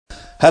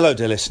Hello,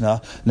 dear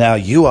listener. Now,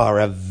 you are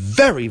a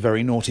very,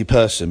 very naughty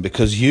person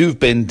because you've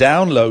been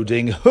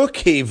downloading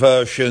hooky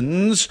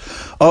versions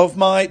of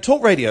my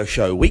talk radio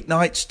show,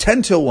 weeknights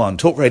 10 till 1,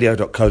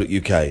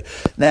 talkradio.co.uk.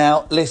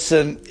 Now,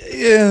 listen,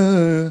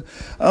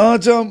 I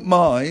don't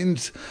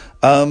mind.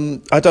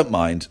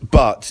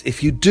 But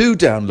if you do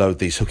download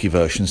these hooky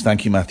versions,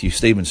 thank you, Matthew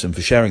Stevenson, for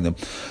sharing them,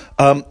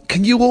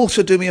 can you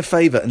also do me a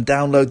favour and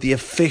download the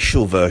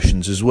official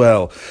versions as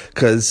well?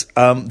 Because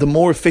the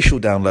more official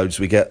downloads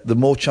we get, the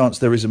more chance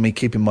there is of me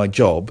keeping my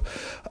job,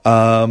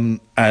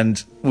 and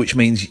which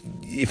means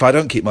if I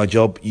don't keep my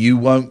job, you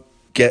won't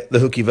get the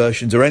hooky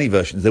versions or any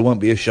versions. There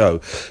won't be a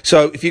show.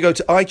 So if you go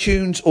to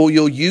iTunes or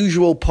your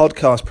usual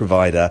podcast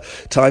provider,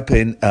 type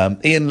in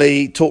Iain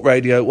Lee, Talk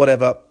Radio,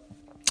 whatever,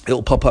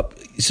 it'll pop up.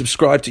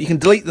 Subscribe to. You can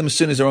delete them as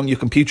soon as they're on your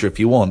computer if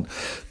you want,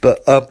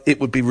 but it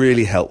would be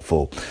really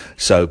helpful.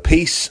 So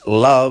peace,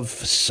 love,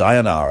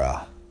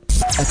 sayonara.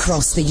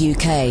 Across the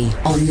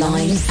UK,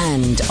 online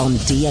and on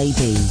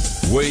DAB.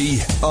 We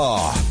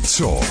are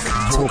Talk.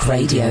 Talk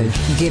Radio.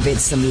 Give it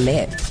some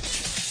lip.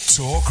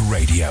 Talk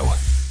Radio.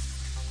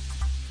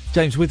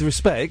 James, with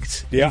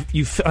respect, yeah.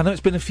 I know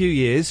it's been a few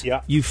years.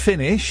 Yeah. You've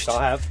finished.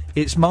 I have.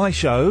 It's my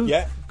show.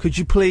 Yeah. Could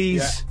you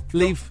please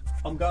leave?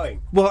 I'm going.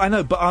 Well, I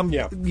know, but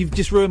you've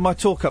just ruined my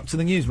talk up to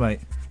the news,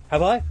 mate.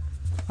 Have I?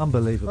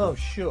 Unbelievable. Oh,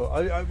 sure.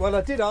 Well, I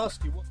did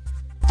ask you.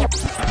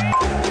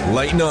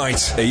 Late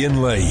night,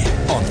 Iain Lee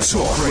on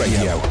Talk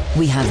Radio.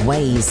 We have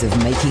ways of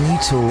making you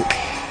talk.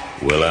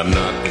 Well, I'm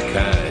not the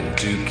kind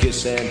to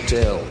kiss and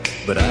tell,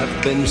 but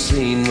I've been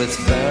seen with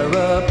fire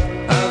up.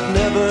 I've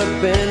never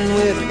been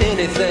with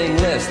anything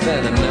less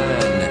than a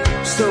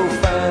 9. So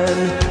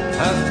fine.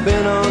 I've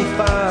been on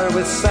fire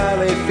with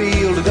Sally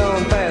Field,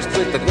 gone past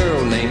with a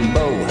girl named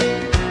Bo,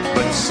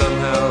 but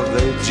somehow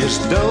they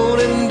just don't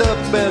end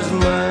up as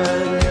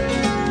mine.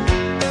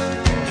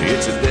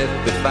 It's a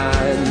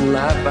death-defying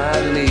life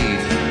I lead.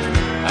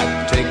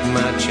 I take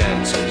my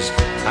chances.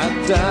 I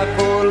die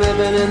for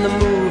living in the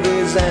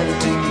movies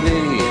and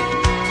TV.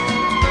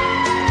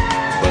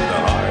 But the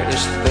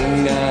hardest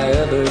thing I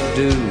ever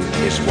do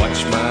is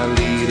watch my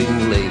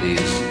leading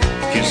ladies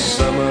kiss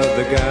some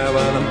other guy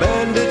while I'm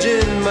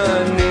bandaging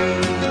my knee.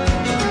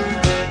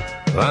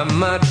 I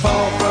might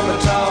fall from a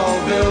tall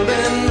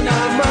building,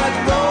 I might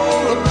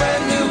roll a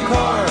brand new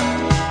car,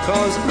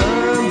 'cause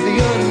I'm the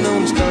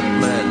unknown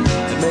stuntman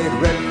that made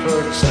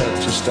Redford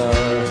such a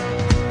star.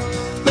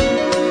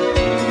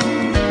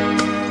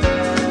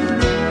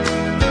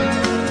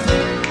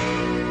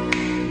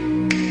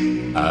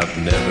 I've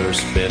never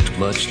spent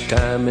much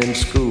time in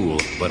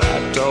school, but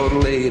I taught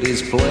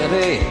ladies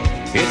plenty.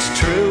 It's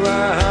true,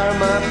 I hire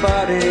my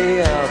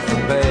body out for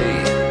pay.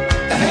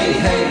 Hey,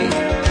 hey,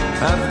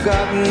 I've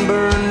gotten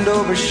burned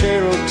over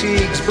Cheryl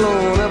Teague's,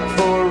 blown up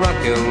for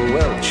Raquel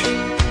Welch.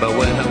 But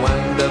when I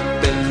wind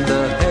up in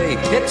the hay,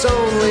 it's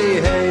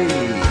only hay.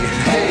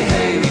 Hey,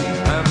 hey,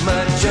 I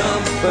might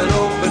jump an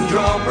open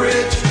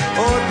drawbridge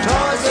or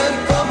Tarzan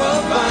from a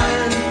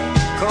vine,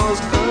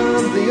 'cause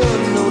I'm the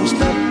unknown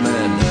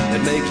stuntman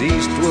that makes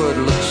Eastwood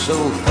look so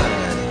fine.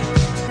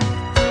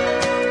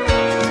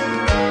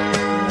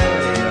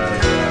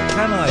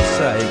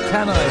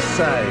 Can I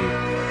say,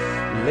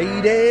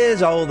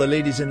 ladies, all the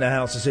ladies in the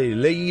house, I see,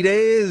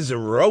 ladies,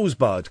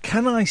 Rosebud,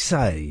 can I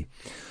say,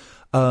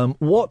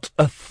 what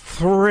a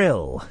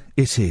thrill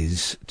it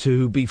is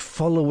to be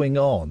following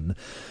on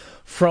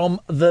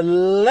from the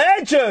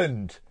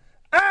legend,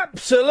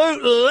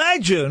 absolute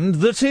legend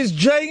that is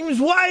James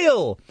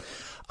Whale.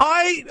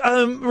 I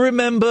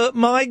remember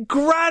my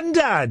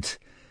granddad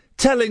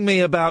telling me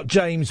about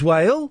James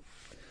Whale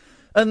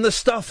and the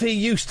stuff he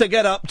used to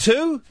get up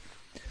to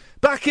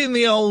back in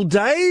the old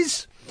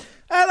days,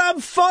 and I'm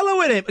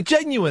following him.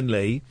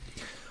 Genuinely,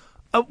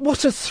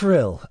 what a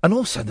thrill. And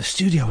also, the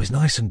studio is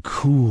nice and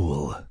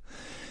cool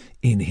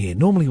in here.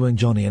 Normally when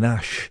Johnny and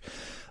Ash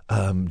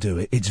do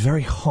it, it's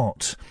very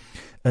hot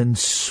and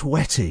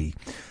sweaty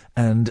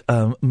and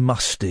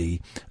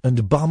musty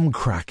and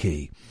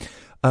bum-cracky.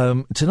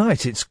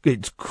 Tonight, it's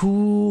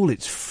cool,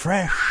 it's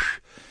fresh,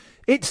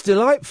 it's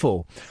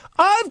delightful.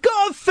 I've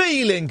got a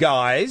feeling,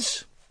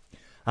 guys...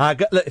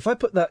 look, if I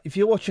put that, if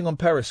you're watching on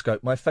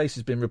Periscope, my face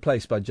has been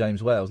replaced by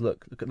James Wales.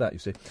 Look at that, you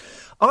see.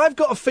 I've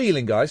got a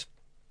feeling, guys,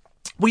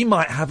 we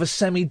might have a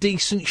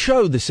semi-decent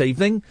show this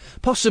evening.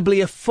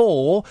 Possibly a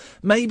 4,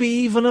 maybe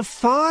even a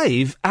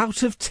 5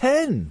 out of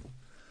 10.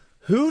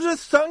 Who'd have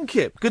thunk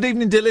it? Good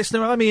evening, dear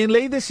listener. I'm Iain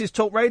Lee. This is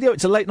Talk Radio.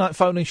 It's a late-night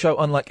phone-in show,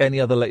 unlike any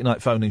other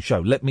late-night phone-in show.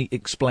 Let me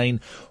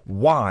explain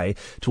why,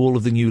 to all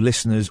of the new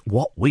listeners,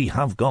 what we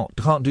have got.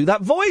 Can't do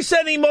that voice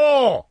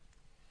anymore!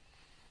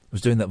 I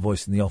was doing that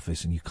voice in the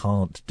office, and you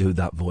can't do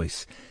that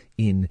voice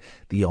in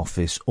the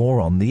office or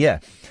on the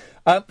air.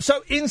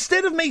 So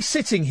instead of me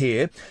sitting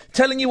here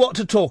telling you what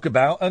to talk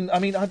about, and I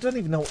mean, I don't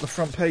even know what the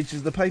front pages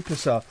of the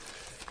papers are.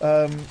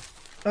 I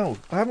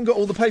haven't got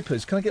all the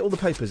papers. Can I get all the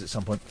papers at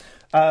some point?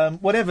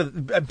 Whatever.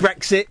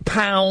 Brexit,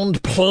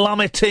 pound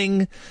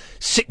plummeting,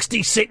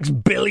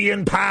 £66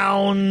 billion,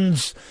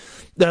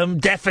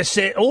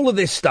 deficit, all of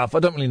this stuff. I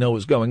don't really know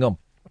what's going on.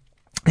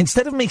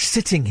 instead of me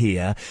sitting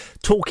here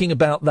talking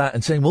about that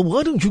and saying, well,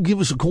 why don't you give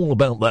us a call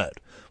about that?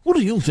 What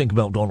do you think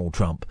about Donald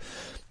Trump?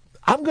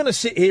 I'm going to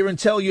sit here and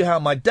tell you how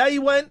my day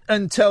went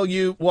and tell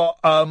you what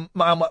how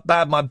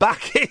bad my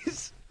back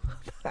is.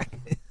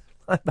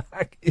 My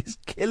back is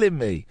killing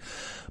me.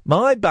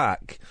 My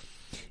back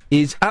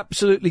is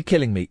absolutely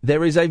killing me.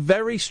 There is a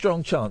very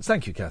strong chance.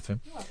 Thank you,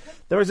 Catherine.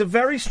 There is a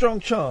very strong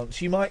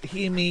chance you might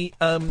hear me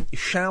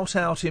shout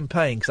out in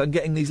pain because I'm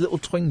getting these little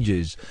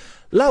twinges.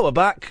 Lower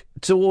back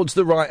towards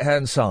the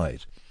right-hand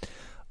side.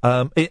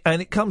 And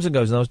it comes and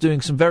goes. And I was doing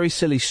some very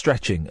silly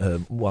stretching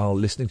while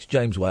listening to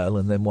James Whale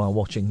and then while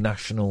watching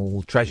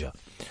National Treasure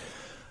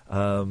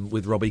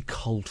with Robbie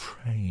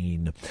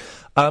Coltrane.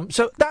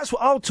 So that's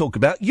what I'll talk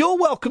about. You're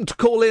welcome to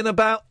call in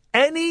about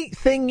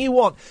anything you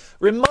want.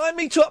 Remind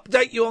me to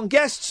update you on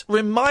guests.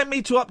 Remind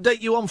me to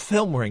update you on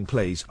Film Ring,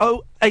 please.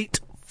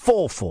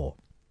 0844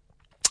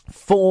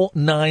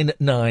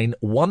 499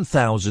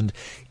 1000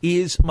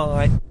 is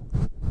my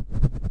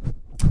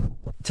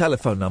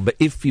telephone number.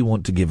 If you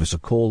want to give us a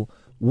call,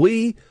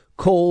 we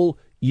call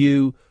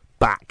you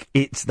back.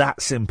 It's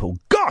that simple.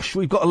 Gosh,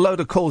 we've got a load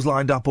of calls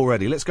lined up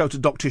already. Let's go to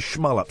Dr.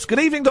 Schmullups. Good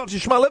evening, Dr.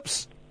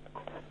 Schmullups.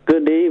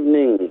 Good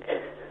evening.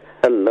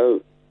 Hello.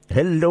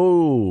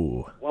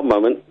 Hello. One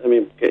moment. Let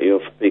me get your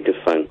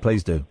speakerphone.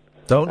 Please do.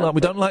 We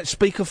don't like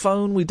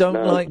speakerphone. We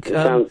don't like. It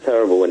sounds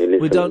terrible when you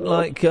listen. We don't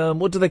like.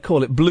 What do they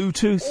call it?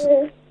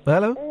 Bluetooth.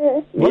 Hello.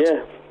 What?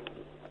 Yeah.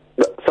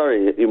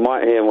 Sorry, you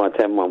might hear my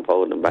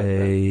 10-month-old in the background.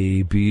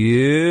 Hey,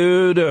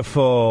 beautiful.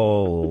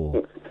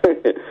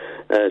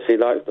 She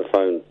likes the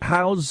phone.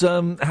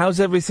 How's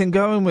everything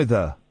going with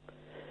her?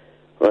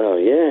 Well,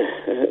 yeah,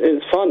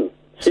 it's fun.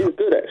 She's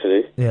good,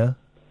 actually. Yeah.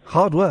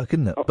 Hard work,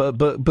 isn't it? But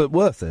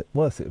worth it.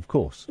 Worth it, of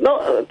course.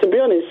 No, to be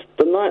honest,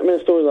 the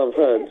nightmare stories I've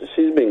heard,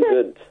 she's been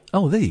good.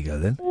 Oh, there you go,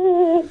 then.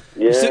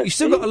 Yeah. You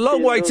still got a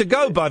long way to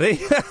go, buddy.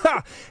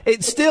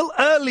 It's still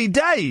early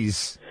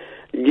days.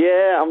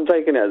 Yeah, I'm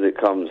taking it as it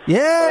comes.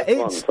 Yeah,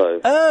 it's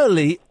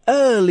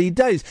early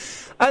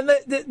days. And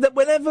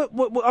whenever,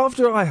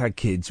 after I had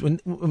kids,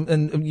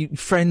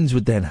 friends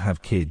would then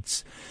have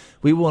kids.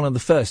 We were one of the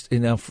first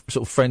in our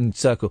sort of friend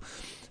circle.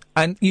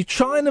 And you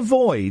try and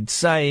avoid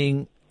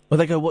saying, well,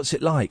 they go, what's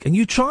it like? And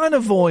you try and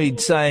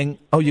avoid saying,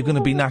 oh, you're going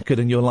to be knackered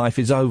and your life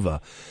is over.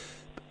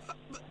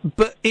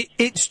 But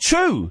it's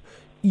true.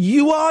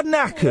 You are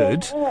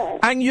knackered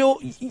and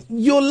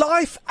your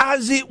life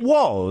as it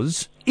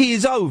was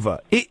is over.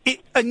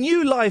 A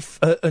new life,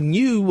 a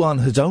new one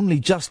has only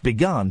just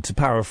begun, to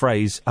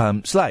paraphrase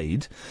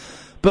Slade.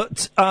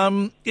 But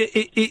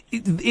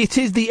it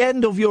is the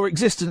end of your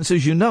existence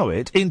as you know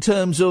it, in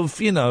terms of,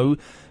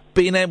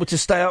 being able to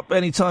stay up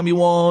any time you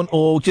want,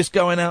 or just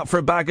going out for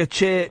a bag of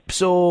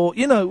chips, or,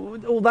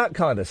 all that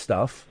kind of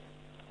stuff.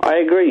 I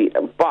agree,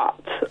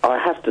 but I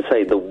have to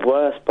say the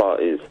worst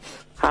part is,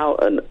 how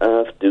on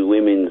earth do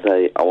women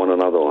say, I want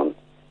another one?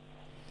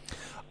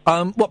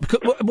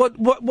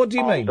 What do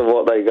you mean? After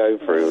what they go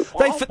through.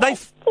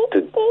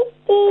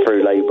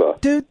 Through labour.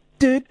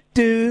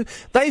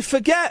 They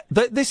forget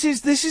that this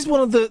is one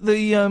of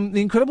the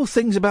incredible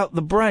things about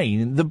the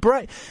brain.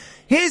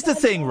 Here's the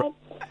thing.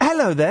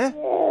 Hello there.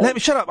 Let me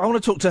shut up. I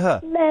want to talk to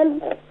her.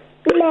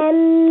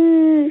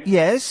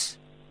 Yes.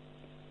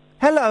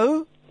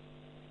 Hello.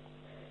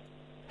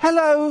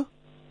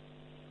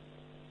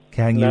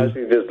 Can you? No,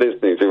 she's just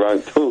listening. She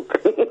won't talk.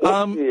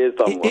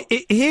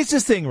 Here's the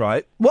thing,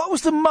 right? What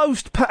was the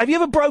most... have you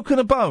ever broken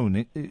a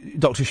bone,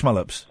 Dr.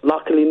 Schmullups?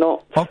 Luckily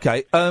not.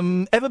 Okay.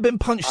 Ever been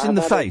punched in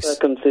the face?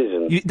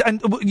 Circumcision.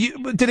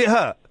 Did it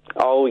hurt?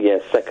 Oh,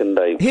 yes, second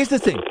day. Here's the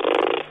thing.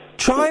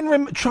 Try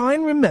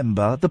and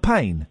remember the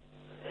pain.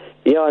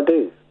 Yeah, I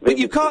do. But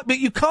you can't.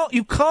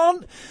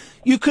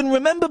 You can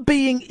remember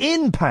being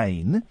in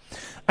pain,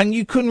 and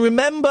you can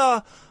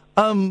remember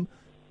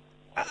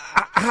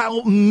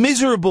how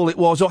miserable it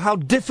was, or how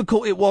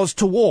difficult it was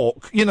to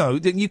walk.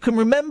 You can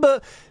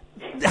remember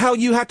how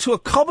you had to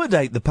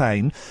accommodate the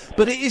pain,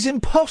 but it is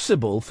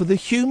impossible for the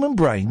human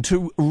brain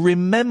to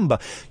remember.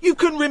 You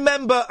can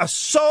remember a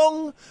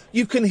song,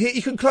 you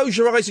can close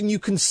your eyes and you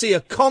can see a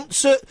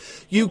concert,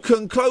 you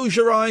can close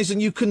your eyes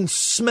and you can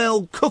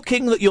smell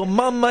cooking that your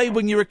mum made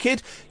when you were a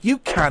kid. You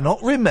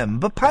cannot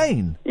remember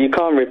pain. You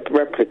can't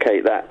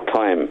replicate that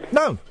time.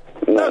 No,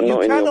 you not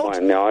in cannot. Your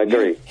mind. No, I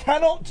agree. You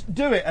cannot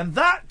do it, and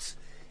that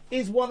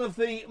is one of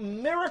the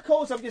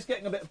miracles. I'm just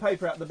getting a bit of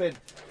paper out the bin.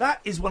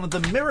 That is one of the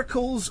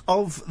miracles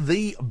of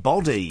the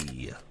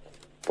body.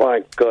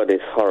 My God,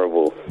 it's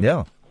horrible.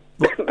 Yeah.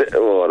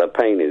 The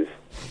pain is.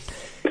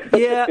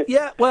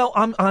 Yeah. Well,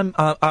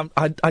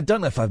 I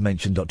don't know if I've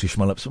mentioned Dr.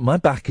 Schmullups, but my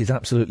back is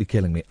absolutely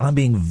killing me. I'm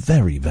being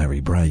very, very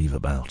brave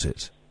about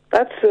it.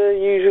 That's a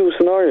usual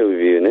scenario with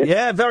you, isn't it?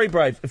 Yeah, very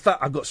brave. In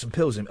fact, I've got some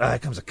pills in. Here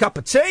comes a cup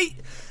of tea.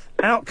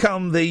 Out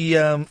come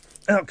the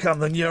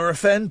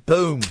Nurofen.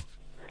 Boom.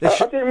 I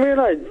didn't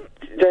realise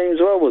James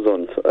Whale was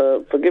on.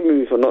 Forgive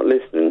me for not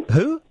listening.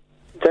 Who?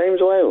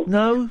 James Whale.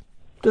 No,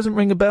 doesn't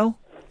ring a bell.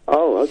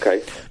 Oh,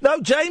 okay.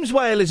 No, James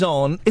Whale is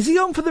on. Is he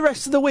on for the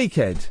rest of the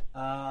weekend?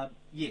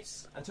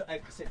 Yes, until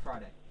except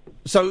Friday.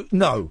 So,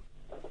 no.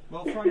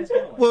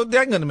 Well,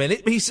 hang on a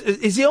minute.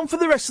 Is he on for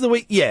the rest of the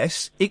week?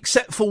 Yes,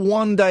 except for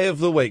one day of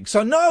the week.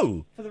 So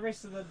no. For the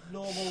rest of the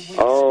normal week.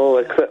 Oh,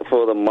 except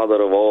for the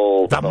mother of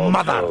all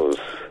shows.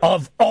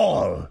 Of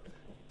all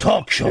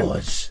talk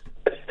shows.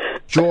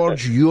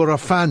 George, you're a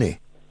fanny.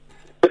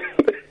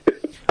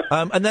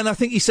 And then I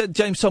think he said,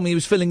 James told me he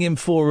was filling in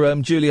for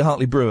Julia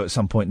Hartley-Brewer at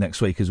some point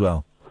next week as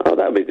well. Oh,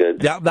 that'd be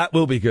good. Yeah, that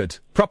will be good.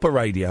 Proper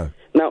radio.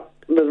 Now,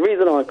 the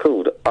reason I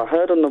called, I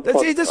heard on the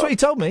podcast... That's what he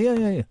told me,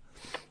 yeah.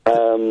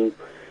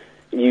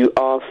 You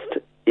asked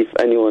if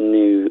anyone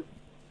knew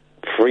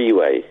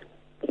Freeway,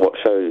 what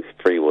show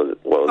Free was.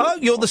 Oh,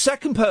 you're the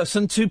second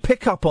person to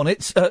pick up on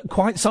it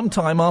quite some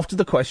time after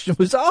the question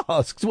was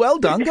asked. Well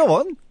done, go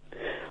on.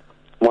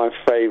 My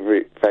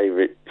favourite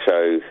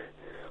show,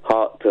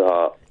 Heart to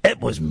Heart. It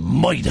was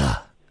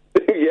Moida.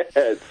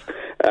 Yes,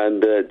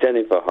 and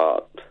Jennifer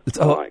Hart.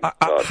 Oh,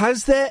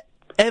 has there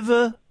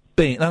ever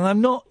been,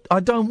 and I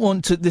don't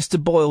want this to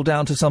boil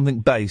down to something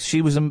base,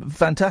 she was a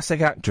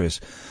fantastic actress,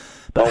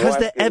 but has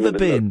there ever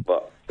been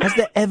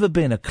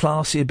a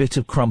classier bit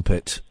of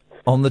crumpet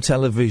on the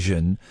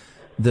television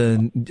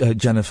than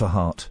Jennifer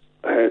Hart?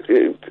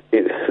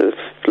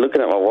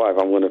 Looking at my wife,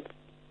 I'm going to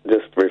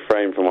just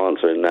refrain from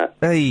answering that.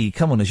 Hey,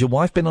 come on, has your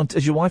wife been on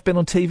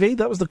TV?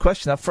 That was the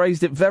question. I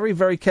phrased it very,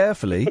 very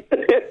carefully.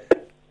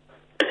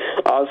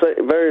 I'll say,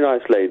 very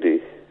nice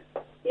lady.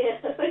 Yeah.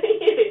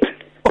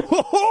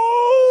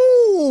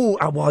 Oh,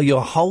 and while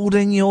you're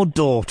holding your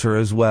daughter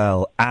as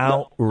well,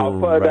 outrageous. I'll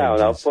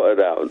put her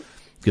down.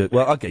 Good.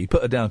 Well, okay, you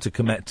put her down to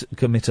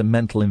commit a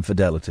mental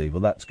infidelity. Well,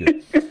 that's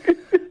good.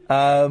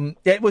 I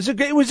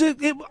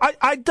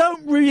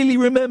don't really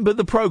remember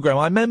the programme.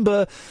 I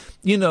remember,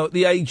 at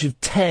the age of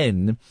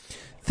 10,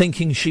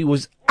 thinking she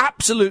was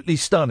absolutely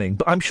stunning,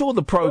 but I'm sure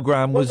the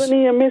programme was... Wasn't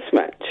he a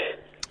mismatch?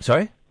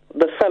 Sorry?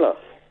 The fella.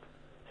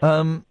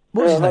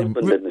 What was his name?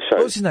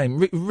 What was his name?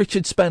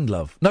 Richard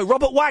Spendlove. No,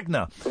 Robert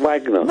Wagner.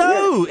 Wagner.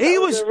 No, yes, he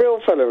was a real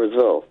fella as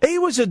well. He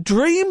was a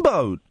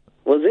dreamboat.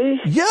 Was he?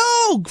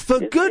 Yo, for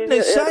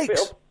goodness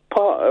sakes!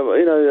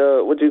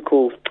 What do you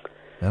call?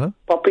 Hello?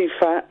 Poppy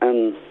fat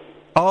and.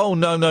 Oh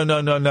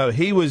no!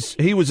 He was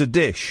a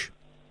dish.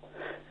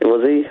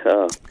 Was he?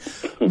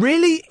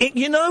 Really?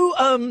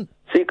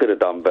 She could have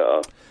done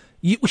better.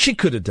 She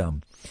could have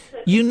done.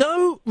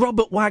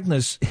 Robert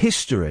Wagner's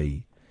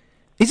history.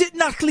 Is it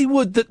Natalie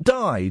Wood that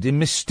died in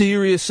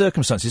mysterious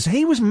circumstances?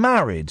 He was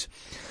married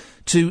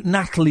to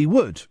Natalie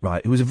Wood,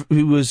 right,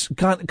 who was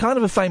kind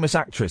of a famous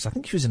actress. I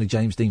think she was in a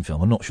James Dean film,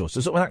 I'm not sure.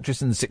 So sort of an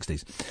actress in the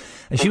 60s.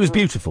 And she was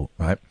beautiful,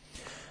 right?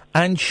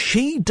 And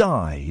she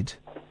died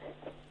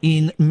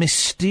in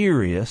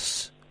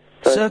mysterious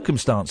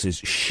circumstances.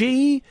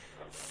 She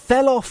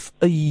fell off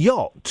a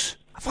yacht.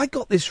 Have I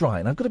got this right?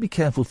 And I've got to be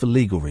careful for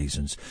legal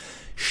reasons.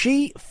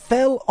 She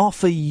fell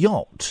off a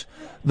yacht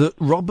that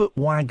Robert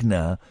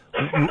Wagner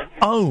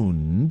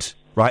owned,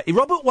 right?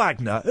 Robert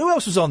Wagner, who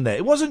else was on there?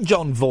 It wasn't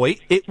John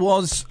Voight, it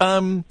was...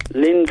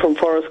 Lynn from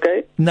Forest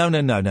Gate? No.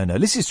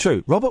 This is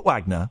true. Robert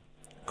Wagner,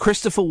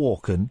 Christopher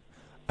Walken,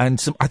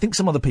 and I think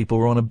some other people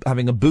were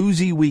having a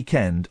boozy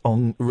weekend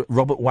on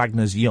Robert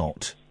Wagner's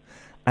yacht,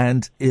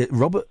 and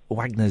Robert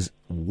Wagner's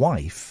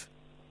wife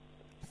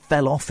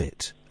fell off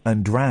it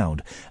and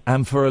drowned.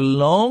 And for a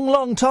long,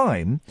 long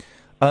time...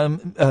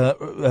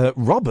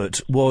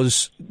 Robert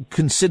was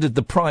considered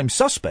the prime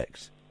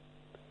suspect.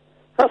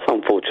 That's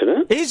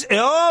unfortunate. Isn't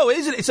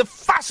it? It's a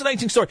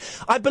fascinating story.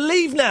 I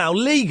believe now,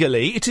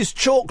 legally, it is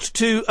chalked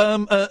to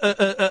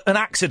an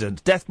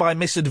accident, death by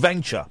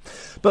misadventure.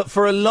 But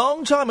for a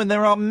long time, and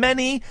there are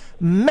many,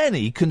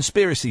 many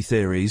conspiracy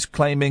theories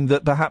claiming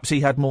that perhaps he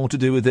had more to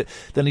do with it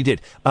than he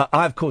did.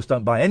 I, of course,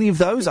 don't buy any of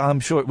those.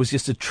 I'm sure it was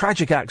just a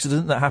tragic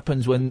accident that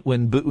happens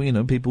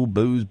when people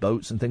booze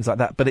boats and things like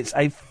that. But it's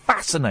a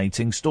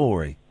fascinating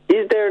story.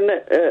 Is there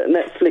a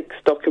Netflix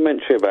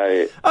documentary about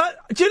it?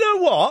 Do you know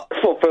what?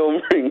 For Film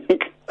Ring.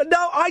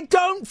 No, I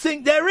don't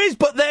think there is,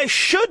 but there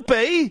should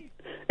be.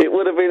 It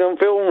would have been on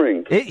Film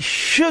Ring. It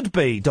should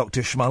be,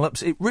 Dr.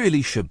 Schmullups. It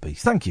really should be.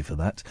 Thank you for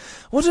that.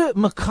 What a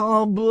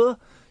macabre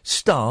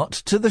start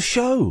to the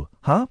show,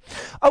 huh?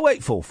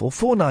 0844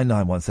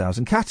 499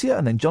 1000. Katia,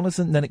 and then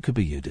Jonathan, then it could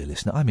be you, dear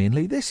listener. I'm Iain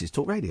Lee. This is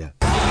Talk Radio.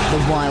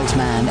 The wild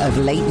man of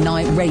late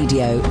night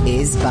radio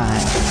is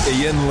back.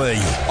 Iain Lee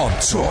on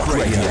Talk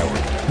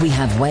Radio. We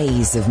have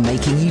ways of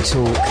making you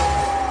talk.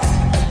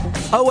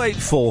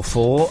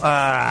 0844.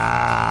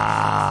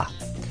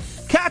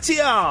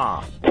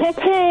 Katia!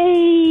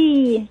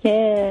 Pepe!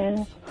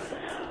 Yeah.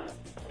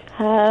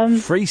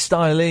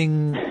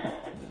 Freestyling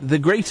the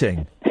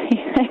greeting.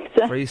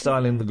 Exactly.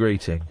 Freestyling the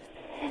greeting.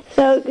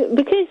 So,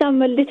 because I'm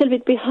a little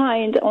bit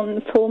behind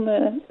on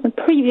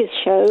previous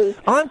shows...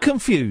 I'm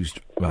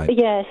confused, right?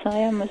 Yes, I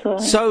am as well.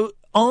 So,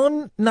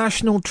 on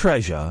National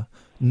Treasure,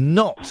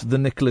 not the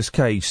Nicolas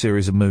Cage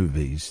series of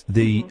movies,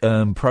 the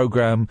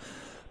programme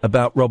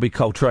about Robbie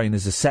Coltrane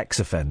as a sex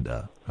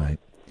offender, right?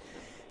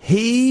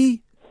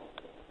 He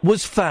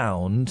was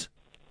found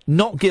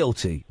not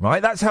guilty,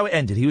 right? That's how it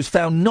ended. He was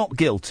found not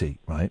guilty,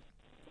 right?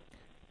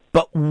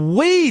 But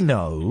we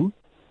know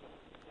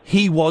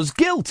he was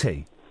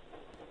guilty.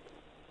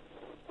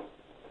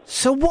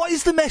 So what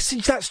is the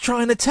message that's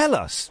trying to tell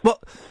us?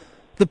 What,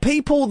 the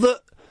people that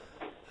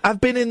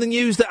have been in the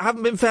news that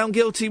haven't been found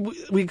guilty,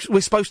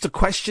 we're supposed to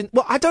question?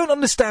 Well, I don't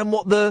understand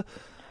what the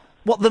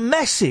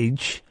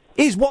message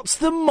is. What's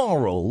the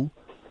moral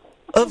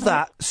of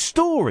that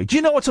story? Do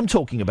you know what I'm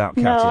talking about,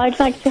 Katia? No, I'd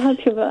like to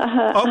help you, but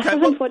I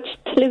haven't watched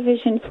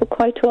television for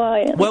quite a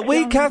while.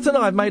 Well, Kath and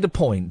I have made a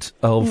point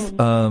of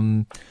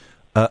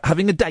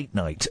having a date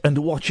night and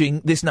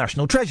watching this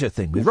National Treasure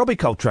thing with Robbie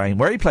Coltrane,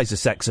 where he plays a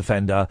sex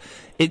offender.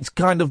 It's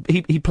kind of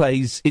he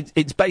plays.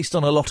 It's based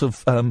on a lot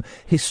of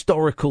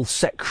historical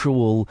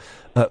sexual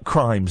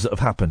crimes that have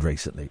happened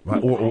recently,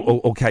 right?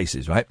 Or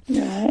cases, right?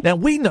 Now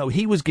we know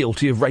he was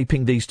guilty of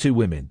raping these two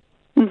women,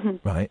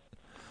 right?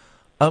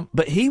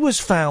 But he was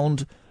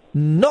found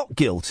not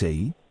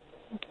guilty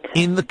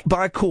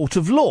by a court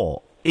of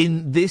law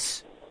in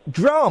this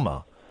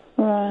drama.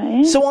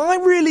 Right. So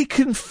I'm really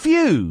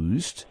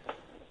confused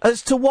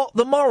as to what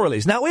the moral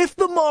is. Now, if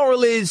the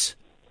moral is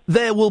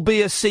there will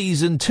be a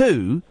season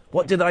 2,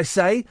 what did I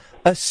say?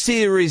 A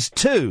series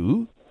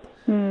 2,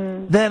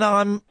 then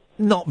I'm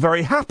not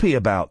very happy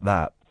about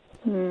that.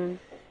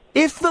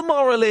 If the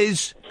moral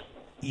is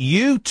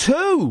you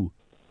too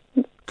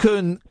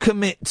can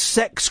commit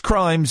sex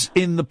crimes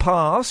in the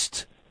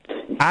past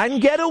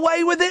and get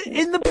away with it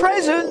in the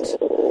present,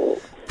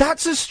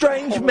 that's a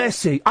strange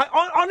message.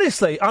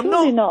 Honestly, I'm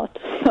not.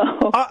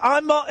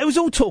 I'm not. It was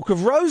all talk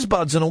of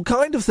rosebuds and all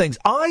kind of things.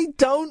 I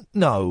don't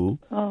know.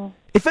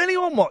 If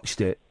anyone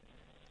watched it,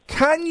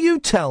 can you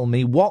tell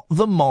me what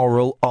the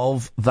moral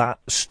of that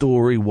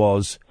story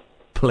was,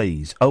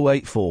 please?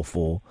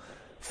 0844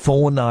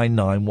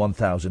 499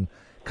 1000.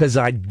 Because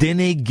I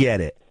didn't get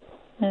it.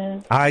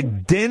 I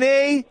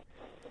didn't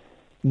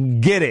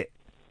get it.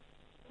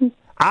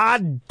 I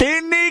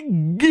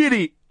didn't get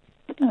it.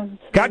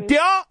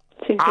 Katia?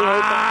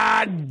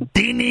 I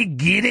didn't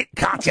get it,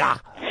 Katia.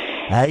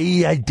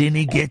 I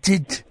didn't get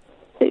it.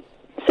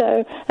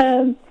 So,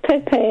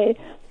 Pepe,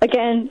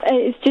 again,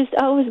 it's just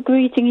I was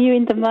greeting you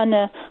in the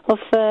manner of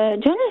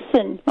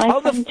Jonathan, my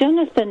friend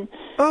Jonathan.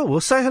 Oh, well,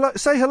 say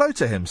hello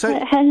to him.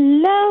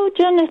 Hello,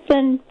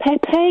 Jonathan.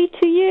 Pepe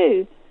to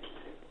you.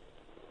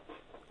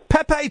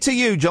 Pepe to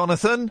you,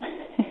 Jonathan.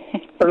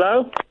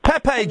 Hello?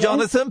 Pepe,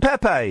 Jonathan,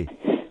 Pepe.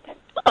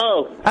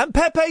 Oh. And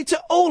Pepe to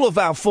all of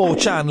our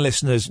 4chan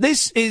listeners.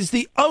 This is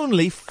the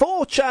only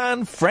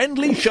 4chan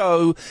friendly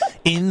show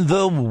in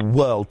the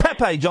world.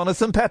 Pepe,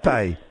 Jonathan,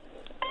 Pepe.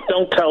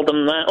 Don't tell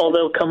them that or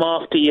they'll come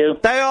after you.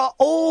 They are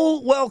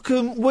all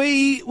welcome.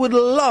 We would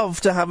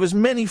love to have as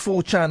many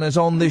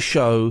 4chaners on this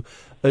show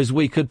as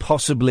we could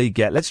possibly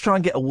get. Let's try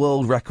and get a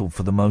world record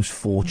for the most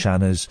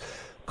 4chaners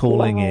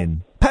calling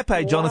in.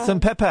 Pepe, Jonathan,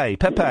 Pepe.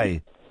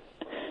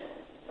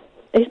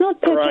 He's not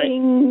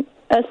pepping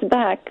us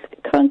back.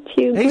 Can't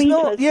you? He's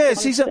not. Us,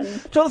 yes,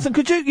 Jonathan? Jonathan,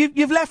 could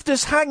you've left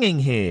us hanging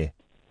here.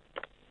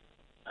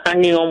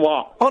 Hanging on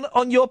what?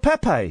 On your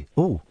Pepe.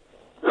 Oh.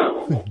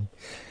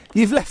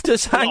 You've left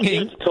us hanging. Not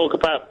here to talk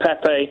about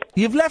Pepe.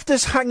 You've left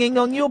us hanging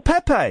on your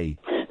Pepe.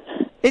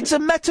 It's a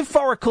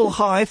metaphorical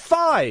high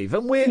five,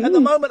 and at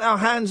the moment our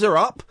hands are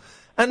up.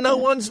 And no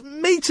one's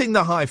meeting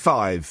the high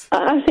five.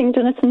 I think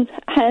Jonathan's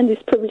hand is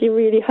probably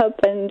really up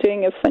and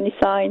doing a funny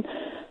sign.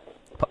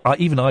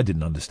 Even I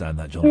didn't understand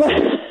that,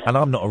 Jonathan. And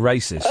I'm not a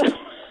racist.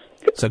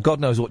 So God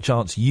knows what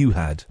chance you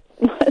had.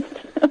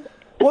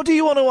 What do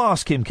you want to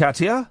ask him,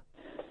 Katia?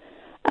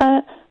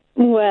 How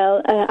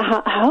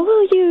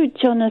are you,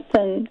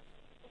 Jonathan?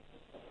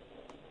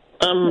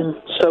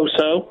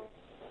 So-so.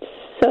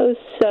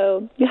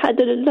 So-so. You had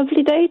a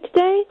lovely day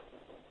today?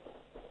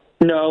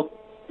 No.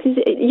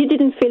 You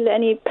didn't fill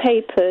any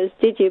papers,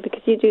 did you?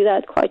 Because you do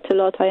that quite a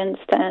lot, I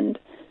understand.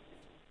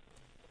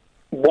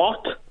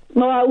 What?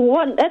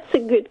 Well, that's a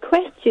good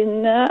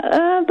question.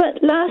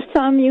 But last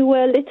time you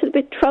were a little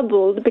bit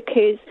troubled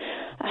because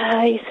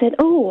you said,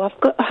 I've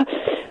got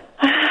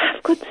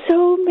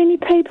so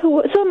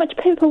much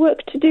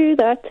paperwork to do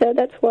that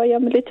that's why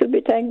I'm a little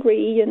bit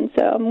angry, and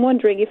so I'm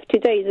wondering if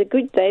today is a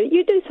good day.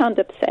 You do sound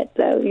upset,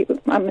 though.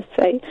 I must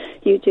say,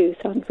 you do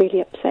sound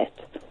really upset.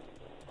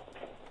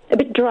 A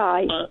bit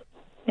dry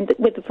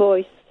with the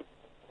voice.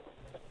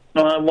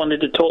 I wanted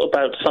to talk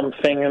about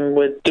something, and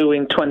we're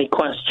doing 20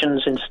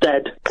 questions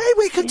instead. Hey,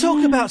 we can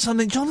talk about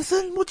something,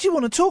 Jonathan. What do you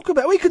want to talk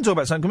about? We can talk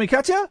about something, can we,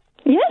 Katia?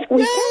 Yes,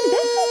 we can,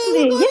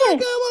 definitely,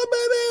 yes.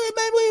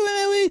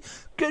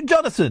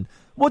 Jonathan,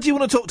 what do you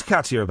want to talk to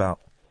Katia about?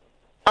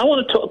 I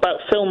want to talk about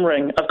Film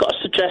Ring. I've got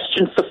a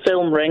suggestion for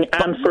Film Ring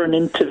and for an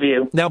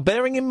interview. Now,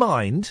 bearing in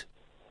mind,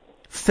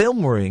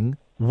 Film Ring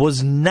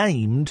was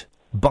named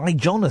by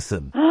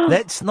Jonathan.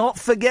 Let's not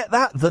forget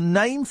that. The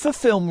name for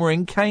Film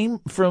Ring came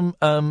from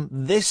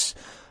this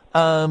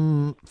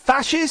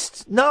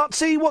fascist,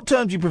 Nazi. What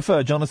term do you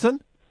prefer,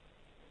 Jonathan?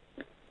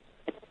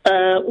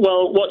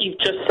 Well, what you've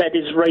just said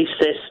is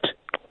racist.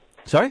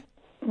 Sorry?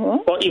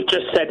 What you've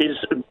just said is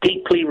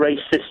deeply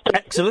racist.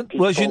 Excellent.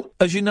 Well,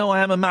 as you know,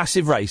 I am a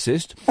massive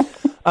racist.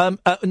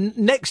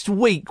 Next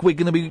week, we're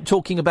going to be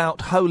talking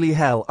about Holy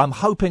Hell. I'm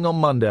hoping on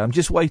Monday. I'm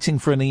just waiting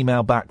for an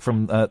email back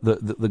from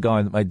the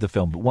guy that made the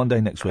film, but one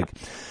day next week.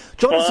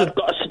 Jonathan. I've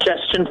got a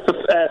suggestion for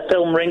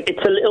Film Ring.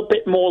 It's a little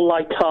bit more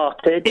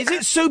light-hearted. Is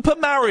it Super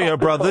Mario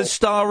Brothers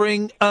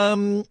starring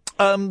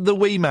the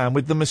wee man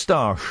with the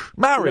moustache?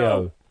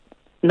 Mario?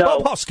 No.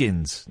 Bob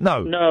Hoskins?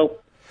 No. No,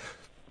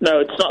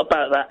 it's not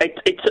about that.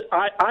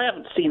 I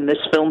haven't seen this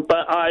film,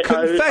 but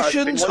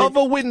Confessions of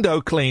a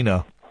Window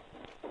Cleaner.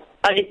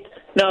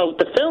 No,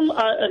 the film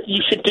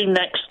you should do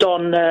next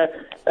on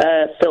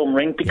Film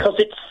Ring, because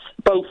it's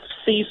both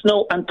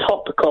seasonal and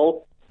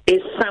topical,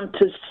 is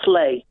Santa's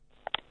Sleigh.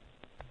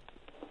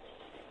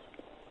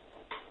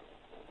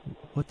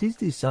 What is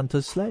this,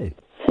 Santa's Sleigh?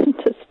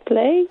 Santa's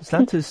Sleigh?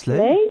 Santa's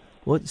Sleigh?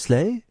 What,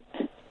 sleigh?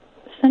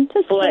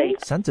 Santa's Sleigh?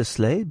 Santa's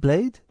Sleigh?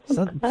 Blade?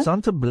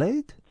 Santa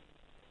Blade?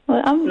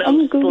 Well, I'm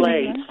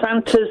Sleigh.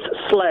 Santa's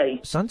Sleigh.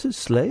 Santa's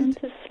Slade?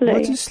 Santa's Sleigh.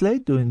 What is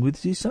Slade doing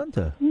with the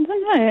Santa? I don't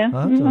know.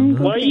 I don't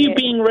know. Why are you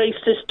being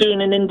racist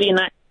doing an Indian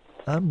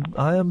accent?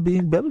 I am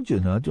being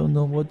Belgian. I don't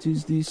know what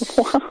is this.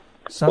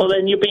 Well,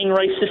 then you're being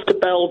racist to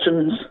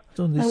Belgians.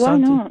 Why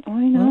not?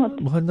 Why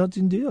not? Why not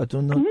indeed? I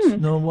do not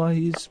know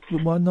why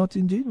not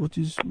indeed? What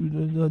is,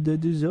 they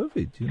deserve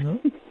it, you know?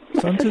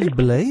 Santa's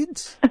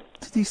blades?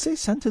 Did he say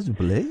Santa's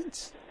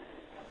blades?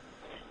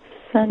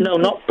 No,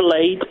 not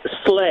blade,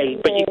 sleigh.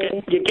 But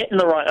you're getting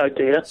the right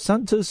idea.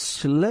 Santa's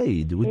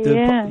Slade with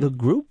Yeah. the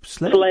group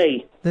Slade.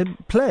 Sleigh. They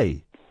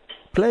play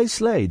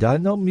Slade. I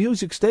know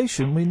music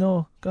station. We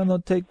know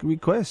cannot take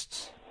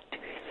requests.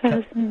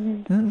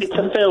 It's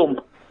a film.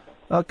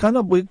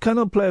 We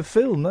cannot play a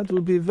film. That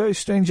would be a very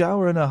strange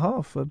hour and a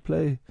half. I'd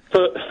play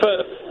For the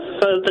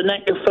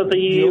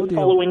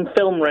following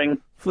Film Ring.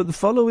 for the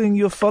following.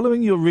 You're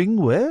following your ring.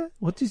 Where?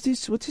 What is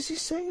this? What is he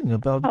saying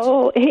about?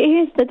 Oh,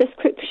 here's the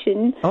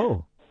description.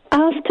 Oh.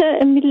 After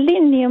a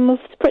millennium of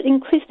spreading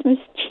Christmas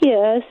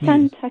cheer,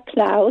 Santa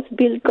Claus,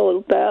 Bill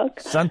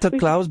Goldberg... Santa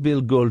Claus, Bill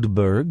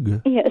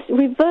Goldberg. Yes,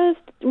 reverts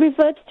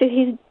to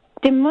his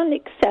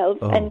demonic self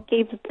and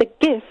gives the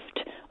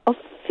gift of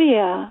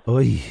fear.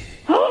 Oi.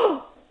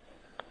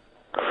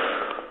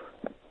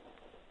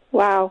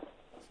 Wow.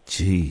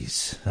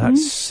 Jeez, that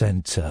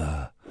sent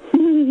a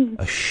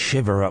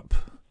shiver up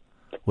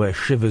where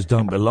shivers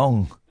don't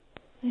belong.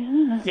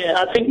 Yeah,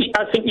 I think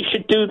you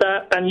should do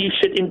that, and you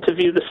should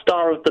interview the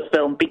star of the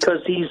film, because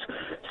he's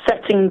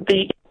setting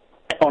the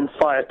on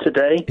fire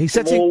today. He's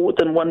setting more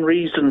than one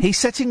reason. He's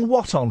setting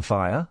what on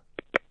fire?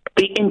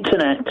 The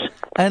internet.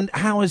 And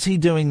how is he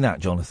doing that,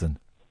 Jonathan?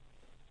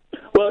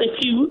 Well, if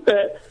you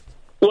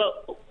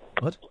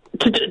what?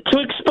 To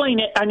explain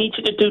it, I need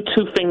you to do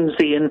two things,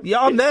 Ian.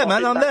 Yeah, I'm there,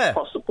 man. I'm there.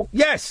 Possible.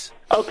 Yes.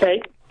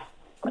 Okay.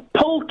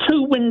 Pull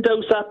two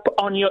windows up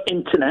on your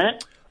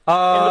internet. In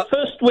the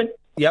first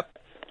Yep.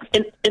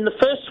 In the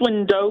first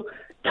window,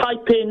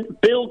 type in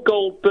Bill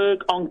Goldberg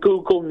on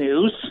Google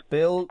News.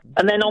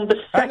 And then on the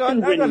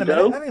second window... Hang on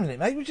a minute,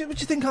 mate. What do you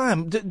think I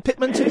am?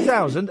 Pitman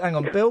 2000, hang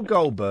on, Bill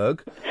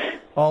Goldberg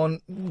on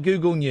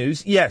Google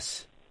News,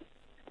 yes.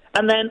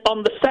 And then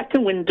on the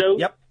second window,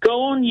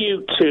 go on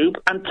YouTube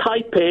and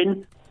type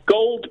in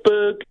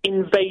Goldberg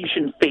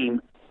invasion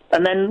theme.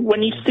 And then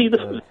when you see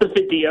the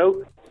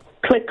video...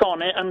 click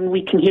on it and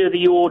we can hear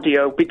the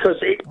audio, because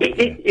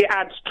it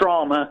adds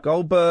drama.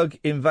 Goldberg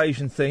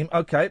invasion theme.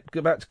 Okay,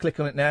 about to click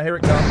on it now. Here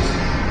it comes.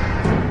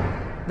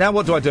 Now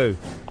what do I do?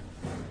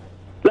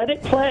 Let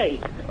it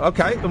play.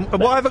 Okay.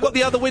 Why have I got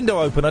the other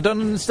window open? I don't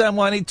understand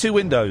why I need two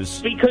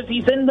windows. Because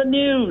he's in the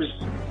news.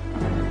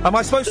 Am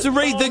I supposed to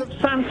read the...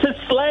 Santa's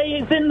sleigh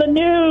is in the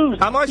news.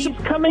 He's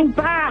coming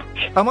back.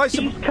 He's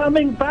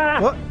coming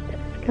back. What?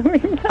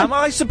 Am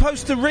I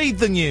supposed to read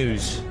the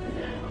news?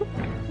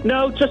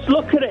 No, just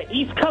look at it.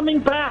 He's coming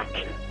back.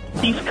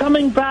 He's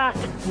coming back.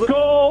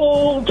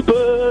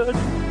 Goldberg.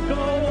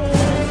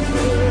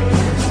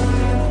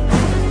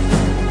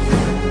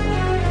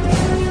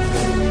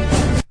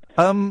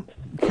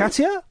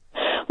 Katia?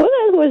 Well,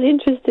 that was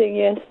interesting,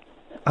 yes.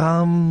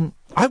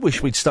 I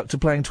wish we'd stuck to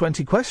playing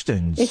 20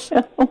 questions.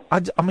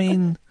 I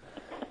mean,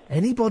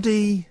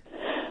 anybody...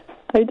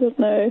 I don't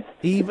know.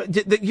 Even,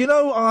 you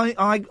know,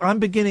 I'm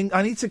beginning...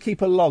 I need to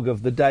keep a log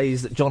of the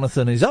days that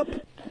Jonathan is up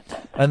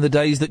and the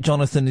days that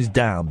Jonathan is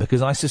down,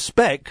 because I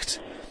suspect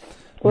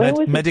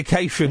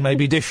medication may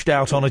be dished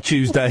out on a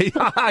Tuesday.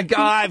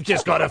 I've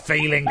just got a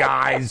feeling,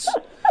 guys.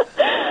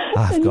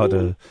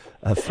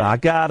 I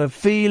got a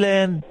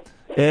feeling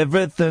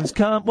everything's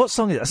come... What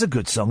song is that? That's a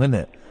good song, isn't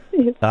it?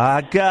 Yeah.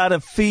 I got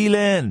a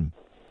feeling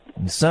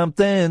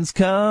something's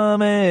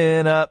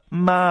coming up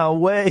my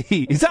way.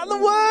 Is that the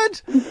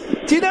word?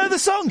 Do you know the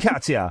song,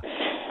 Katia?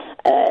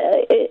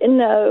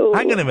 No.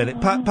 Hang on a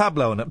minute.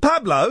 Pablo on it.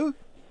 Pablo?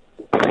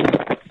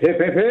 Hip,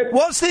 hip, hip.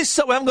 What's this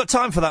song? We haven't got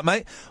time for that,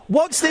 mate.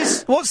 What's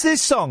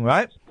this song,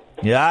 right?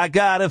 Yeah, I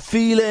got a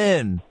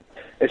feeling.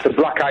 It's the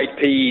Black Eyed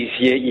Peas.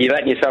 You're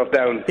letting yourself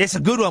down. It's a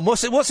good one.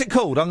 What's it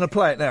called? I'm going to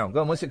play it now. Go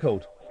on, what's it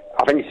called?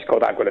 I think it's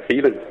called I've Got a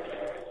Feeling.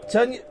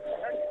 Turn you...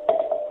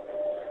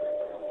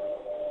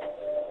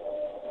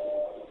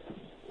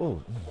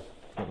 Oh,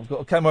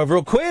 I came over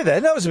real queer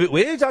then. That was a bit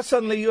weird. I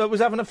suddenly was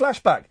having a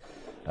flashback.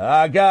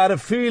 I got a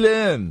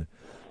feeling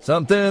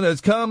something is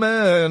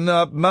coming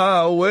up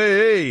my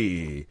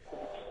way.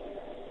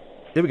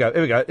 Here we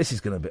go. This is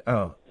going to be...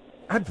 Oh,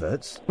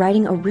 adverts?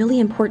 Writing a really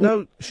important...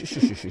 No, shh.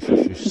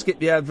 Skip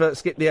the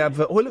advert.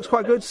 Oh, it looks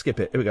quite good. Skip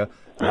it. Here we go.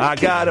 I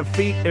got a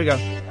feet. Here we go.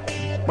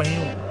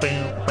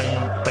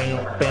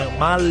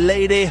 My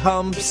lady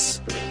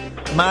humps.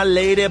 My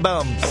lady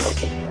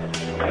bumps.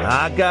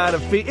 I got a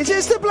feet. Is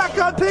this the Black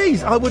Eyed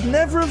Peas? I would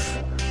never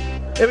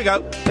have... Here we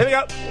go.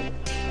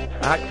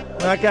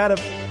 I got a...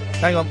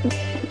 Hang on.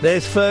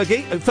 There's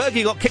Fergie.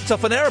 Fergie got kicked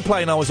off an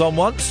aeroplane I was on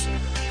once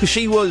because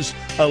she was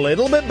a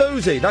little bit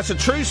boozy. That's a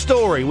true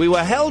story. We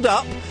were held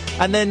up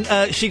and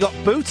then she got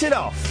booted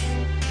off.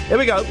 Here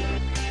we go.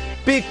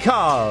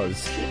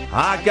 Because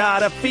I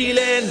got a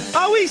feeling...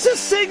 Oh, he's a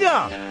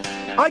singer!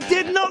 I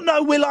did not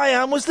know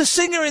Will.i.am was the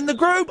singer in the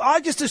group.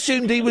 I just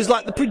assumed he was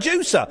like the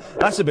producer.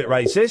 That's a bit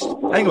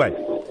racist. Anyway.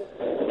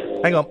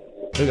 Hang on.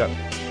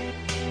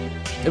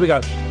 Here we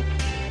go.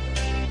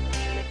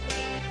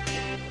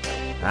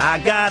 I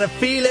got a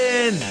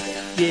feeling,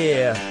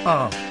 yeah,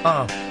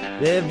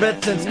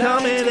 everything's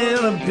coming,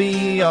 it'll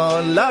be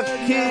your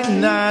lucky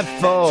night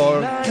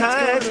for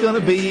it's gonna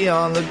be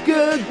on the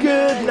good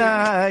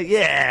night.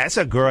 Yeah, it's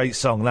a great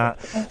song, that.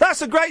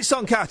 That's a great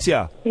song,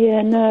 Katia.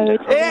 Yeah, no.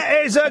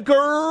 It is a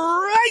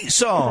great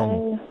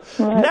song.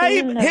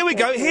 Name, here we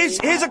go,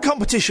 here's a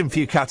competition for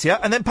you, Katia,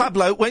 and then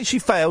Pablo, when she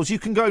fails, you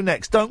can go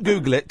next. Don't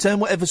Google it, turn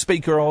whatever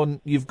speaker on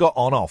you've got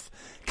on off.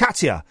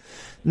 Katia,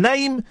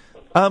 name...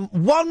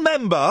 one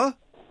member.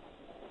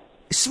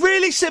 It's a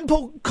really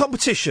simple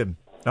competition,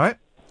 all right?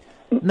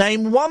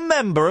 Name one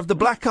member of the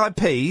Black Eyed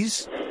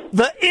Peas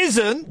that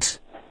isn't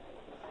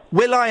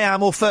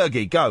Will.i.am or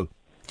Fergie. Go.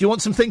 Do you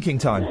want some thinking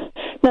time?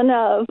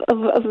 No,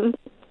 I've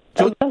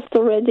just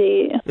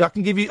already. I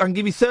can give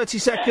you 30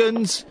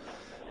 seconds.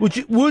 Would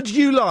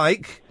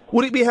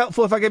it be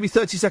helpful if I gave you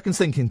 30 seconds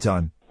thinking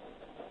time?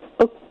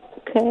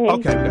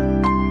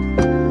 Okay.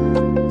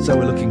 So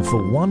we're looking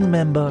for one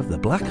member of the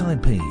Black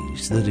Eyed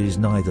Peas that is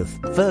neither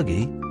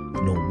Fergie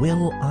nor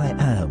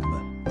Will.i.am.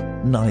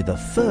 Neither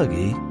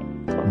Fergie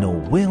nor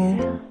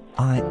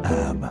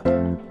Will.i.am.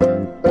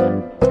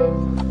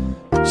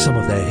 Some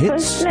of their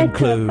hits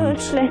include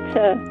First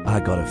letter. I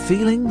Got a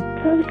Feeling,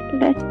 First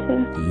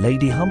letter.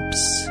 Lady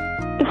Humps,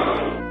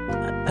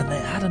 and they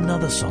had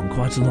another song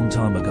quite a long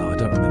time ago. I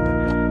don't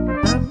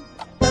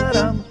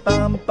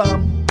remember.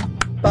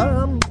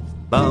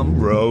 Bum,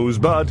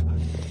 Rosebud.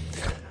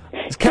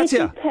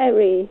 Katia. Katy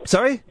Perry.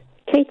 Sorry?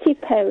 Katy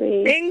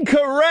Perry.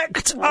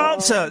 Incorrect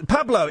answer.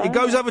 Pablo, it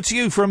goes over to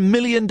you for $1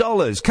 million.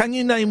 Can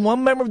you name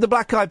one member of the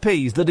Black Eyed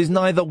Peas that is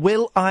neither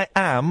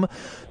Will.i.am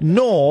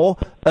nor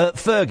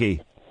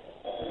Fergie?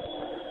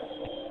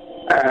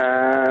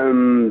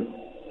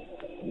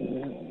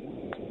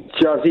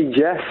 Jazzy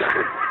Jeff.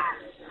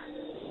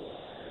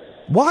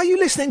 Why are you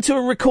listening to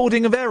a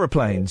recording of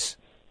aeroplanes?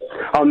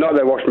 Oh, no,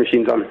 their washing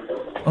machine's on.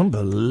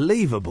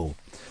 Unbelievable.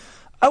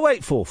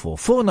 0844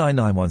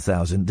 499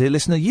 1000. Dear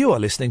listener, you are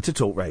listening to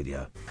Talk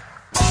Radio.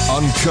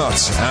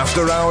 Uncut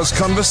after-hours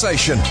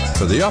conversation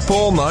for the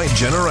up-all-night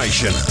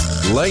generation.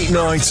 Late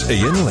night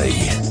Iain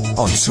Lee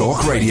on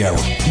Talk Radio.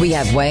 We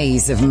have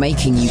ways of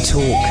making you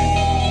talk.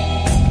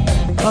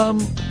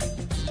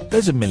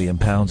 There's £1 million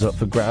up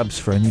for grabs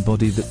for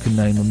anybody that can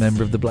name a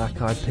member of the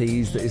Black Eyed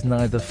Peas that is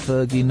neither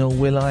Fergie nor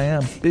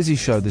Will.i.am. Busy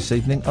show this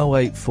evening.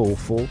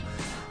 0844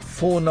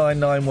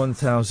 499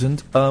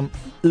 1000.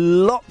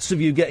 Lots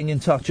of you getting in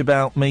touch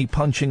about me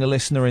punching a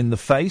listener in the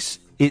face.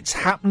 It's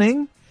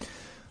happening.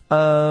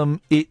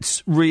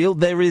 It's real.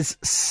 There is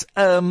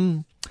a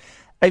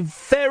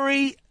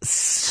very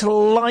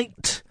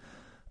slight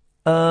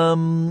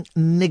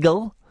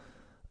niggle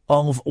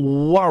of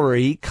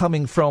worry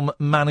coming from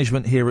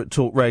management here at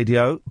Talk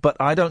Radio, but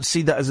I don't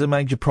see that as a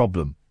major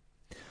problem.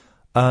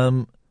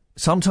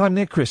 Sometime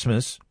near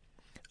Christmas,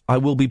 I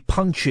will be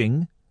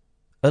punching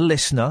a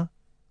listener,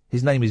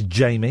 his name is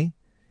Jamie,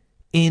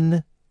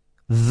 in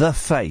the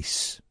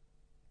face.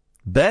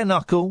 Bare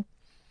knuckle.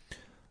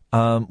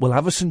 We'll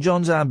have a St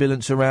John's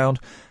ambulance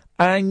around,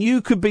 and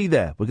you could be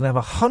there. We're going to have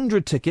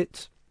 100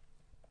 tickets,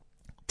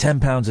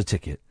 £10 a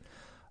ticket.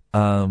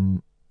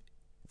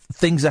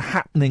 Things are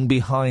happening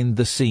behind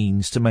the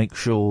scenes to make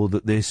sure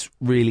that this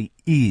really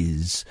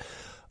is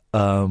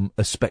a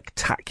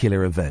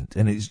spectacular event,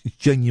 and it's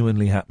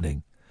genuinely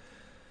happening.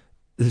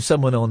 There's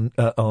someone on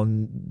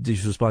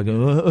Digital Spy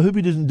going, I hope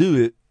he doesn't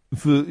do it.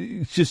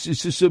 It's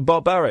just so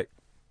barbaric.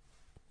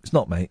 It's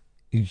not, mate.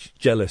 You're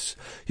jealous.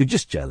 You're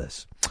just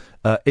jealous.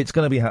 It's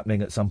going to be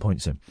happening at some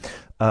point soon.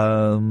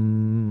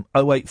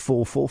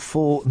 0844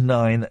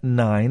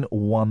 499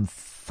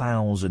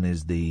 1000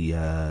 is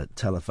the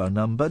telephone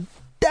number.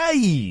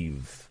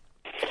 Dave!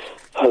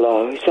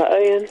 Hello, is that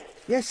Iain?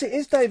 Yes, it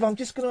is, Dave. I'm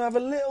just going to have a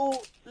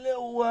little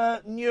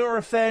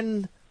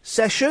Nurofen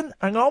session.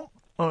 Hang on.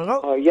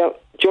 Oh, yeah.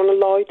 Do you want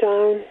to lie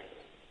down?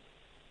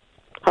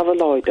 Have a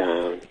lie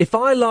down. If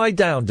I lie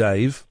down,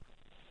 Dave,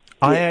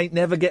 I ain't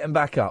never getting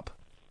back up.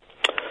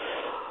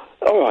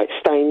 All right,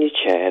 stay in your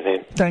chair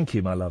then. Thank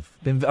you, my love.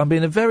 I'm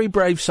being a very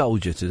brave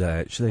soldier today,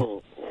 actually.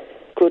 Oh,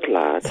 good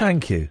lad.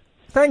 Thank you.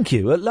 Thank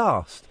you, at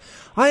last.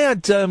 I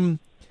had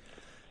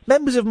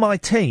members of my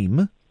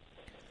team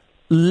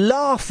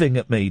laughing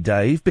at me,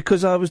 Dave,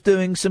 because I was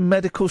doing some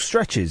medical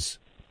stretches.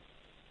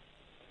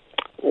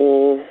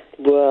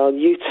 Well,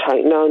 you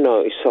take no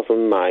notice of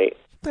them, mate.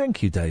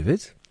 Thank you,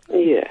 David.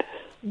 Yeah.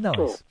 Nice.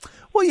 Oh.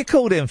 What you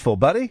called in for,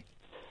 buddy?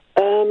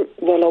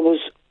 Well, I was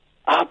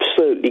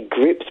absolutely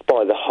gripped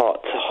by the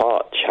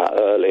heart-to-heart chat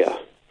earlier.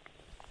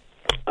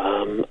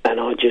 And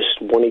I just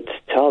wanted to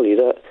tell you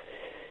that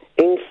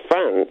in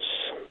France,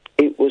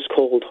 it was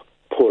called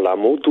Pour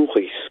l'amour du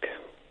risque.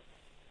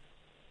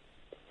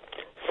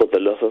 For the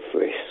love of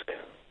risk.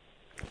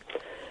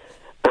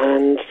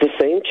 And the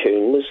theme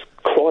tune was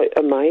quite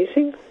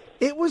amazing.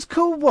 It was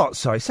called what?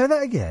 Sorry, say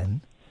that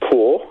again.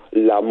 Pour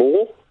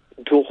l'amour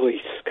du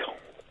risque.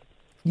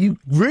 You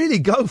really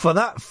go for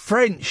that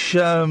French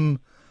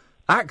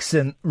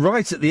accent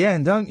right at the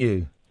end, don't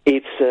you?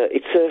 It's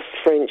a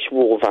French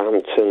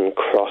Wolverhampton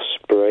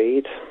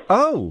crossbreed.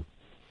 Oh,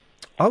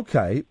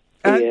 okay.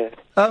 Yeah.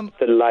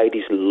 The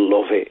ladies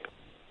love it.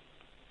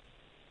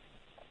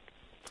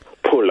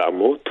 Pour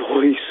l'amour du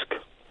risque.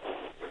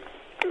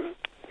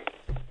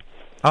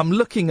 I'm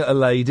looking at a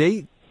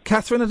lady.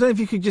 Catherine, I don't know if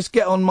you could just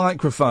get on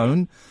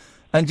microphone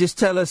and just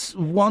tell us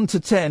 1 to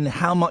 10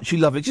 how much you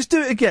love it. Just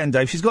do it again,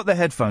 Dave. She's got the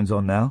headphones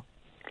on now.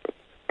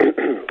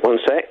 1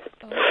 sec.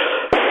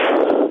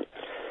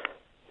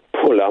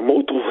 Pour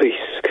l'amour du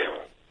risque.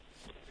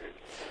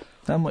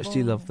 How much do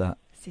you love that?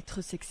 C'est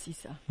trop sexy,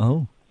 ça.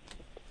 Oh.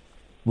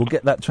 We'll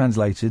get that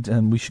translated,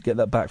 and we should get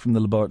that back from the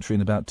laboratory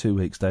in about 2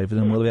 weeks, David,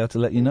 and we'll be able to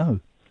let you know.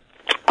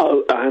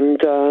 Oh, and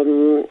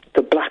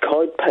the Black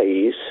Eyed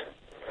Peas,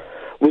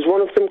 was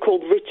one of them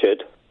called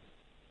Richard?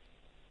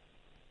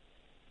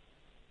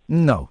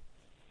 No.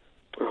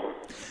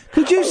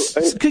 Could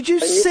you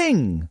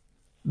sing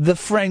the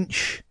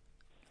French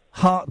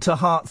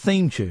heart-to-heart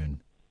theme tune?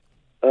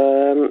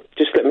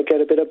 Just let me get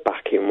a bit of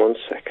backing 1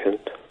 second.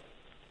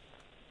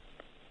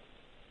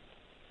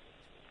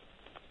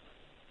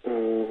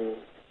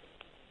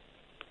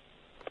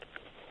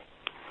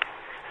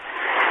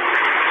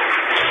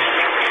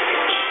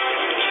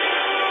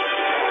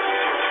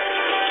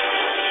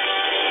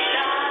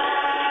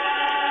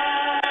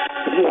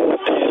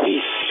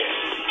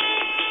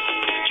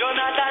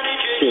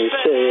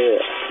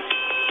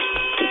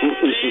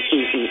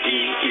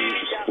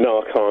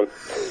 No, I can't.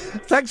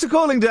 Thanks for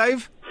calling,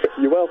 Dave.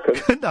 You're welcome.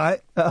 Good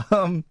night.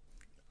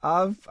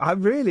 I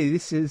really,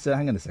 this is,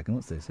 hang on a second,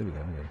 what's this? Here we go.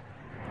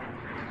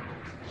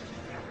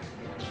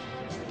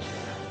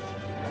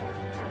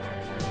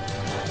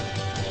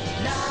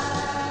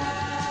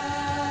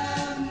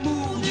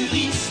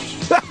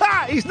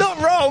 He's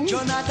not wrong.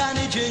 Jonathan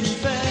et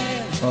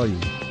Jennifer. Oh, yeah.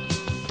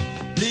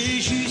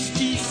 Les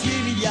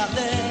justiciers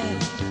milliardaires.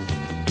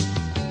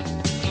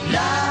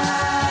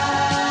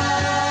 L'amour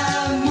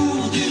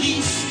du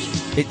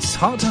risque. It's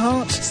heart to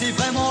heart. C'est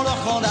vraiment leur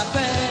grande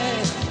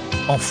affaire.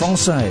 En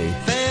français.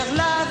 Faire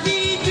la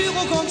vie dure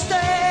aux gangsters.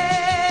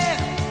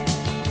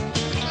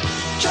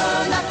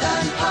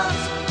 Jonathan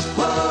Hart,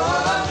 oh, oh,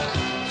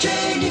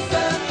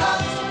 Jennifer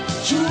Hart,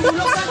 jouent leurs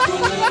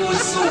atouts, ils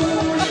sont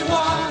les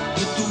rois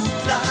de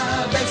toute la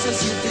belle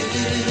société.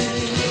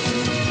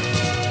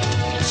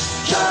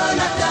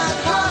 Jonathan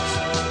Hart,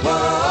 oh,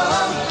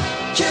 oh,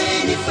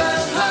 Jennifer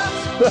Hart,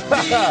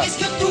 ils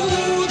risquent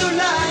tout de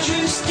la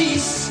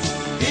justice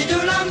et de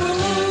l'amour.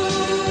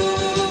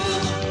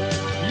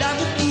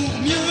 L'amour pour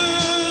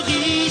mieux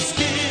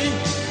risquer,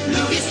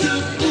 le risque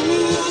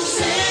pour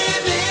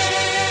s'aimer.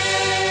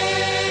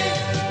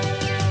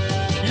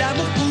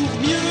 L'amour pour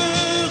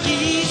mieux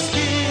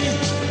risquer,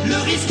 le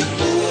risque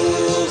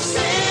pour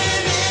s'aimer.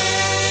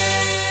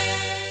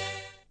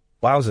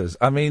 Wowzers.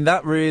 I mean,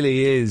 that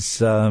really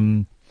is...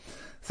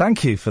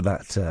 Thank you for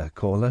that,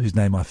 caller, whose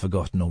name I've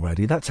forgotten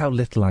already. That's how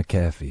little I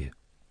care for you.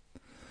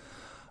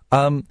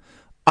 I'll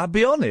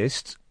be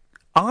honest,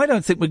 I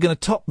don't think we're going to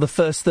top the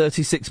first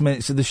 36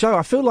 minutes of the show.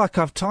 I feel like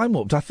I've time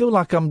warped. I feel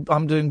like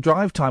I'm doing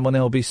drive time on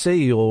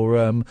LBC or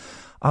I'm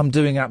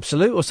doing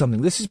Absolute or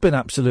something. This has been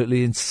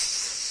absolutely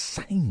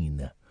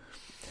insane.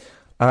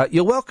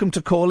 You're welcome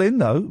to call in,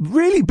 though.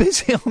 Really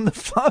busy on the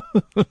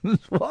phone.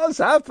 What's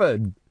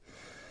happened?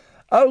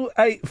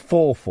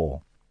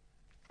 0844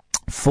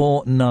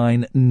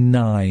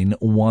 499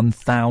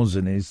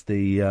 1000 is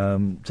the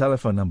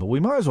telephone number. We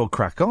might as well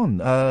crack on.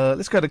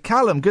 Let's go to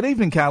Callum. Good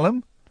evening,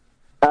 Callum.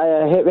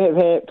 Hip, hip,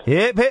 hip.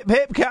 Hip, hip,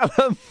 hip,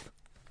 Callum.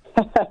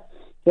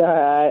 Yeah, all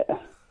right.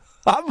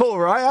 I'm all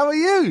right. How are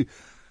you?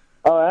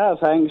 Oh, yeah,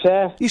 thanks,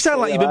 yeah. You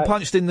sound like you've been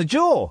punched in the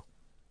jaw.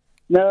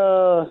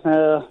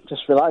 No,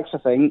 just relax, I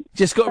think.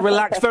 Just got a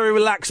relaxed, very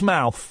relaxed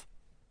mouth.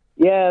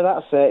 Yeah,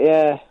 that's it,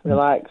 yeah,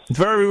 relax.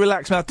 Very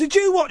relaxed mouth. Did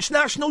you watch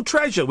National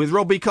Treasure with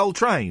Robbie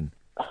Coltrane?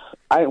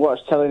 I ain't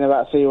watched telly in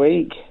about 3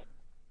 weeks.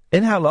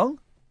 In how long?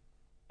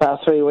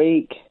 About 3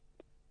 weeks.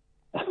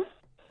 I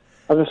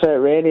prefer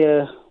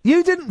radio.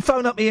 You didn't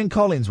phone up Ian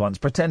Collins once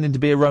pretending to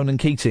be a Ronan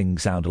Keating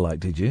sound-alike,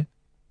 did you?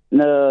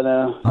 No,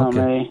 not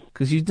me.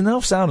 Because you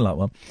didn't sound like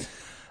one.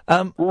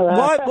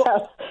 Why?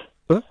 What?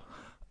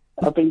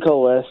 I've been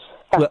called worse.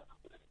 Well,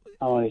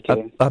 I'm only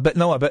kidding. I bet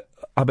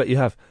you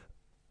have.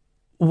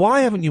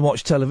 Why haven't you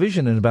watched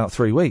television in about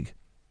 3 weeks?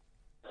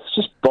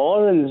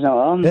 boring, is not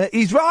on.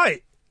 He's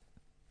right.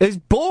 It's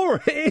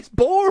boring. It's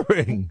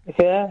boring.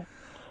 Yeah.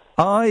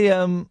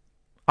 I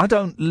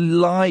don't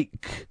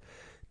like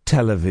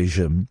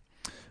television.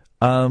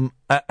 And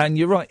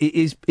you're right. It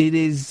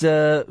is.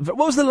 What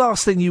was the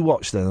last thing you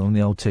watched then on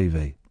the old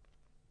TV?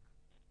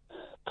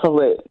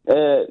 Probably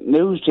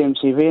news,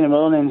 GMTV in the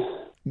morning.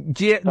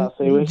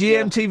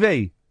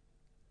 GMTV?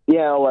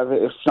 Yeah, or whatever.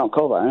 It's not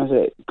called that, is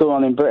it? Go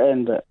on in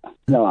Britain, but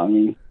you know what I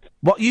mean.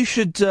 What you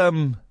should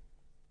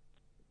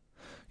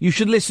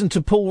listen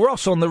to Paul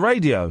Ross on the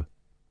radio.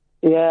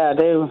 Yeah, I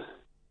do.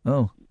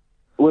 Oh.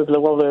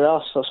 Wibbly Wobbly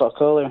Ross, that's what I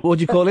call him. What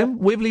do you call him?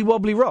 Wibbly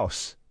Wobbly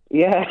Ross?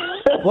 Yeah.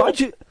 Why'd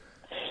you...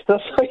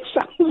 That's what he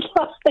sounds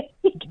like.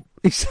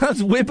 He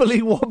sounds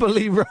Wibbly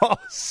Wobbly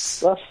Ross.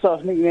 That's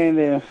sort of nickname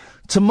him.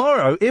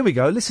 Tomorrow, here we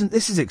go, listen,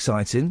 this is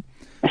exciting.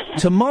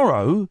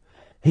 Tomorrow,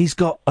 he's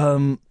got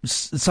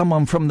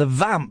someone from the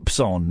Vamps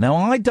on. Now,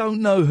 I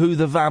don't know who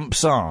the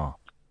Vamps are,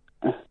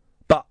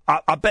 but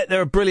I bet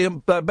they're a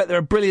brilliant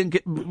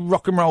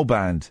rock and roll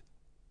band.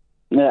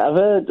 Yeah, I've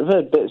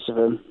heard bits of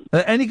them.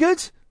 Any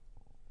good?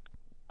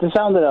 They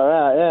sounded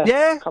alright,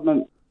 yeah. Yeah?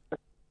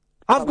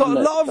 I've got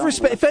a lot of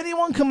respect. If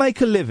anyone can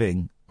make a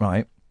living,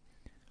 right,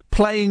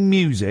 playing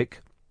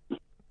music,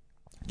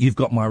 you've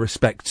got my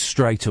respect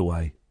straight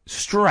away.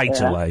 Straight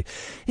away.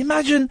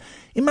 Imagine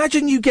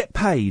you get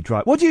paid,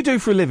 right? What do you do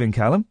for a living,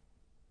 Callum?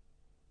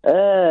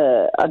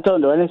 I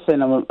don't do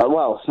anything. I'm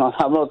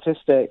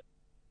autistic,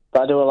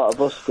 but I do a lot of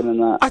busking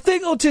and that. I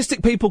think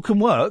autistic people can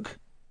work.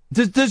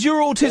 Does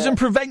your autism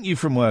prevent you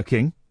from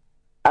working?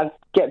 I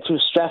get too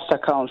stressed. I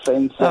can't fit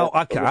into. Oh,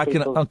 okay.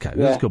 Okay,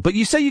 that's cool. But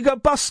you say you go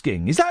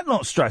busking. Is that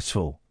not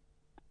stressful?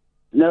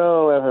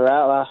 No, ever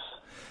out laugh.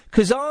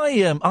 Because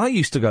I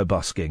used to go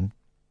busking.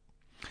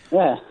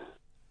 Yeah.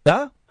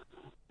 Huh?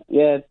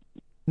 Yeah.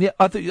 Yeah.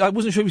 I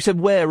wasn't sure if you said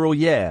where or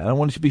yeah. I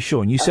wanted to be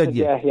sure, and you said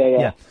yeah.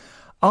 Yeah.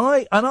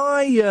 I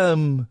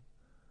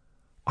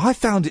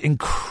found it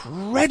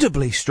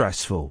incredibly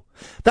stressful.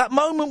 That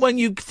moment when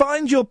you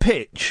find your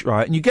pitch,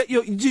 right, and you get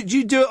your... Do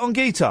you do it on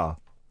guitar?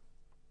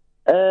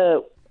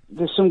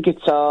 There's some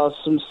guitars,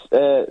 some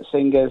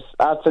singers.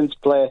 I tend to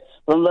play...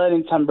 But I'm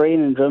learning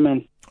tambourine and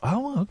drumming.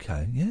 Oh,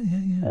 okay.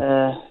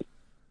 Yeah.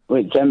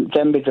 With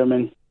djembe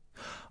drumming.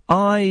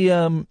 I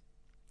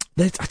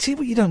tell you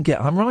what you don't get.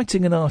 I'm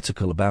writing an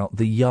article about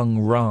the Young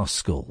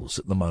Rascals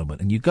at the moment,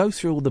 and you go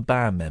through all the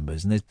band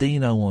members, and there's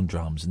Dino on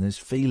drums, and there's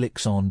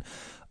Felix on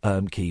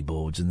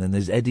keyboards, and then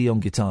there's Eddie on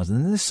guitars, and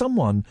then there's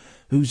someone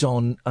who's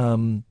on...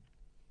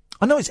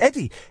 I know it's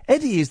Eddie.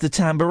 Eddie is the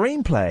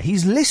tambourine player.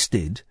 He's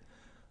listed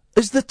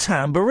as the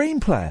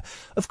tambourine player.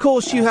 Of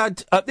course, you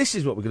had... this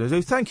is what we're going to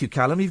do. Thank you,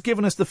 Callum. You've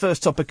given us the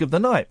first topic of the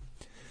night.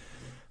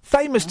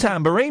 Famous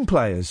tambourine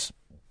players.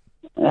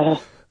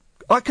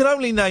 I can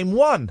only name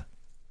one.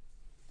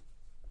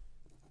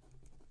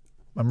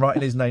 I'm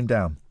writing his name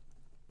down.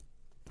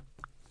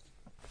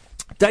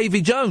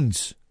 Davy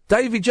Jones.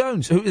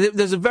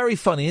 There's a very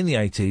funny, in the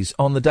 80s,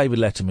 on the David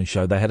Letterman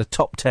show, they had a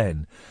top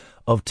 10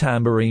 of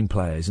tambourine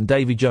players, and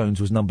Davy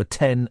Jones was number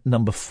 10,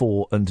 number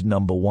 4, and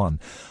number 1.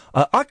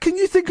 Can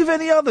you think of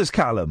any others,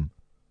 Callum?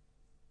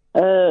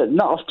 Not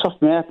off the top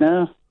of my head,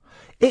 no.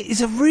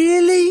 It's a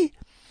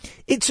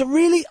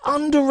really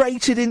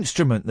underrated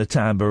instrument, the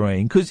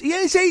tambourine, because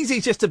it's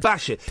easy just to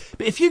bash it,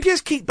 but if you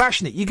just keep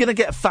bashing it, you're going to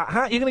get a fat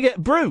hat, you're going to get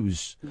a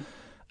bruise.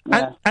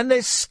 Yeah. And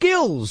there's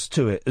skills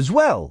to it as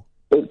well.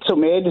 It took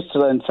me ages to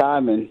learn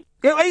timing.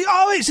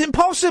 It's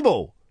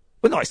impossible.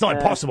 Well, no, it's not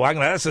impossible. Hang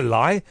on, that's a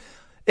lie.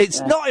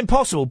 It's not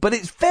impossible, but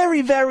it's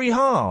very, very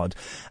hard.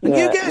 And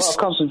you get a lot of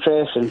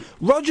concentration.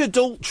 Roger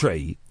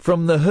Daltrey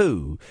from The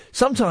Who,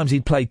 sometimes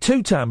he'd play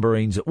 2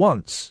 tambourines at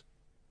once.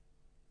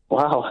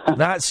 Wow.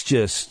 That's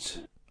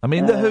just... I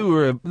mean, The Who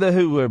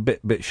were a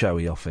bit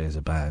showy off here as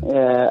a band.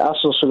 Yeah, I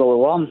still struggle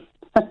with one.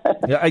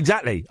 Yeah,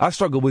 exactly. I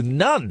struggle with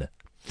none.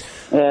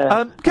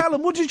 Yeah.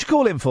 Callum, what did you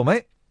call him for,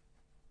 mate?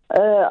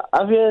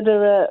 Have you heard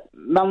of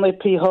Manly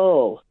P.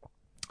 Hole?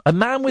 A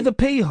man with a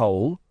pee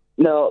hole?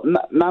 No,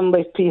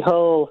 Manly P.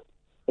 Hole.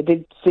 He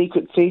did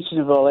Secret Teaching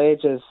of All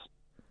Ages.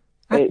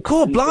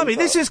 God, blimey,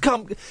 this has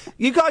come...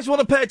 You guys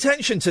want to pay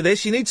attention to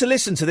this? You need to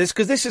listen to this,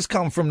 because this has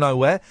come from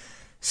nowhere.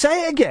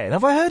 Say it again.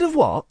 Have I heard of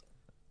what?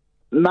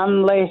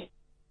 Manly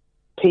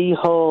P.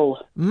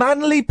 Hole.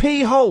 Manly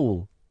P.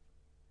 Hole?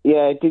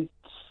 Yeah, he did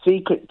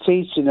Secret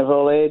Teaching of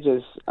All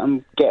Ages.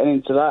 I'm getting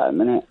into that in a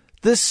minute.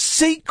 The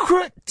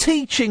Secret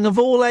Teaching of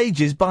All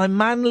Ages by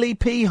Manly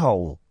P.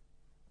 Hole.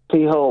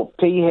 P. Hole.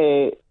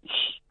 P-H-A-L-L.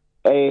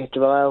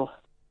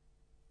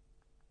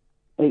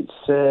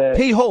 It's...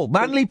 P. Hall.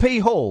 Manly P.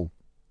 Hall.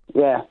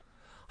 Yeah.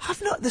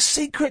 I've not... The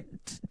Secret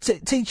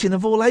Teaching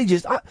of All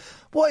Ages.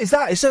 What is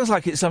that? It sounds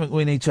like it's something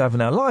we need to have in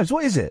our lives.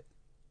 What is it?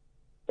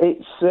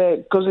 It's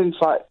goes into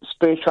like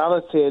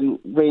spirituality and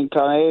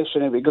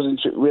reincarnation. It goes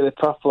into it really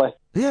properly.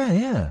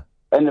 Yeah.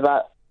 And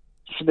about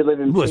should be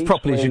living as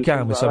properly as you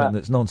can with something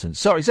that's nonsense.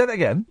 Sorry, say that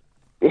again.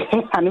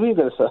 I knew you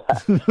were going to say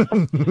that.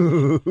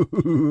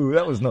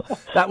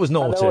 That was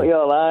naughty. I know what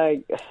you're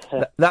like.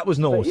 That was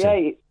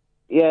naughty.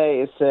 Yeah,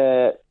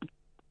 it's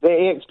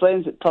He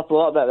explains it properly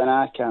a lot better than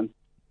I can.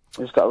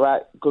 He's got a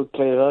right, good,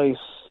 clear voice.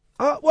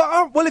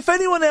 Well, if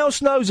anyone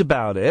else knows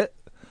about it,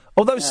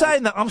 although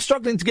saying that, I'm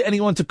struggling to get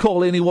anyone to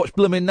call in who watched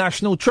blooming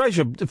National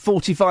Treasure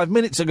 45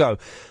 minutes ago.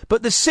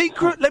 But the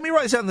secret, let me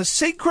write this down, the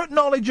secret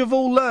knowledge of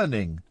all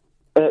learning.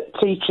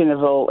 Teaching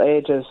of all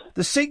ages.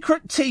 The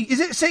secret is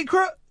it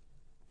secret?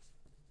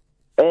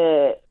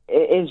 It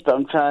is, but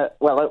I'm trying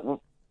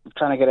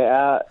to get it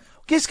out.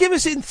 Just give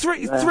us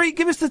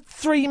give us the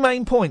three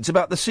main points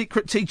about the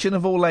secret teaching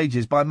of all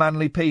ages by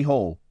Manly P.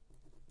 Hall.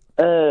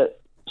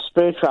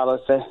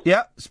 Spirituality.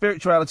 Yeah,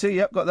 spirituality.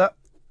 Yep, got that.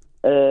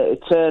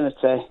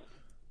 Eternity.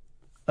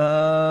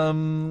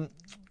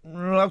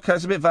 Okay,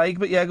 it's a bit vague,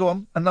 but yeah, go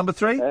on. And number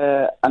 3?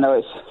 I know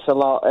it's a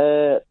lot.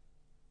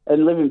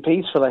 And living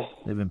peacefully.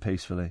 Living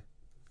peacefully.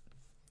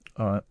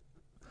 All right.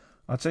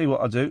 I'll tell you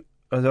what I'll do.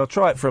 I'll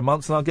try it for a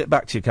month and I'll get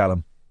back to you,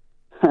 Callum.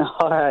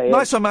 All right.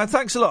 Nice one, man.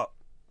 Thanks a lot.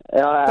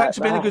 Thanks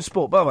for being a good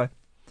sport. Bye-bye.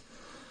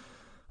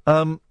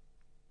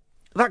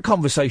 That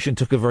conversation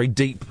took a very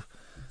deep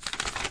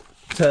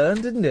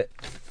turn, didn't it?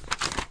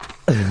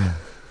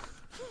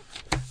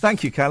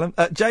 Thank you, Callum.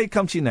 Jay,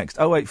 come to you next.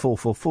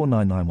 0844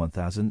 499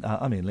 1000.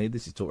 I'm Iain Lee.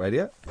 This is Talk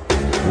Radio.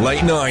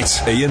 Late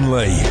night, Iain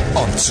Lee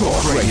on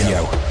Talk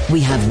Radio.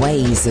 We have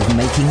ways of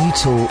making you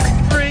talk.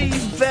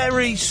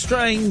 Very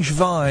strange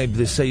vibe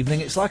this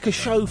evening. It's like a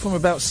show from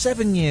about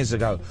 7 years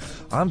ago.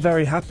 I'm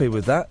very happy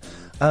with that.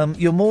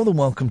 You're more than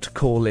welcome to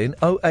call in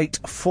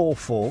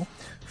 0844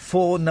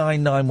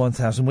 499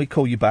 1000. We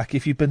call you back.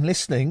 If you've been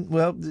listening,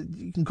 well,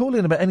 you can call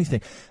in about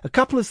anything. A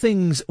couple of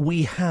things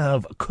we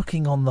have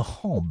cooking on the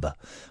hob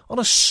on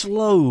a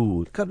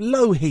slow, kind of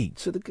low heat,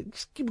 so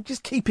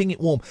just keeping it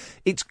warm.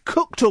 It's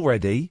cooked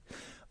already.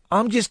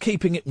 I'm just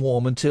keeping it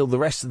warm until the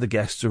rest of the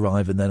guests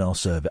arrive, and then I'll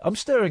serve it. I'm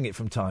stirring it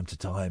from time to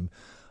time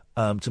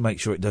to make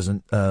sure it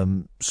doesn't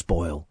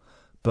spoil.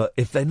 But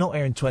if they're not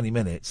here in 20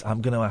 minutes,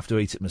 I'm going to have to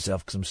eat it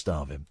myself because I'm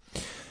starving.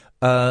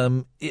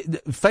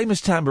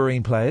 Famous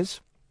tambourine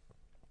players.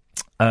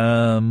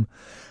 And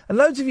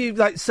loads of you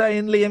like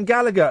saying Liam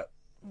Gallagher.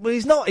 Well,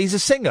 he's not. He's a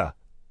singer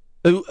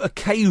who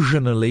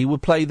occasionally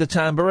would play the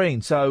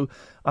tambourine. So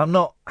I'm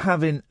not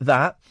having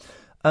that.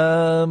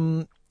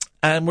 And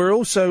we're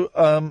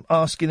also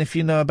asking if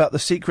you know about The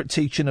Secret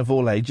Teaching of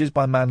All Ages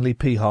by Manly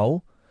P.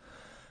 Hole.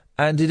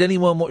 And did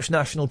anyone watch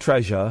National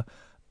Treasure?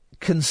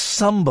 Can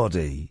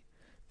somebody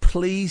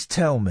please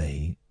tell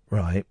me,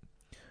 right,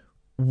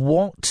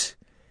 what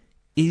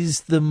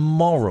is the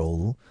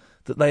moral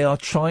that they are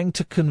trying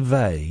to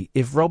convey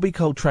if Robbie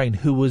Coltrane,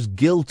 who was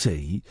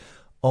guilty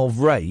of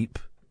rape,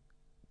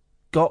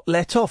 got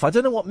let off? I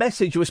don't know what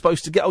message you were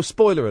supposed to get. Oh,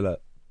 spoiler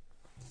alert.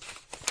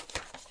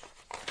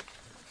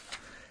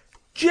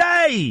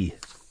 Jay!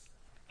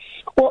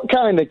 What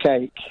kind of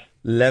cake?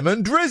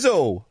 Lemon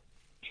drizzle.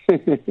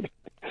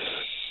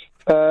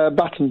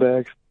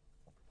 Battenberg.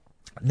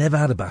 Never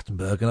had a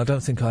Battenberg, and I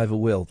don't think I ever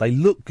will. They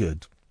look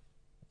good,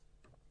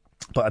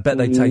 but I bet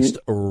they taste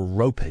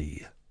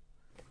ropey.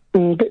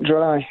 Bit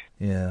dry.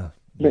 Yeah.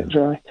 Bit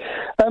dry.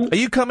 Are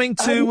you coming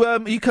to? Are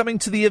you coming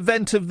to the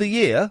event of the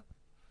year?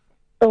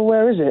 Oh,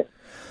 where is it?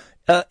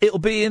 It'll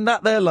be in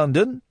that there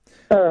London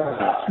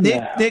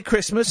near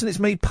Christmas, and it's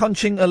me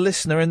punching a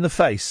listener in the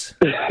face.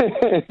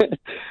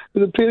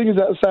 As appealing as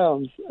that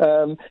sounds,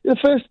 the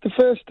first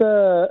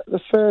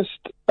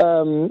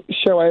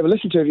show I ever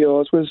listened to of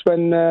yours was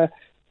when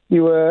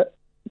you were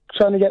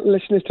trying to get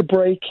listeners to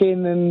break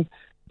into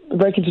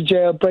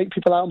jail, break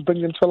people out, and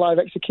bring them to a live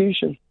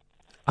execution.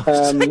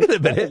 Hang on a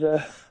minute.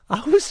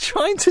 I was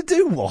trying to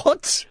do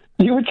what?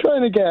 You were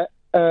trying to get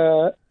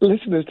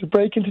listeners to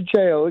break into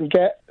jail and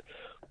get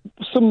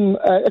some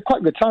a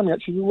quite good time,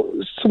 actually.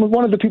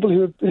 One of the people who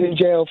have been in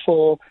jail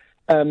for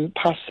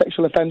past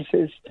sexual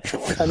offences,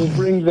 and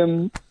bring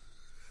them,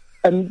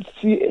 and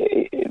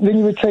then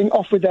you were saying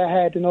off with their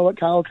head and all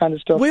kind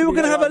of stuff. We were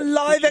going to have a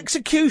live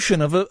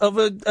execution of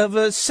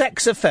a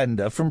sex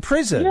offender from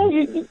prison. Yeah,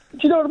 do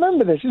you not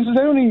remember this? This was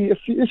only this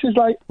is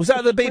like. Was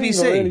that the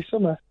BBC? Early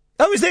summer.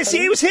 Oh, was this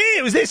year? It was here.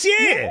 It was this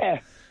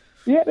year.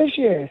 Yeah, this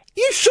year.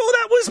 You sure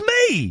that was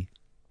me?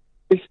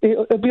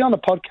 It'll be on a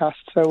podcast.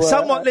 So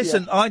someone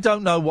listen. Yeah. I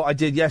don't know what I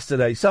did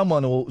yesterday.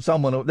 Someone will.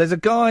 There's a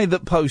guy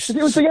that posts.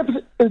 It was the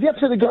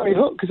episode that got me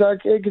hooked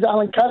because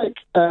Alan Carrick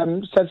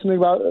said something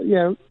about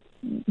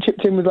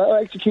chipped in with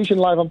like execution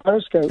live on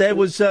Periscope.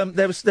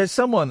 There's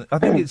someone, I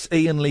think it's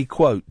Iain Lee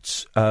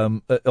Quotes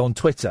on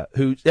Twitter,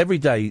 who every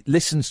day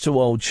listens to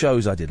old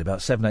shows I did about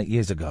 7-8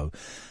 years ago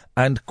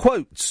and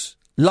quotes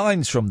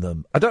lines from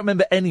them. I don't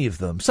remember any of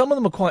them. Some of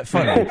them are quite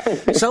funny.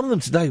 Some of them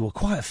today were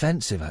quite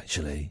offensive,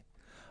 actually.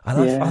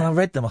 And I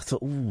read them. I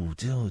thought, ooh,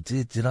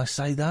 did I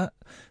say that?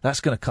 That's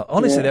going to come.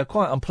 Honestly, they're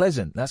quite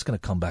unpleasant. That's going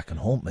to come back and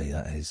haunt me.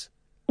 That is.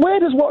 Where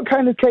does what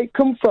kind of cake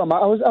come from? I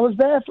was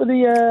there for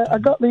the. I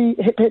got the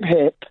hip hip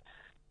hip,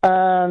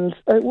 and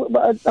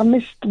I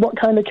missed what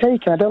kind of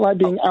cake. And I don't like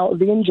being out of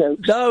the in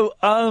jokes. No,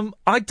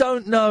 I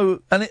don't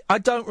know, and I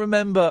don't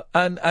remember,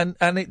 and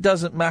it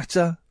doesn't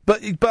matter.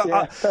 But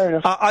Yeah, fair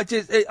enough.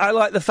 I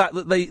like the fact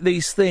that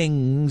these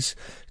things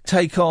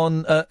take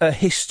on a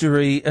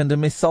history and a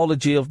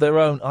mythology of their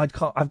own. I've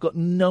got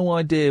no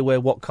idea where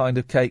what kind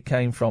of cake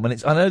came from,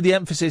 and I know the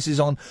emphasis is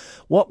on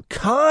what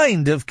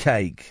kind of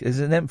cake. There's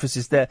an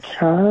emphasis there.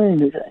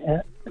 Kind of,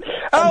 yeah.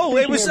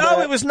 It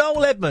was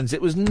Noel Edmonds.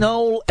 It was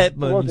Noel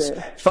Edmonds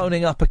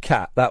phoning up a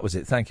cat. That was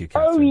it. Thank you,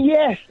 Catherine. Oh,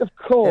 yes, of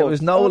course. It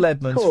was Noel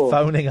Edmonds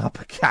phoning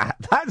up a cat.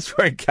 That's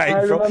where it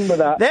came from. I remember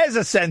that. There's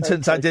a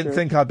sentence I didn't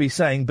think I'd be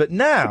saying, but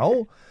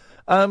now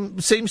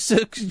seems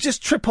to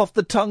just trip off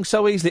the tongue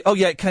so easily. Oh,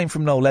 yeah, it came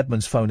from Noel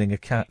Edmonds phoning a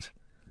cat.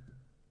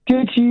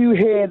 Did you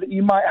hear that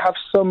you might have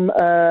some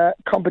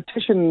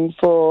competition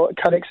for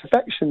Caddick's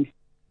affection?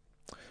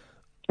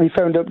 He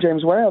phoned up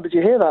James Whale. Did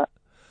you hear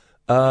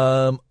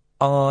that?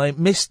 I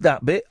missed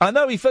that bit. I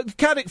know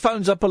Caddick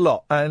phones up a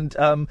lot, and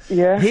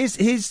his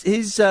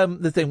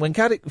the thing when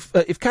Caddick,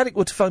 if Caddick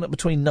were to phone up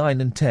between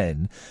 9 and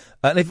 10,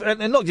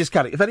 and not just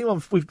Caddick, if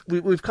anyone,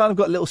 we've kind of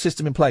got a little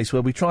system in place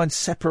where we try and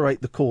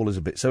separate the callers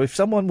a bit. So if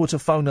someone were to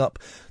phone up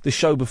the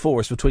show before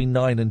us between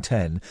 9 and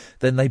 10,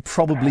 then they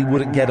probably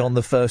wouldn't get on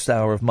the first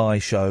hour of my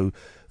show.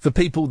 For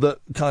people that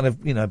kind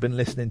of, been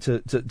listening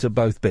to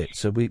both bits.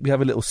 So we have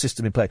a little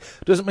system in play.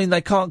 Doesn't mean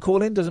they can't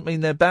call in, doesn't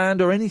mean they're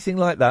banned or anything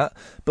like that,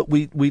 but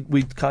we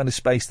kind of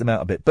space them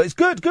out a bit. But it's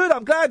good,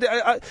 I'm glad.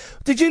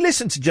 Did you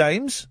listen to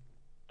James?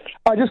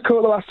 I just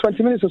caught the last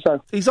 20 minutes or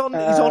so. He's on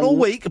all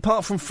week,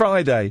 apart from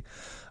Friday.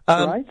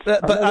 Right.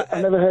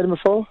 I've never heard him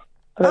before.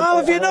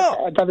 Have you not?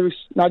 I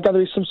gather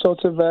he's some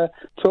sort of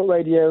talk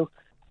radio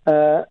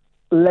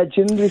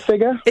legendary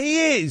figure.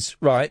 He is,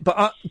 right,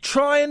 but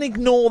try and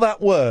ignore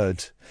that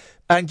word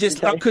and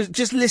just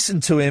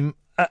listen to him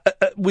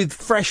with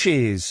fresh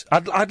ears.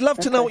 I'd love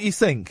to know what you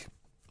think.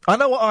 I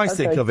know what I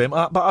think of him,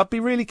 but I'd be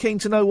really keen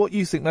to know what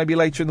you think maybe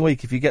later in the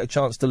week if you get a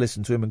chance to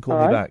listen to him and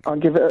call me back. I'll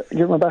give it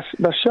my best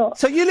shot.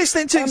 So you're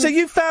listening to... so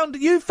you found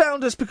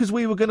us because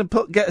we were going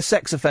to get a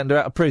sex offender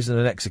out of prison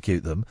and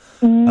execute them.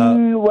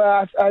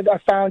 Well, I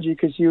found you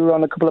because you were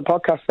on a couple of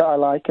podcasts that I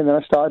like, and then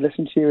I started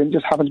listening to you, and it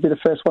just happened to be the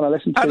first one I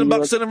listened to. Adam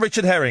Buxton and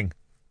Richard Herring.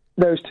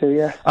 Those two,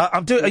 yeah.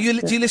 Do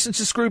you listen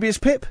to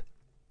Scroobius Pip?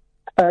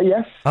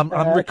 Yes. I'm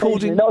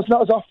recording... Not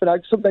as often.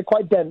 They're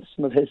quite dense,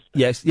 some of his.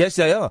 Yes,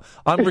 they are.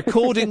 I'm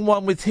recording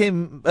one with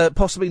him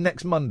possibly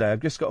next Monday.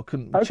 I've just got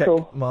to check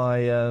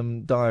my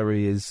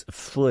diary is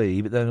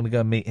free, but then I'm going to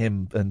go and meet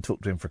him and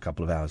talk to him for a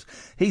couple of hours.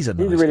 He's a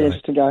really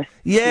interesting guy.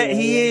 Yeah,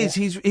 he is.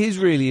 Yeah. He's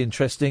really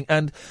interesting.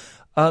 And,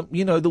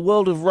 the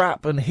world of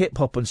rap and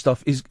hip-hop and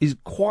stuff is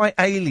quite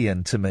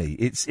alien to me.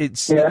 It's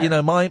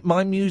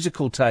my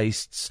musical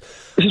tastes...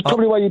 This is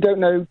probably why you don't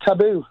know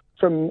Taboo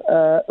from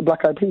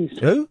Black Eyed Peas.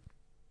 Who?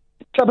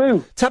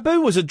 Taboo. Taboo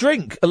was a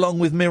drink along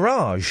with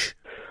Mirage.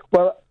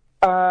 Well,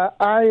 my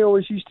friend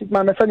always used to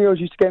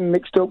get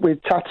mixed up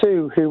with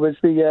Tattoo, who was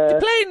the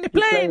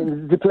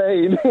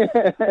plane.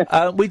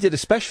 We did a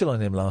special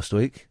on him last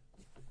week.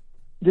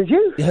 Did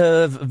you?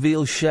 Herve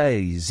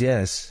Vilches,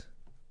 yes.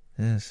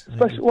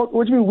 Special,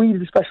 what do you mean we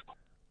did a special?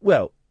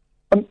 Well...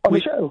 On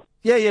the show?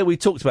 Yeah, we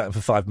talked about him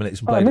for 5 minutes.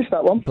 And I missed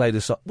that one. Played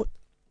a song.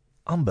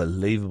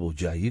 Unbelievable,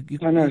 Jay.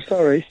 I know,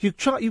 sorry. You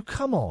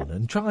come on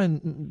and try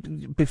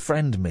and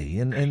befriend me,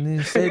 and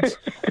instead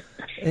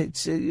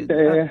it's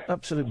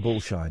absolute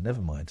bullshit.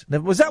 Never mind.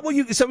 Was that what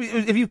you... So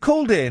have you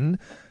called in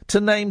to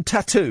name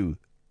Tattoo?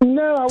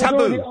 No, I was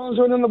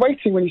already on the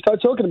waiting when you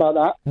started talking about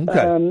that.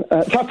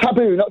 Okay.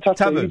 Taboo, not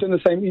Tattoo. You've done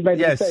the same. You've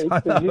made a mistake.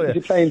 I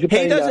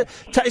know,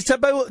 Is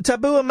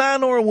Taboo a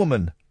man or a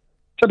woman?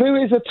 Taboo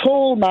is a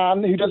tall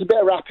man who does a bit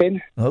of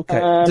rapping. Okay.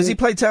 Does he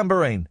play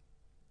tambourine?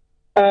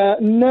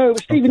 No,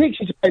 Stevie Nicks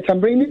used to play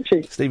tambourine, didn't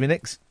she? Stevie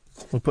Nicks.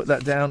 We'll put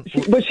that down.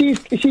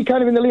 Is she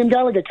kind of in the Liam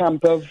Gallagher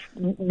camp of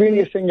really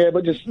a singer,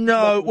 but just...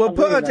 No, we'll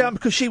put her down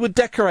because she would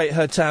decorate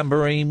her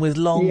tambourine with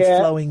long,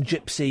 flowing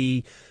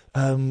gypsy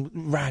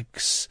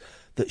rags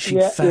that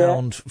she'd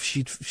found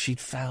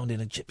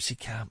in a gypsy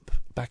camp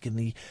back in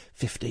the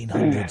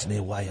 1500s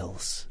near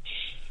Wales.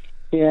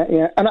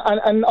 Yeah.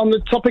 And on the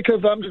topic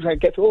of... I'm just going to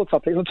get to all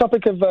topics. On the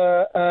topic of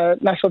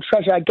National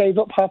Treasure, I gave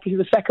up halfway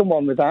through the second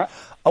one with that.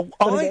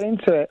 Get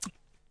into it.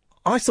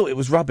 I thought it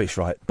was rubbish,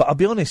 right? But I'll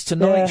be honest,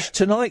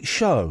 tonight's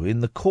show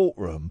in the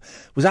courtroom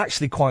was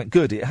actually quite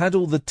good. It had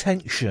all the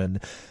tension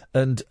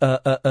and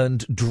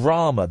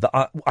drama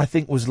that I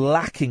think was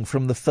lacking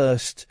from the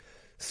first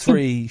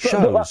three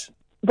shows.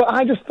 But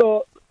I just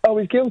thought,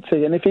 he's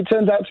guilty, and if he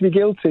turns out to be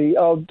guilty,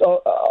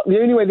 the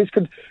only way this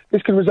could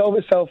resolve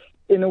itself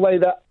in a way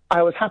that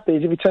I was happy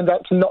is if he turned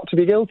out to not to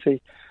be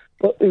guilty.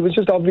 But it was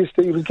just obvious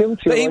that he was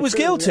guilty. But he was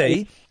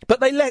guilty, but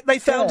they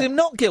found him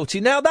not guilty.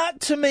 Now that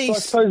to me... So I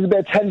suppose there's a bit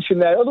of tension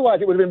there.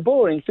 Otherwise it would have been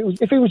boring.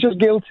 If he was just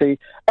guilty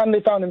and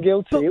they found him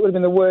guilty, it would have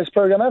been the worst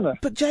programme ever.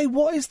 But Jay,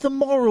 what is the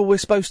moral we're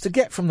supposed to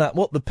get from that?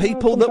 What, the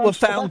people that were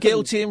found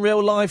guilty in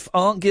real life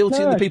aren't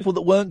guilty and the people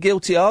that weren't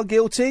guilty are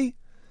guilty?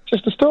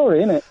 just a story,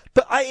 isn't it?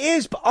 But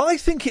I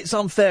think it's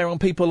unfair on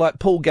people like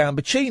Paul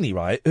Gambaccini,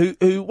 right?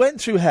 Who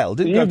went through hell,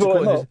 didn't go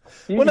to court.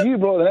 You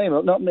brought the name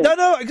up, not me.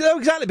 No,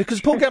 exactly,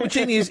 because Paul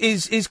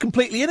Gambaccini is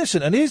completely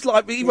innocent, and he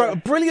wrote a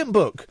brilliant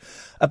book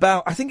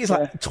about, I think it's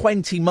like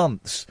 20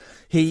 months.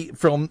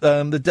 From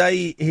the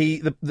day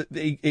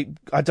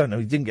I don't know,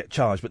 he didn't get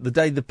charged, but the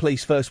day the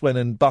police first went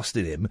and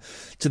busted him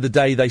to the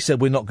day they said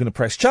we're not going to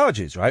press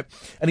charges, right?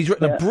 And he's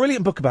written a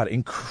brilliant book about it,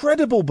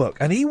 incredible book,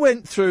 and he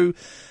went through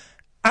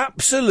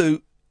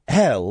absolute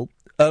hell,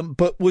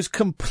 but was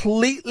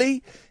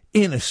completely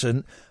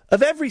innocent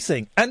of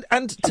everything. And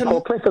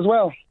Paul Cliff as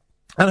well.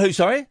 And who?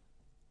 Sorry,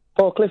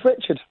 Paul Cliff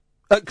Richard.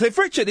 Cliff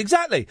Richard,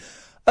 exactly.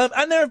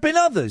 And there have been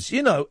others,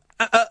 you know,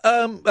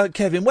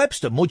 Kevin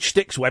Webster,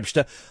 Mudge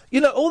Webster,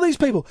 you know, all these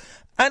people.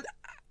 And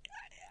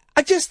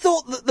I just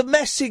thought that the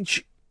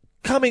message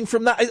coming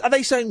from that, are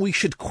they saying we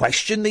should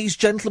question these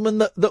gentlemen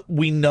that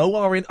we know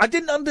are in? I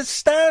didn't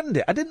understand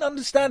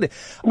it.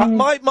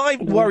 My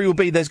worry will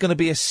be there's going to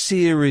be a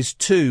series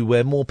 2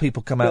 where more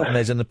people come out and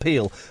there's an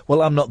appeal.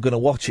 Well, I'm not going to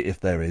watch it if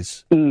there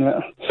is.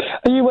 No.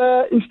 Are you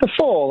into The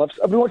Fall?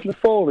 I've been watching The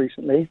Fall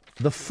recently.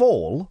 The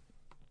Fall?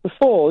 The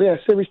Fall, yeah,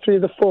 series 3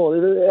 of The Fall.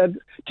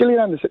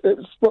 Gillian Anderson,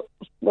 it's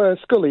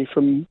Scully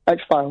from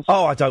X-Files.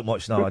 Oh, I don't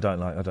watch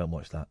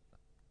that.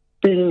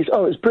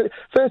 It's brilliant.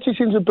 First 2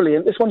 seasons were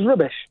brilliant. This one's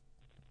rubbish.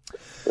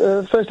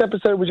 First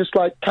episode was just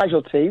like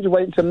casualty,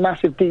 went into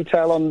massive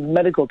detail on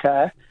medical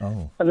care.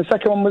 Oh. And the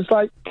second one was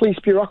like police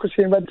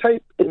bureaucracy and red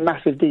tape in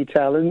massive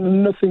detail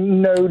and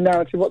no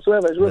narrative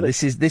whatsoever. It's rubbish.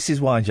 This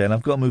is why, Jane,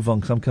 I've got to move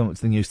on because I'm coming up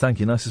to the news. Thank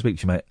you. Nice to speak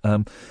to you, mate.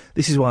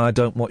 This is why I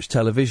don't watch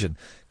television,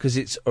 because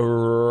it's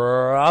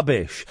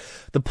rubbish.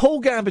 The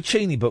Paul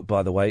Gambaccini book,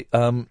 by the way,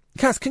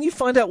 Kath, can you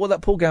find out what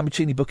that Paul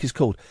Gambaccini book is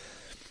called?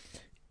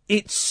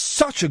 It's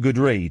such a good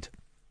read.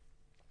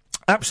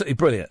 Absolutely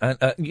brilliant. And,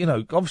 you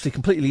know, obviously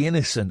completely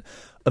innocent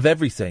of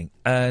everything.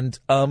 And,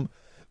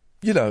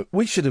 you know,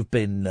 we should have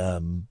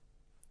been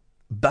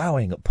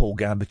bowing at Paul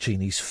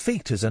Gambaccini's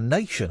feet as a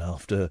nation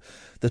after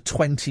the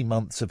 20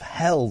 months of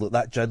hell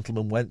that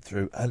gentleman went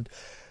through, and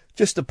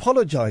just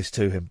apologise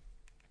to him.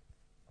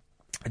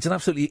 It's an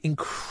absolutely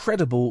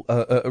incredible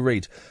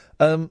read.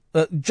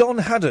 John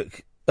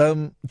Haddock.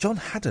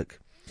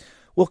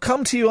 We'll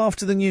come to you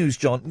after the news,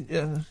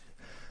 John.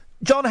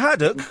 John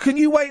Haddock, can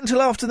you wait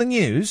until after the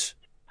news?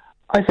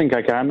 I think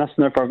I can. That's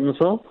no problem at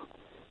all.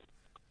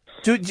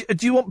 Do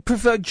you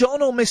prefer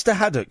John or Mr.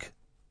 Haddock?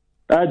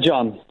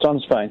 John.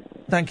 John's fine.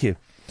 Thank you.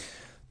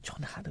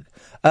 John Haddock.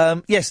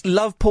 Yes,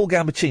 love Paul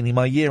Gambaccini,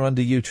 My Year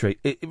Under You Tree.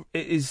 It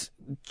is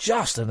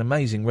just an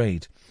amazing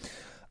read.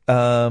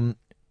 And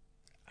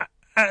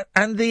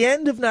the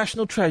end of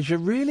National Treasure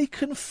really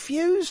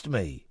confused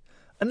me.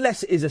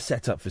 Unless it is a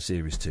setup for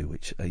Series 2,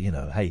 which, you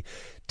know, hey,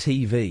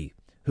 TV.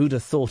 Who'd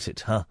have thought it,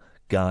 huh,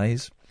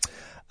 guys?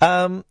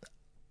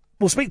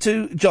 We'll speak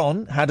to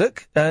John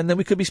Haddock, and then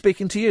we could be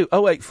speaking to you.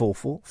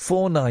 0844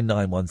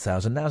 499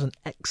 1000. Now's an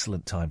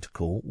excellent time to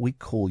call. We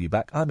call you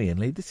back. I'm Iain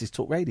Lee. This is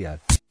Talk Radio.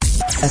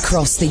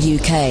 Across the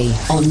UK,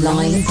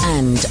 online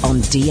and on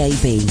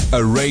DAB.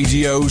 A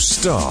radio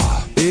star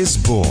is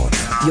born.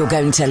 You're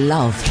going to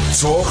love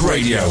Talk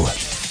Radio.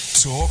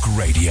 Talk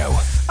Radio.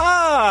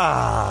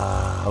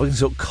 We're going to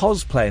talk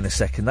cosplay in a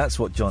second. That's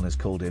what John has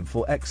called in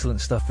for.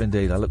 Excellent stuff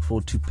indeed. I look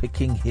forward to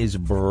picking his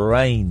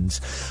brains.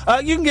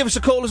 You can give us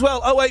a call as well.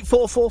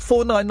 0844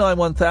 499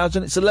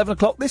 1000. It's 11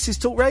 o'clock. This is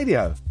Talk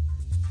Radio.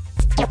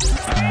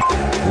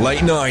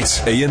 Late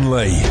night, Iain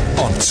Lee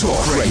on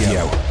Talk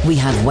Radio. We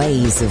have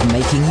ways of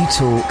making you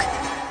talk.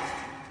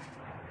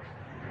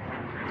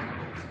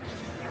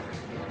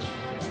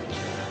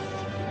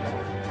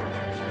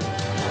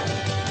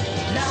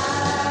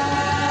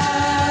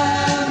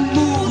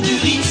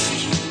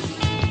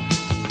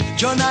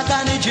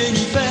 Jonathan et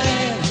Jennifer,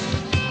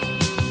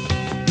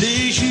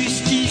 les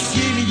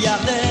justiciers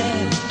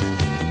milliardaires.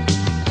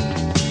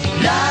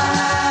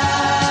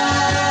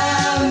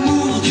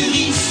 L'amour du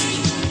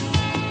risque,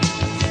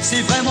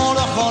 c'est vraiment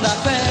leur grande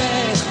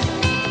affaire.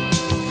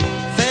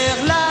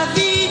 Faire la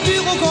vie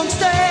dure aux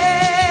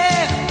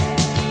gangsters.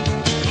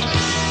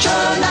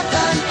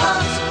 Jonathan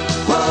Hart,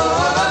 oh, oh,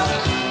 oh,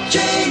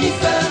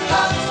 Jennifer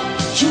Hart,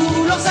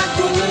 jouent leurs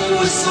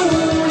atouts et sont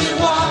les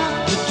rois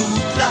de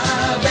toute la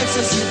belle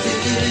société.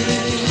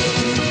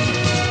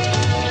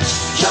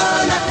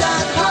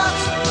 Jonathan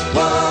Hart, oh,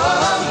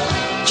 oh,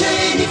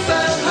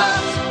 Jennifer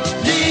Hart,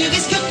 les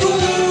risques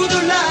tout de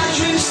la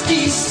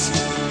justice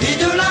et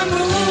de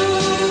l'amour.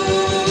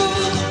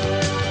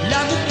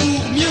 L'amour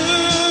pour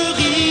mieux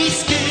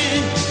risquer,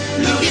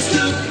 le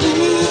risque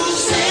pour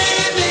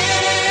s'aimer.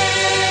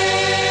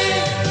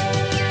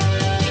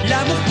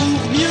 L'amour pour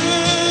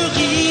mieux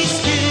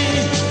risquer,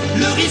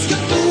 le risque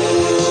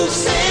pour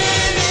s'aimer.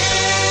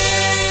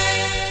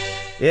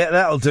 Yeah,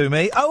 that'll do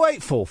me.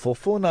 0844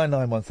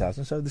 499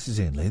 1000. So this is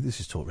Iain Lee. This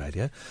is Talk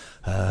Radio.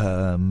 What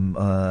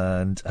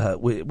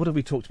have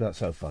we talked about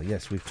so far?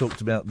 Yes, we've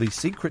talked about The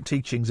Secret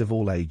Teachings of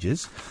All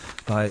Ages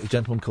by a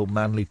gentleman called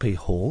Manly P.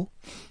 Hall.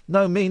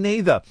 No, me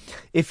neither.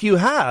 If you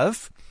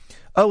have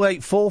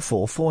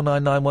 0844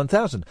 499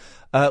 1000.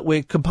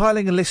 We're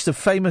compiling a list of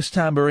famous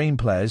tambourine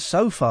players.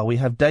 So far, we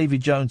have Davy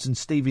Jones and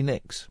Stevie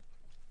Nicks.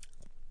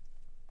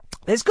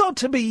 There's got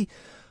to be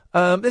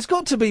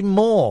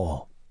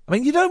more. I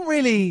mean, you don't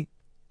really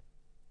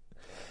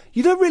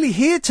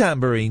hear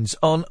tambourines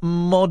on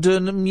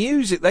modern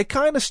music. They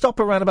kind of stop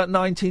around about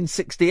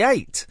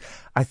 1968,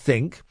 I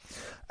think.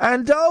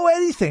 And,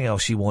 anything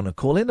else you want to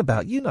call in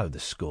about, you know the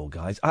score,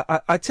 guys.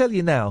 I tell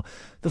you now,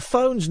 the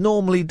phones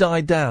normally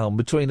die down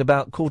between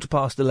about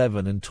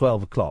 11:15 and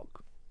 12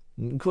 o'clock.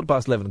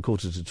 11:15 and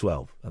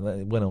 11:45. And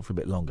it went on for a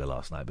bit longer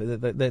last night,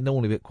 but they're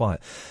normally a bit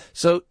quiet.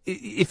 So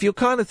if you're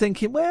kind of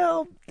thinking,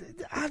 well,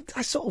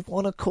 I sort of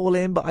want to call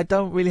in, but I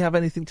don't really have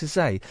anything to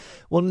say.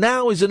 Well,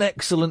 now is an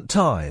excellent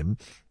time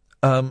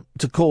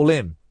to call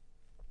in,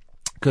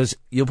 because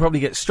you'll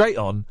probably get straight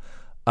on.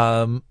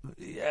 And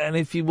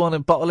if you want to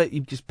bottle it,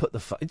 you just put the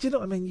phone. Do you know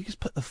what I mean? You just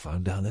put the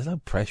phone down. There's no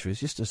pressure. It's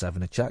just us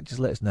having a chat. Just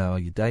let us know how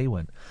your day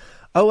went.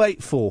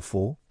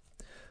 0844.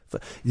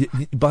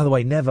 By the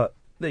way, never.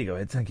 There you go,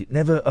 Ed. Thank you.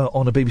 Never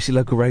on a BBC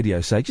local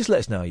radio say, just let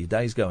us know how your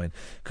day's going,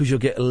 because you'll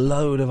get a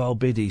load of old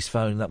biddies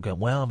phoning up going,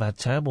 well, I've had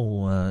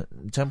terrible.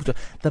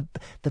 The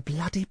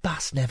bloody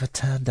bus never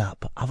turned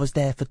up. I was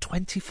there for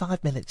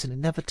 25 minutes and it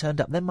never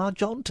turned up. Then my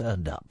John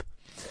turned up.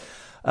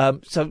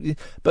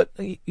 But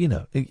you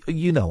know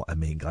what I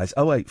mean, guys.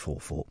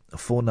 0844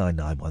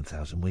 499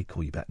 1000. We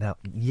call you back. Now,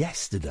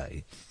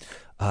 yesterday,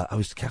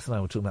 Kath and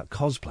I were talking about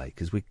cosplay,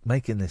 because we're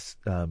making this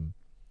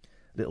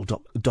little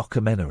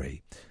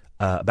documentary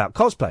about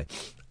cosplay,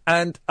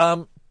 and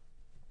I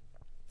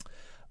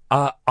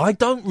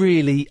don't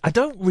really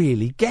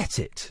get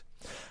it,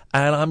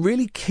 and I'm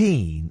really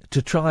keen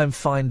to try and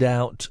find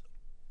out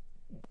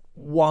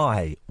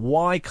why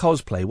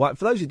cosplay. Why,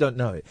 for those who don't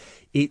know it,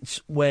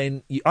 it's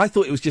when I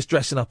thought it was just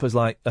dressing up as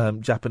like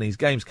Japanese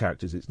games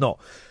characters. It's not.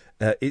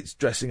 It's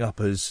dressing up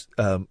as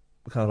kind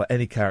of like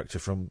any character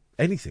from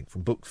anything,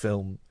 from book,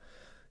 film,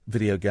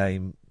 video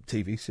game,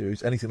 TV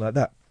series, anything like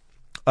that.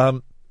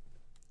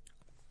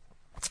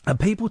 And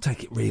people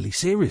take it really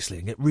seriously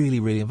and get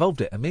really, really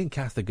involved in it. And me and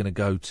Kath are going to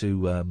go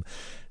to,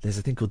 there's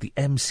a thing called the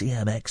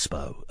MCM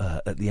Expo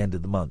at the end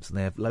of the month. And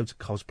they have loads of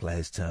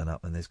cosplayers turn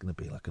up, and there's going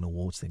to be like an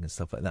awards thing and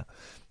stuff like that.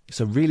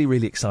 So really,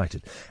 really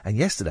excited. And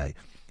yesterday,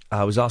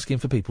 I was asking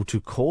for people to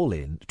call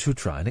in to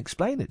try and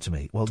explain it to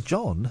me. Well,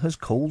 John has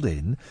called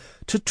in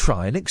to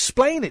try and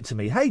explain it to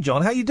me. Hey,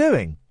 John, how you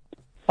doing?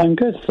 I'm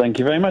good, thank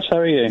you very much. How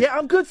are you? Yeah,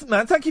 I'm good,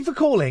 man. Thank you for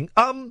calling.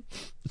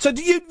 So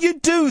do you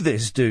do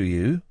this, do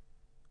you?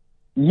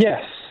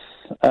 Yes,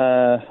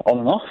 on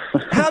and off.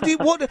 How do you?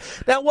 What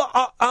now?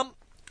 What? I'm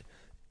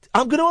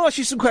going to ask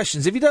you some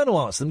questions. If you don't know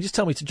answer them, just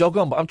tell me to jog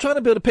on. But I'm trying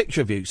to build a picture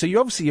of you. So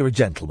you're a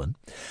gentleman.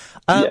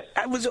 Yes.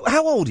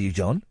 How old are you,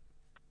 John?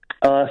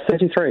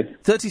 33.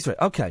 33.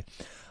 Okay.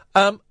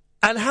 And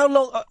how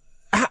long?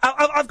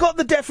 I've got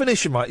the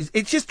definition right.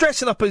 It's just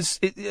dressing up as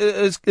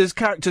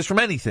characters from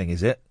anything,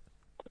 is it?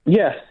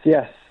 Yes.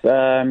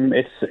 I mean,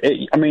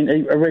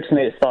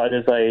 originally it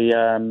started as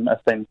a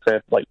thing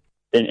for like.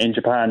 In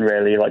Japan,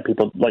 really, like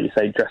people, like you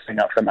say, dressing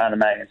up from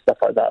anime and stuff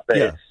like that. But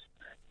it's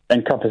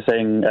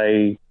encompassing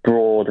a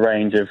broad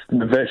range of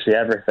virtually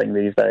everything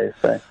these days.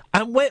 So.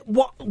 And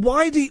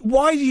why do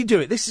you do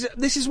it?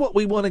 This is what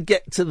we want to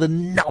get to the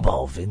nub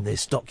of in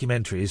this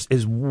documentary.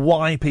 Is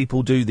why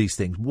people do these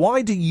things.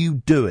 Why do you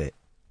do it?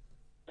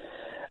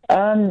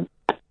 I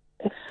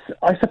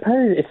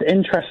suppose it's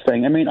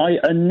interesting. I mean, I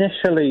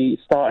initially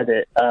started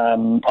it. I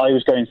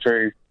was going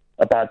through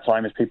a bad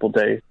time, as people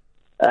do.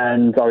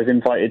 And I was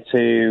invited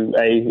to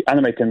a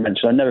anime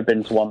convention. I'd never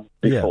been to one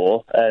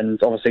before,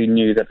 and obviously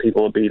knew that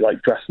people would be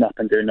like dressing up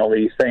and doing all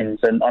these things.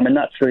 And I'm a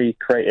naturally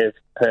creative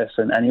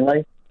person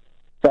anyway,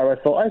 so I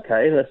thought,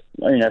 okay, let's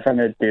if I'm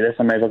going to do this,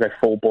 I may as well go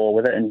full bore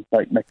with it and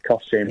like make a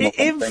costume.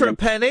 In for a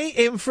penny,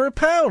 in for a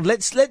pound.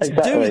 Let's do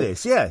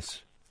this.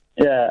 Yes.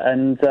 Yeah,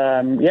 and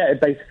it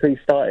basically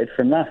started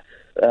from that,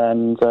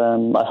 and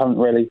I haven't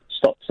really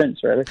stopped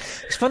since, really.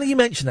 It's funny you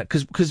mention that,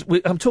 because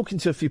I'm talking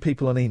to a few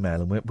people on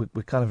email, and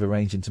we're kind of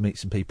arranging to meet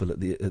some people at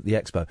the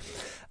expo,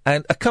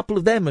 and a couple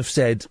of them have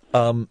said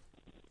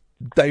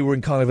they were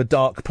in kind of a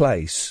dark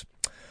place.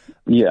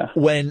 Yeah.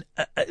 When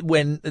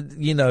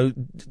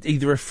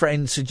either a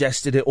friend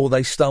suggested it or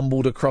they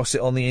stumbled across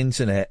it on the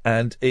internet,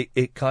 and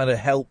it kind of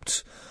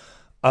helped.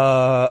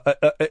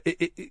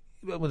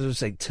 What would I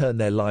say? Turn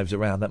their lives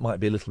around. That might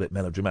be a little bit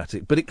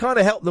melodramatic, but it kind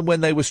of helped them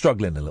when they were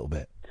struggling a little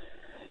bit.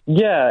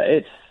 Yeah,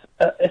 it's.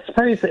 I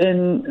suppose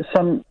in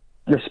some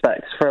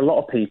respects, for a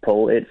lot of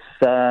people, it's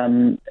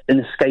an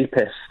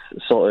escapist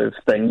sort of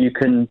thing. You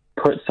can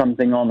put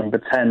something on and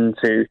pretend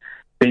to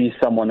be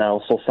someone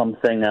else or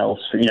something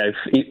else,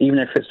 even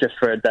if it's just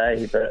for a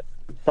day. But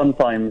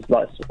sometimes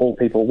that's all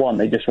people want.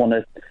 They just want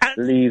to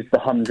leave the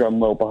humdrum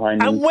world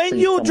behind. And when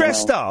you're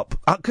dressed up,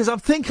 because I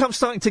think I'm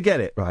starting to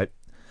get it, right?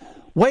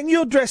 When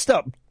you're dressed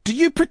up, do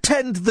you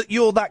pretend that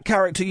you're that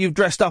character you've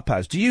dressed up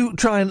as? Do you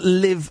try and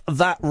live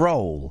that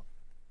role?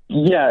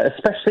 Yeah,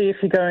 especially if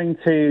you're going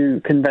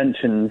to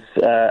conventions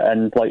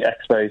and like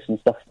expos and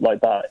stuff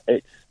like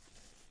that.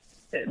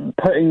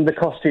 putting the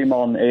costume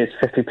on is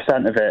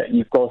 50% of it.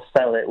 You've got to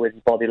sell it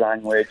with body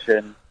language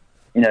and,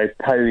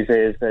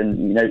 poses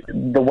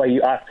and, the way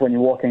you act when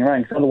you're walking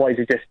around. Because otherwise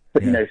you just,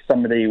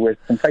 somebody with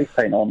some face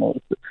paint on,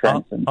 for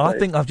instance. I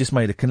think I've just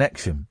made a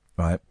connection,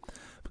 right?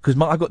 Because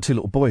I've got two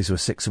little boys who are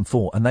 6 and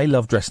 4, and they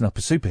love dressing up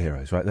as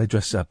superheroes, right? They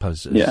dress up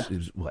as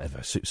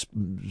whatever,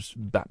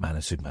 Batman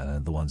and Superman are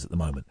the ones at the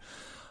moment.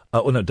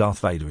 Darth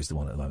Vader is the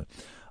one at the moment.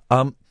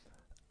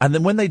 And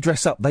then when they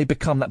dress up, they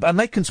become that, and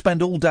they can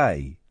spend all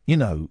day.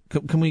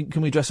 Can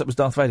we dress up as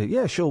Darth Vader?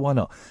 Yeah, sure, why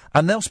not?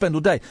 And they'll spend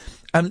all day.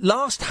 And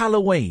last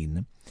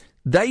Halloween,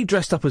 they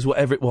dressed up as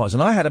whatever it was,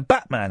 and I had a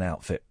Batman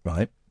outfit,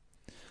 right?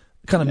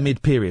 Kind of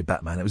mid-period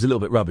Batman. It was a little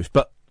bit rubbish,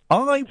 but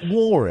I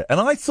wore it,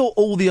 and I thought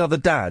all the other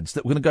dads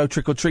that were going to go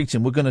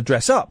trick-or-treating were going to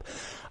dress up.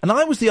 And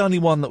I was the only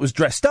one that was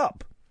dressed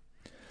up.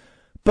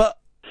 But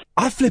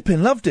I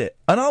flipping loved it.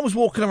 And I was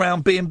walking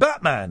around being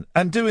Batman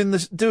and doing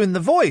the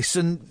voice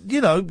and,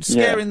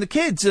 scaring the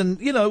kids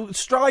and,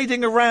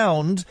 striding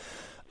around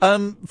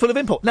full of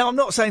import. Now, I'm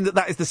not saying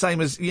that is the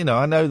same as,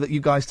 I know that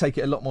you guys take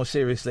it a lot more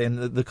seriously and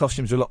the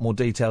costumes are a lot more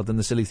detailed than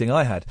the silly thing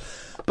I had.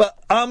 But,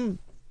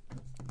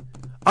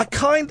 I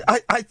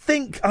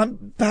think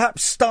I'm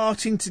perhaps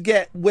starting to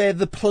get where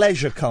the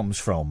pleasure comes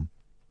from.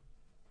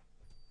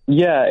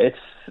 Yeah,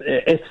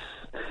 it's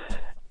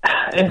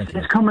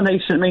a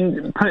combination. I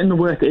mean, putting the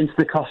work into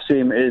the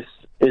costume is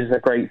a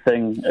great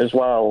thing as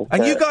well.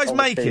 And you guys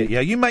make it,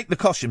 yeah? You make the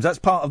costumes. That's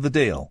part of the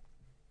deal.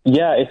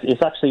 Yeah,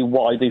 it's actually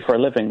what I do for a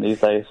living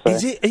these days. So.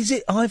 Is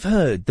it? I've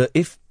heard that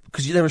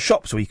because there are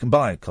shops where you can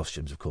buy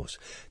costumes, of course,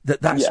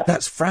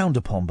 that's frowned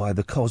upon by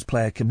the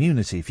cosplayer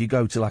community if you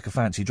go to like a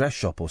fancy dress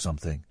shop or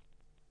something.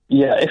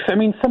 Yeah,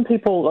 some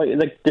people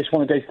they just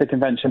want to go to the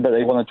convention, but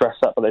they want to dress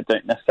up, but they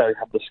don't necessarily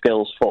have the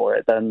skills for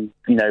it. Then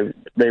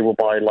they will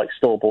buy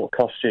store-bought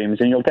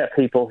costumes, and you'll get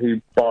people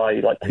who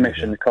buy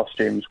commissioned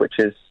costumes, which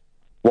is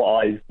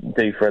what I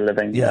do for a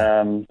living.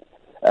 Yeah.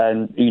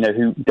 And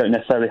who don't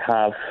necessarily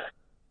have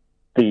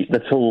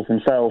the tools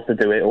themselves to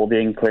do it or the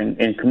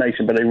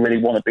inclination, but they really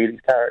want to be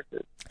these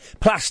characters.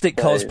 Plastic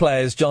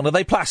cosplayers, John, are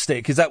they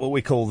plastic? Is that what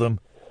we call them?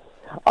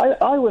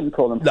 I wouldn't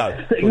call them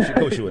plastic. No, of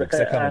course you would,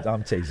 because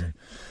I'm teasing.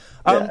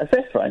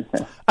 That's fine.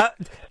 Yeah.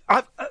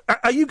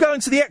 Are you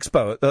going to the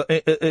expo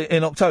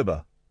in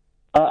October?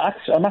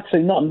 I'm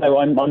actually not. No,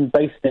 I'm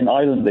based in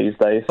Ireland these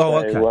days. Oh,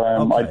 okay.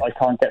 I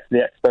can't get to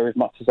the expo as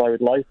much as I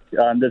would like.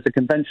 There's a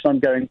convention I'm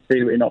going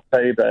to in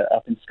October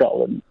up in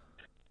Scotland.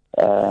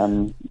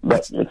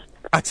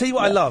 I tell you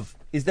what I love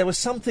is there was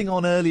something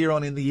on earlier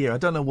on in the year. I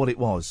don't know what it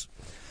was,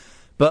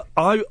 but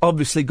I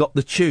obviously got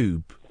the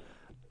tube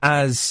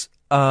as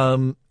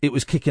it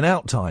was kicking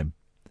out time.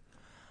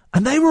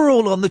 And they were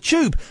all on the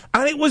tube.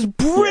 And it was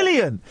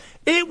brilliant.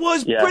 Yeah. It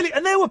was brilliant.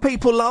 And there were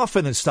people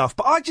laughing and stuff.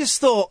 But I just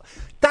thought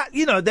that,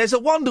 there's a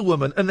Wonder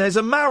Woman and there's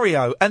a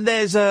Mario and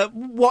there's a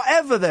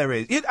whatever there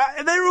is.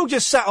 They're all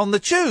just sat on the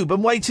tube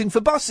and waiting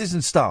for buses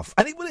and stuff.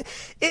 And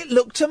it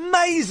looked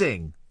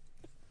amazing.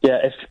 Yeah,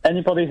 if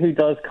anybody who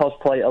does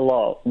cosplay a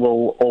lot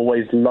will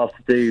always love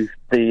to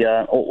do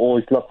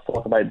always love to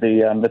talk about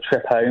the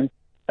trip home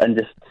and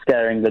just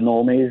scaring the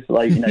normies.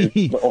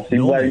 Obviously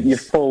wearing your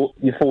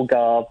full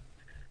garb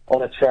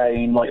on a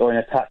train, or in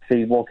a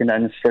taxi, walking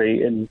down the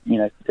street, and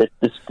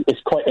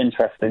it's quite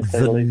interesting.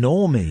 The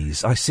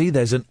normies. I see.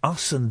 There's an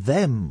us and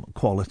them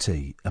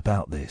quality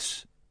about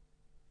this.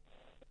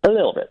 A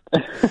little bit.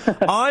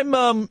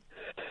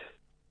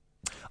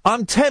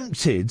 I'm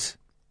tempted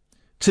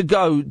to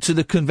go to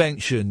the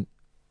convention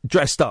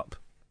dressed up,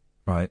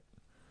 right?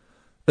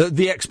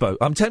 The expo.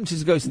 I'm tempted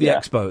to go to the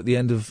expo at the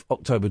end of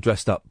October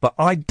dressed up, but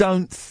I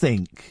don't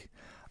think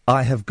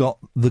I have got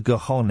the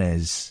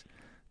cojones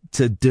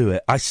to do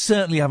it. I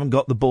certainly haven't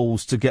got the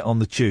balls to get on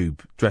the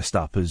tube dressed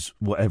up as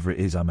whatever it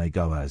is I may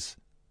go as.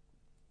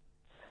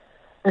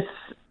 It's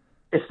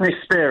an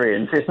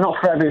experience. It's not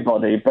for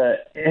everybody,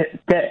 but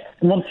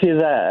once you're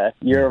there,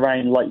 you're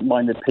around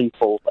like-minded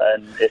people,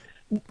 and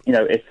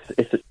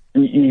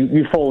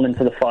you fall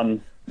into the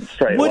fun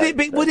straight away.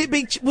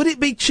 Would it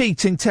be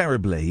cheating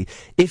terribly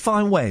if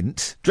I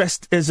went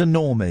dressed as a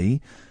normie,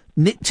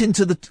 nipped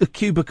into the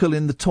cubicle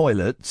in the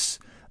toilets,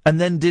 and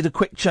then did a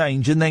quick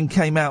change and then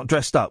came out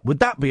dressed up? Would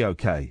that be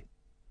okay?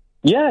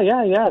 Yeah.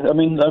 I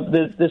mean,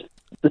 there's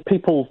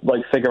people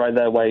figure out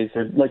their ways.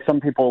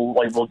 Some people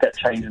will get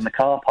changed in the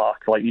car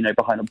park,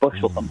 behind a bush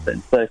or something.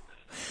 So,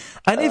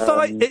 and if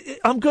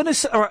I'm going to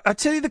say, all right, I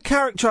tell you the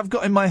character I've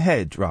got in my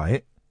head,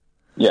 right?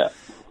 Yeah.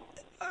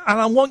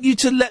 And I want you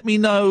to let me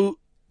know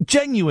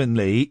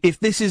genuinely if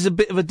this is a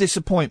bit of a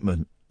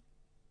disappointment.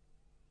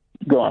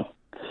 Go on.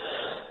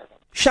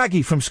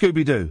 Shaggy from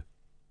Scooby-Doo.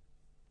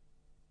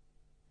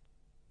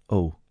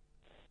 Oh.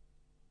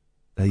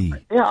 Hey.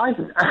 Yeah,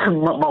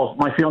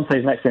 my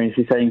fiance's next to me and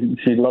she's saying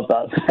she'd love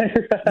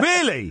that.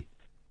 Really?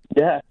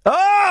 Yeah.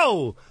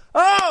 Oh!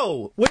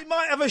 We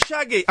might have a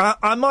Shaggy.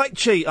 I might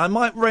cheat. I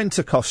might rent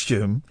a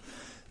costume.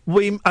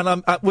 We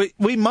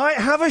might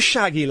have a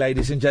Shaggy,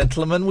 ladies and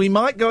gentlemen. We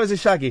might go as a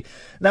Shaggy.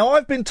 Now,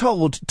 I've been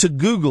told to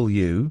Google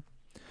you,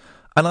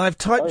 And I've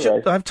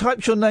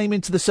typed your name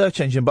into the search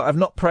engine, but I've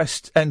not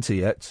pressed enter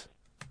yet.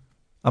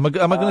 Am I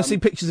going to see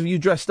pictures of you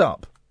dressed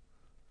up?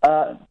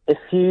 If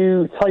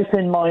you type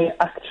in my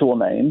actual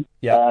name,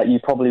 you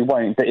probably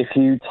won't. But if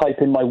you type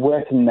in my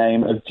working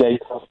name of J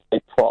Cosplay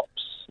Props,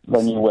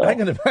 then you will.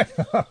 Hang on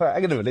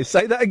a minute.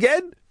 Say that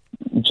again.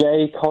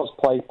 J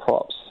Cosplay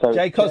Props. So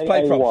J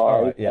Cosplay Props.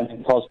 All right, yeah.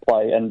 And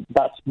cosplay, and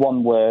that's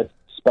one word.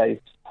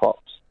 Space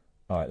props.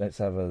 All right, let's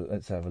have a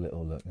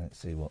little look. Let's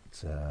see what.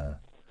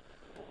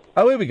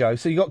 Oh, here we go.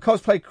 So you got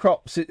cosplay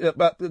props.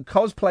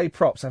 Cosplay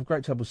props. I have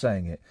great trouble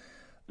saying it.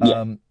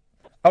 Yeah.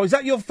 Oh, is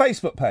that your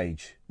Facebook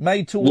page?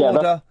 Made to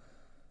order.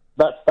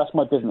 That's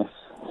my business.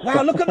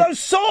 Wow! Look at those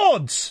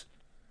swords.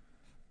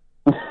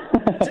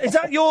 Is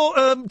that your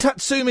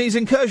Tatsumi's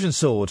incursion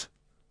sword?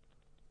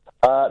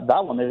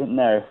 That one isn't.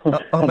 No.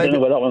 I don't know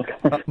where that one's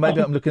coming from.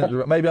 Maybe I'm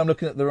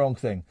looking at the wrong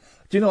thing.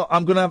 Do you know what?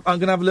 I'm gonna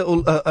have a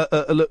little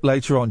a look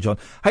later on, John.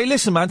 Hey,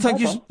 listen, man. Thank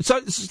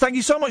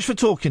you so much for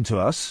talking to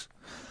us.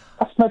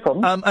 That's no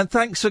problem. And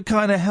thanks for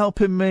kind of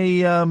helping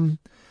me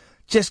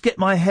just get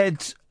my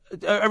head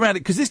around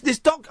it, because this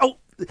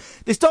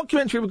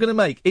documentary we're going to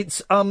make,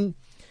 it's not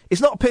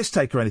a piss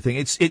take or anything.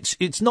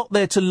 It's not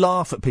there to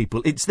laugh at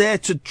people. It's there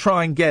to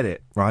try and get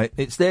it right.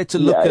 It's there to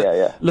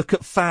look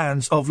at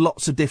fans of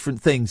lots of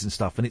different things and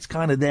stuff. And it's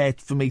kind of there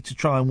for me to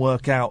try and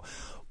work out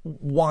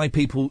why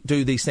people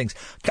do these things.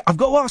 I've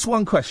got to ask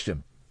one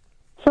question.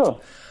 Sure.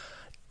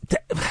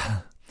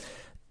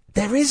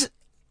 There is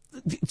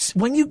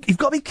you've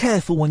got to be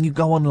careful when you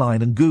go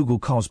online and Google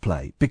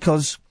cosplay,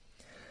 because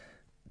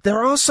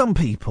there are some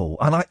people,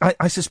 and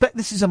I suspect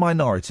this is a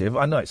minority,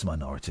 I know it's a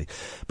minority,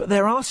 but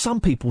there are some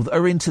people that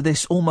are into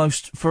this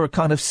almost for a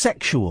kind of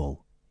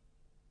sexual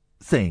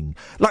thing.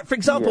 Like, for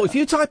example, if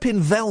you type in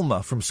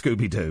Velma from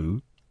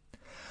Scooby-Doo...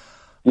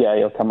 Yeah,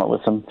 you'll come up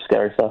with some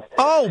scary stuff.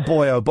 Oh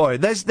boy.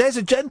 There's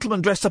a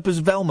gentleman dressed up as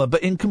Velma,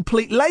 but in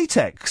complete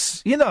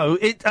latex. You know,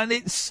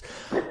 is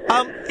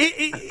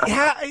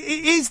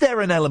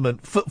there an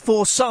element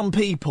for some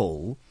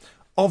people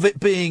of it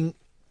being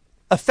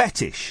a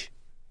fetish?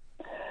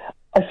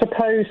 I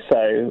suppose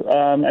so.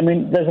 I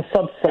mean, there's a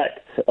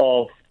subsect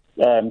of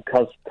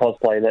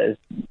cosplay that is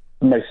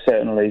most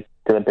certainly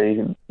going to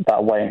be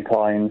that way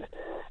inclined.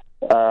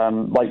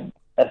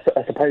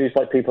 I suppose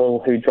like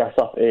people who dress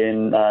up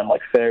in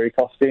like furry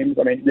costumes.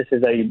 I mean, this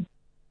is a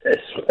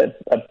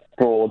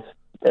broad.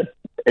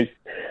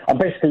 I'm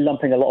basically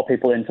lumping a lot of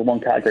people into one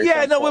category.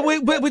 Yeah, no,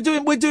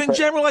 we're doing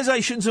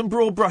generalisations and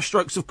broad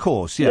brushstrokes, of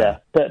course. Yeah,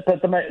 but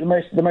the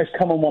most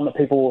common one that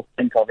people will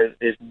think of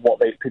is what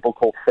people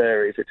call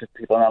furries, which is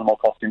people in animal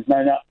costumes.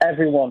 No, not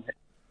everyone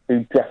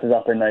who dresses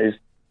up in those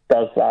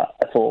does that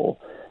at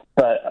all.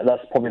 But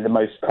that's probably the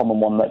most common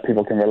one that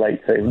people can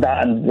relate to.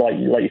 That and like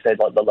you said,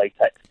 like the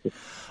latex.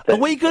 Are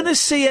we going to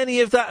see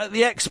any of that at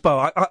the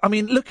expo? I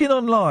mean, looking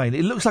online,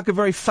 it looks like a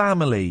very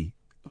family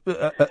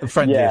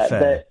friendly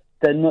affair.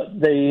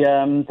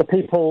 The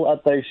people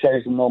at those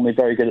shows are normally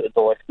very good at the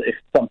door. If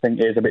something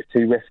is a bit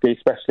too risky,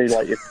 especially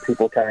like if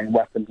people are carrying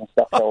weapons and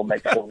stuff, they'll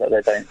make sure that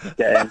they don't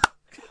get in.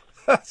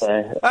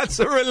 That's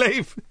a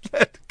relief.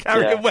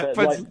 Carrying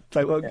weapons,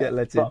 they won't get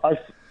let in.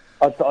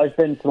 I've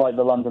been to like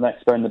the London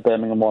Expo and the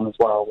Birmingham one as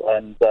well,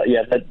 and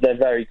they're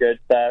very good.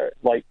 They're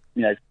like,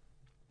 you know,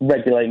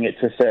 regulating it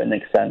to a certain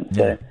extent.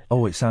 So. Yeah.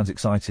 Oh, it sounds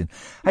exciting.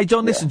 Hey,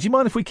 John, listen, do you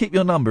mind if we keep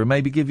your number and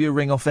maybe give you a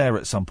ring off air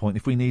at some point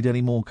if we need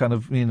any more kind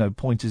of, you know,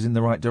 pointers in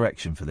the right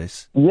direction for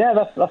this? Yeah,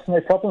 that's no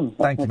problem.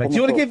 Thank you, mate. Do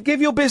you want to give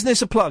your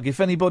business a plug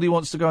if anybody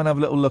wants to go and have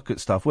a little look at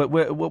stuff?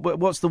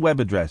 What's the web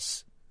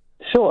address?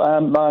 Sure.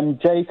 I'm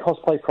J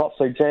Cosplay Props,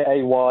 so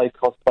JAY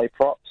Cosplay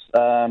Props.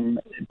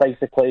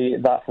 Basically,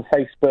 that's for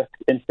Facebook,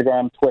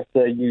 Instagram,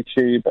 Twitter,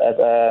 YouTube,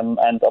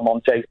 and I'm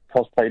on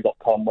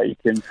jcosplay.com where you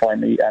can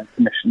find me and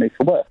commission me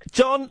for work.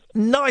 John,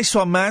 nice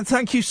one, man.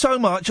 Thank you so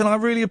much, and I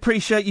really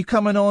appreciate you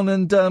coming on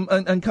and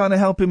kind of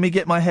helping me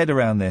get my head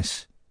around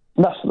this.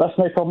 That's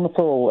no problem at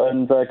all,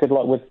 and good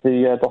luck with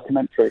the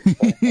documentary.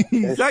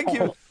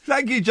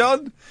 Thank you,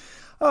 John.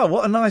 Oh,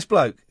 what a nice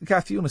bloke.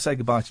 Kathy, you want to say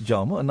goodbye to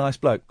John? What a nice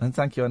bloke. And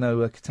thank you. I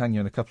know Katia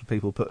and a couple of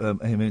people put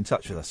him in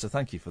touch with us, so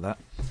thank you for that.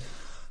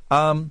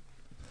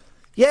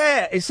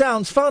 Yeah, it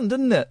sounds fun,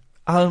 doesn't it?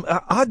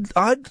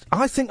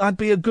 I think I'd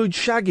be a good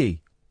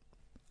Shaggy.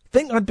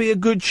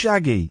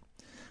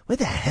 Where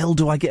the hell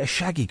do I get a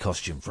Shaggy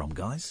costume from,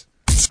 guys?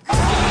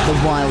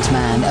 The wild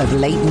man of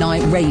late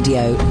night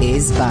radio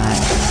is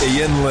back.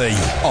 Iain Lee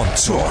on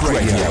Talk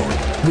Radio.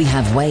 We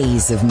have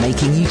ways of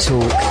making you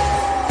talk.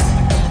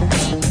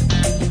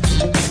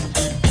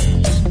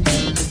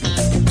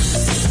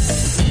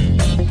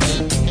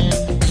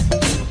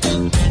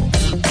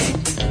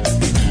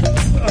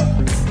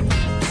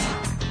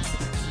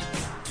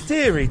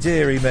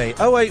 Deary me.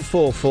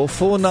 0844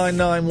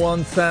 499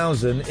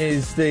 1000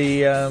 is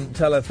the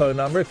telephone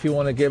number if you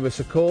want to give us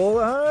a call.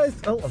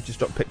 I've just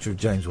dropped a picture of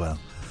James Well.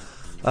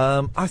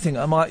 I think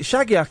I might...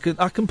 Shaggy, I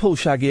can pull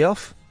Shaggy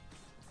off.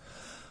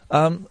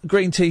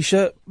 Green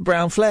T-shirt,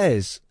 brown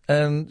flares,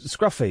 and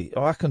scruffy.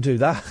 Oh, I can do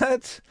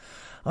that.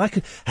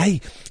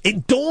 Hey,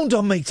 it dawned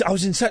on me. I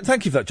was in.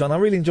 Thank you for that, John. I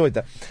really enjoyed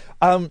that.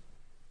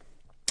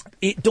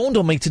 It dawned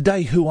on me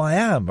today who I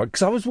am,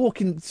 because I was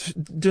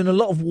doing a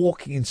lot of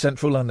walking in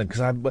central London,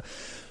 because I had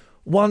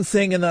one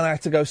thing and then I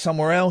had to go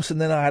somewhere else,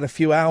 and then I had a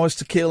few hours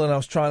to kill, and I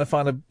was trying to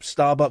find a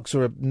Starbucks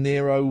or a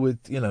Nero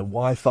with,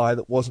 Wi-Fi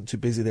that wasn't too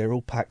busy. They're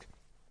all packed.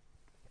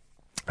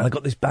 And I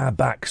got this bad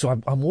back, so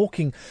I'm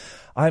walking,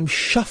 I'm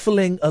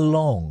shuffling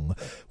along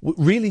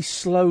really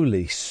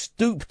slowly,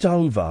 stooped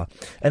over,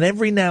 and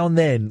every now and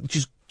then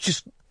just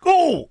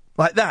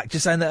like that,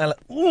 just saying that,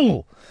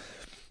 ooh.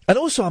 And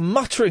also I'm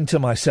muttering to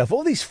myself,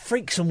 all these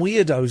freaks and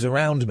weirdos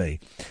around me,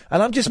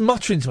 and I'm just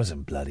muttering to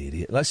myself, bloody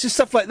idiot. Like, it's just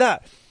stuff like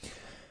that.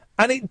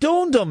 And it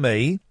dawned on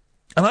me,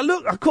 and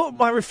I caught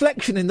my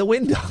reflection in the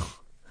window,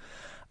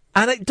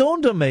 and it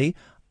dawned on me,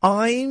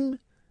 I'm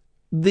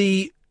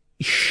the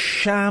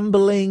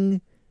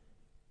shambling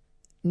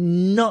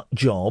nut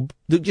job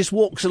that just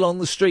walks along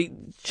the street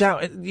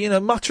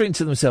shouting, muttering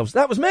to themselves.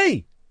 That was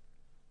me.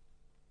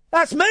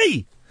 That's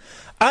me.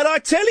 And I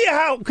tell you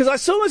how, because I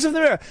saw myself in the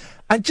mirror,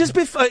 and just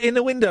before, in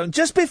the window, and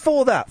just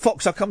before that,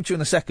 Fox, I'll come to you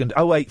in a second,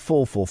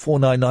 0844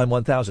 499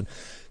 1000.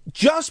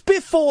 Just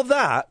before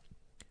that,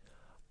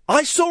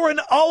 I saw an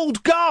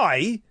old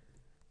guy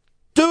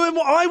doing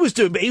what I was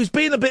doing, but he was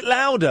being a bit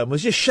louder and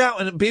was just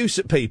shouting abuse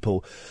at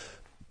people.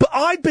 But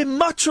I'd been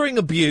muttering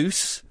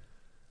abuse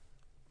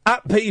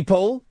at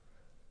people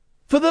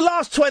for the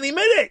last 20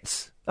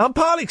 minutes. I'm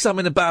partly because I'm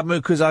in a bad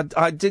mood because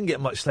I didn't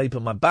get much sleep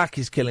and my back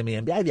is killing me.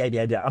 And blah, blah,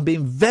 blah, blah. I'm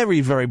being very,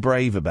 very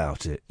brave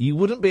about it. You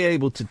wouldn't be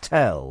able to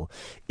tell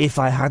if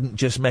I hadn't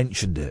just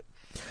mentioned it.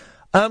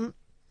 And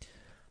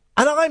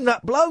I'm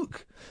that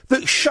bloke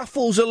that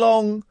shuffles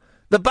along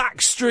the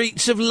back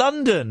streets of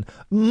London,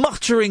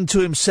 muttering to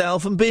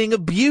himself and being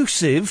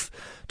abusive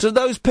to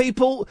those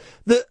people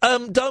that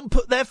don't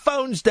put their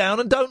phones down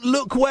and don't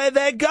look where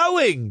they're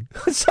going.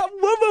 Some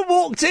woman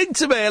walked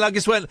into me and I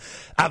just went,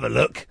 have a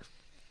look.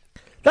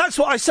 That's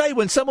what I say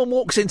when someone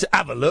walks into,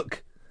 have a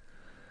look.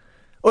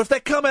 Or if they're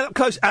coming up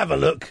close, have a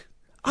look.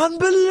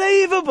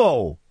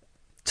 Unbelievable.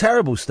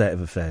 Terrible state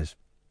of affairs.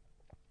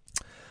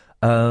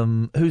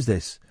 Who's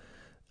this?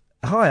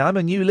 Hi, I'm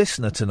a new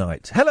listener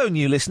tonight. Hello,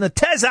 new listener.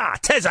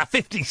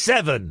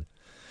 Tezza57.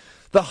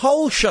 The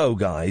whole show,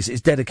 guys,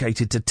 is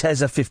dedicated to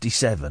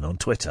Tezza57 on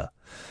Twitter.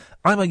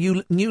 I'm a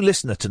new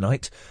listener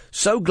tonight.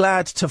 So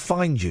glad to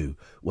find you.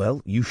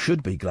 Well, you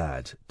should be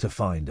glad to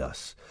find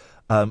us.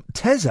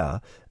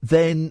 Tezza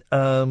then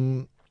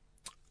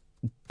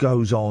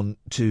goes on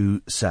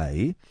to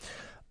say,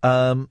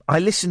 I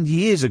listened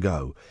years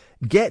ago.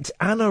 Get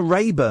Anna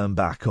Rayburn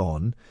back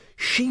on.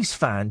 She's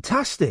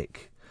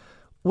fantastic.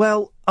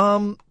 Well,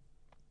 we're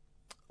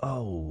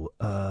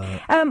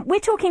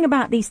talking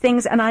about these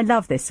things, and I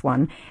love this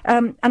one.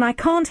 And I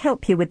can't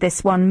help you with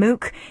this one,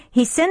 Mook.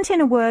 He sent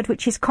in a word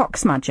which is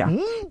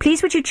cocksmudger.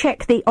 Please would you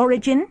check the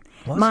origin?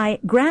 What? My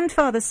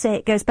grandfathers say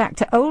it goes back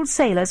to old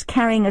sailors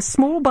carrying a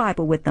small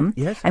Bible with them.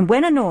 Yes. And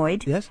when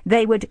annoyed,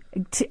 they would,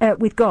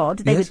 with God,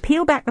 they would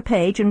peel back the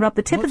page and rub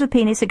the tip of the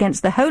penis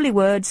against the holy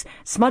words,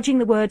 smudging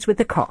the words with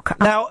the cock.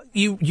 Now,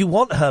 you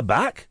want her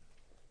back?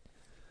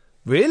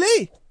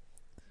 Really?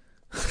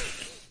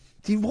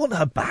 Do you want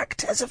her back,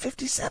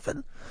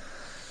 Tezza57?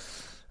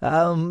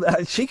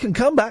 She can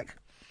come back.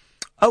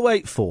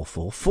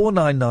 0844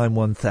 499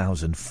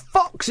 1000.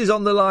 Fox is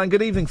on the line.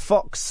 Good evening,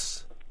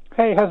 Fox.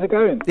 Hey, how's it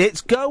going?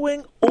 It's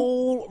going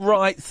all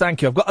right,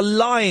 thank you. I've got a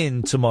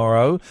lie-in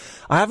tomorrow.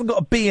 I haven't got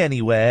to be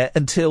anywhere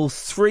until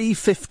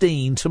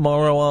 3:15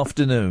 tomorrow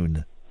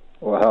afternoon.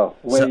 Wow,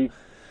 where are you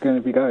going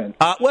to be going?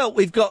 Well,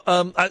 we've got,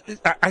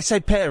 I say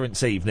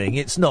parents' evening,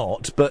 it's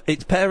not, but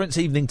it's parents'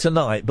 evening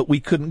tonight, but we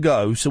couldn't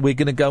go, so we're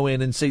going to go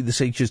in and see the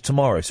teachers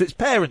tomorrow. So it's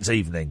parents'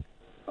 evening.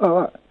 Oh,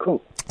 right,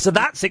 cool. So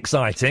that's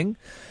exciting.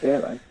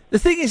 Yeah, man. The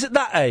thing is, at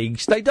that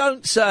age, they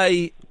don't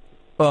say,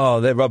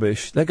 oh, they're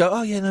rubbish. They go,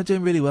 oh, yeah, no,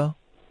 doing really well.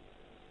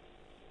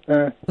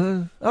 Oh,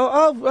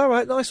 all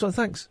right, nice one,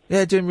 thanks.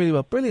 Yeah, doing really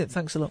well. Brilliant,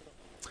 thanks a lot.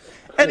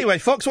 Anyway,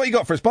 Fox, what you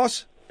got for us,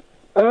 boss?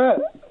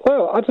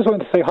 Well, I just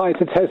wanted to say hi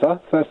to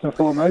Tezza, first and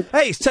foremost.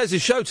 Hey, it's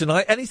Tezza's show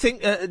tonight. Anything,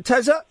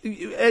 Tezza,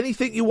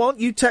 anything you want,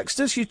 you text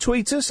us, you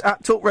tweet us,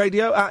 at Talk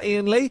Radio, at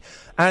Iain Lee,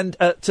 and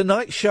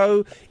tonight's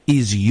show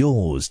is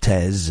yours,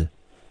 Tez.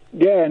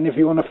 Yeah, and if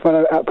you want to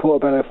follow at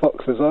Portobello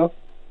Fox as well.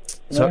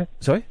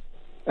 Sorry?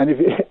 And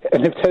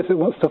if Tezza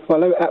wants to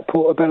follow at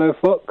Portobello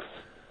Fox,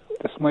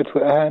 that's my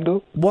Twitter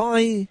handle.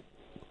 Why?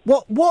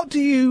 What do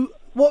you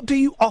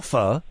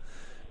offer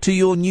to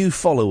your new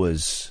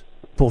followers,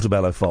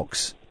 Portobello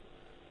Fox?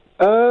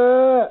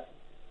 A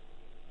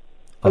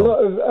lot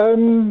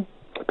of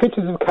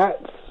pictures of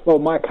cats. Well,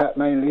 my cat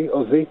mainly,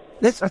 Ozzy.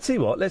 I tell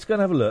you what. Let's go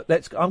and have a look.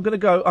 I'm going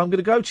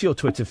to go to your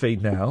Twitter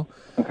feed now.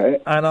 Okay.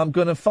 And I'm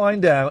going to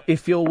find out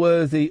if you're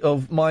worthy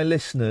of my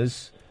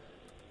listeners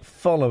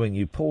following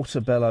you,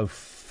 Portobello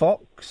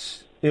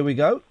Fox. Here we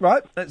go.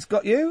 Right, that's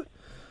got you.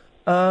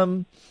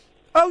 Well,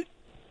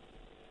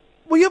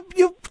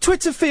 your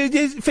Twitter feed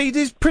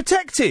is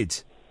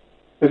protected.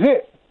 Is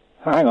it?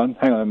 Hang on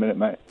a minute,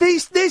 mate.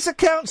 This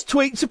account's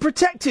tweets are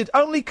protected.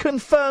 Only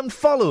confirmed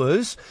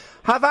followers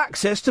have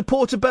access to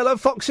Portobello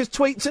Fox's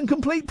tweets and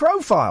complete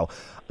profile.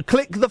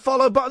 Click the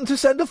follow button to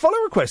send a follow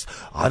request.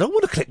 I don't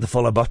want to click the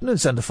follow button and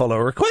send a follow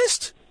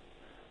request.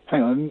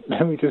 Hang on,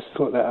 let me just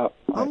sort that out.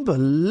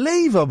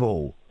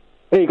 Unbelievable.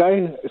 There you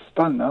go. It's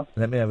done now.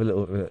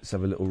 Let's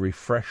have a little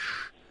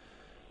refresh.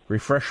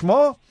 Refresh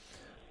more.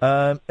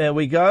 There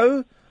we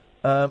go.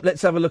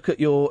 Let's have a look at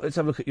your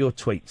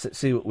tweets. Let's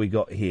see what we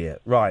got here.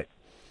 Right.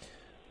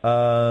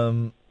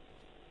 You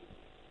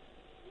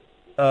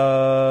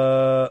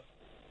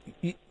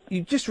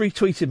just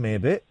retweeted me a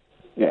bit.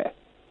 Yeah.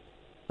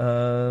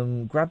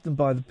 Grab them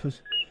by the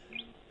puss.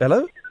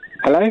 Hello?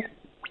 Hello?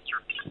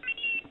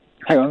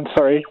 Hang on,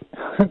 sorry.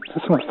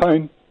 That's my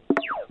phone.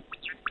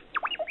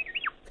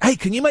 Hey,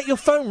 can you make your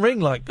phone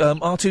ring like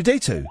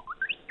R2-D2?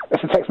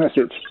 That's a text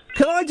message.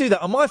 Can I do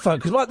that on my phone?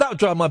 Because that would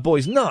drive my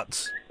boys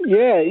nuts.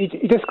 Yeah, you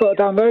just got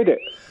to download it.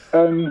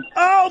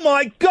 Oh,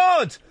 my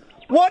God!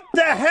 What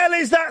the hell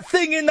is that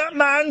thing in that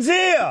man's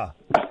ear?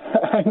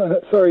 Hang on,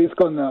 sorry, it's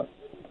gone now.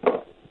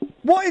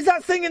 What is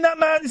that thing in that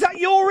man? Is that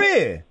your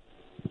ear?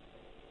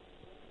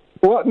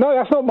 What? No,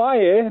 that's not my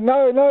ear.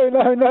 No.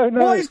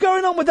 What is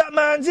going on with that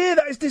man's ear?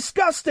 That is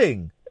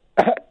disgusting.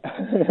 I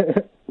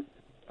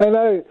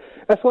know.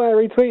 That's why I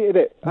retweeted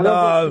it.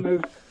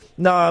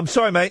 No, I'm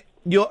sorry, mate.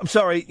 I'm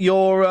sorry.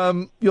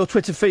 Your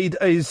Twitter feed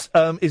is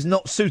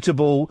not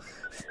suitable.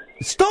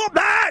 Stop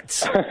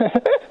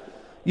that!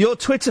 Your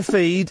Twitter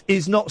feed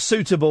is not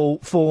suitable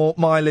for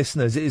my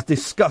listeners. It is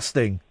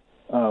disgusting.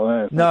 Oh,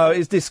 man. No,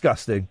 it's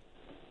disgusting.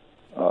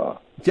 Oh.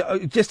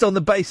 Just on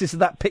the basis of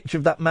that picture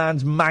of that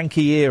man's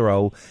manky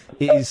earhole,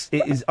 it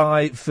is.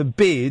 I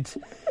forbid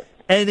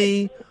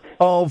any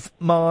of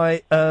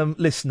my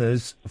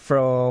listeners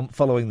from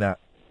following that.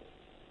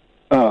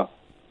 Oh,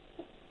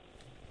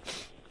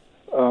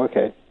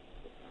 okay.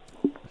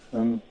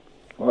 Well,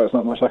 there's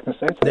not much I can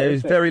say. There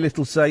is very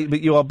little to say, but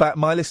you are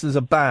my listeners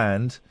are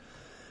banned.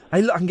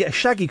 Hey, look, I can get a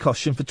Shaggy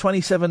costume for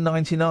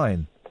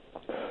 $27.99.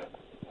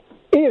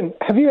 Ian,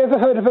 have you ever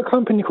heard of a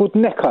company called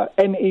NECA?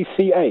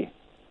 N-E-C-A.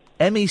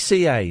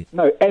 M-E-C-A?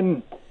 No,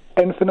 N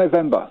for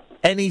November.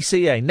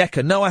 N-E-C-A.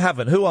 NECA. No, I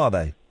haven't. Who are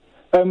they?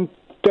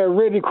 They're a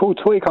really cool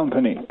toy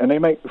company, and they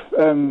make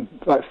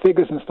like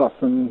figures and stuff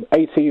from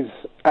 80s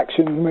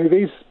action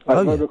movies,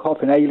 like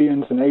RoboCop and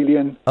Aliens and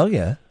Alien. Oh,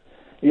 yeah?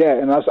 Yeah,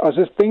 and I was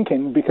just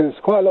thinking, because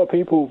quite a lot of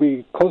people will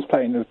be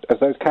cosplaying as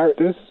those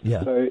characters.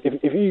 Yeah. So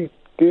if you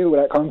deal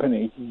with that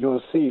company,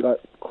 you'll see like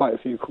quite a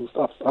few cool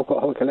stuff. I've got a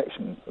whole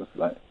collection of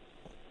like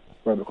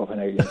RoboCop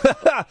and Alien.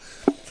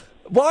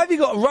 Why have you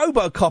got a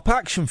RoboCop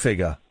action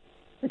figure?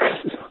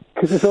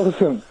 Because it's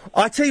awesome.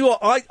 I tell you what,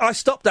 I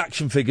stopped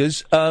action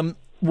figures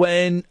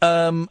when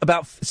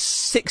about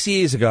 6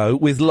 years ago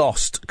with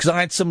Lost, because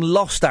I had some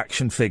Lost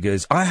action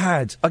figures.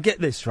 I get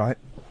this right,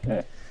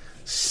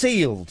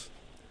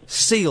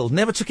 sealed,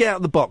 never took it out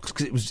of the box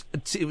because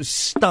it was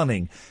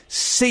stunning.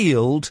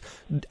 Sealed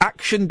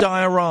action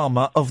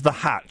diorama of the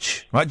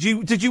Hatch. Right?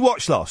 Did you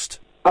watch Lost?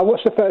 I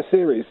watched the first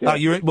series. Yeah.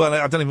 Oh, well,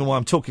 I don't even know why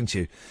I'm talking to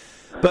you.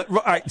 But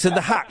right, so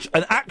the Hatch,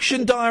 an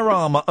action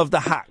diorama of the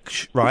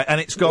Hatch, right, and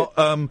it's got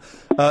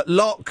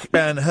Locke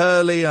and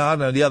Hurley, I don't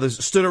know, the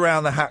others stood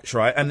around the Hatch,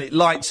 right, and it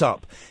lights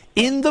up.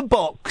 In the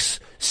box,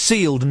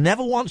 sealed,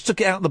 never once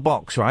took it out of the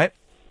box, right?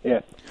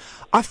 Yeah.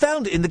 I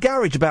found it in the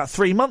garage about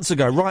 3 months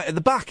ago, right at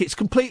the back. It's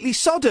completely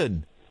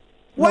sodden.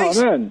 Wait,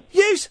 oh, man.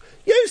 Use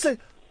the...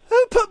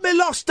 Who put me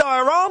Lost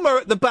diorama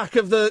at the back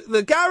of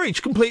the garage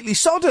completely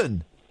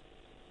sodden?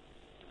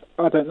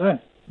 I don't know.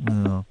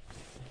 No.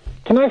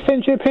 Can I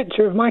send you a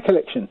picture of my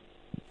collection?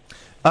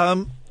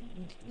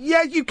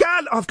 Yeah, you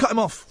can. I've cut him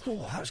off.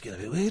 Oh, that was getting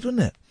a bit weird,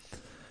 wasn't it?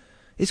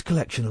 His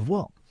collection of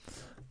what?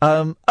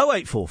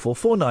 0844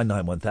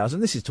 499 1000.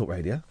 This is Talk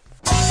Radio.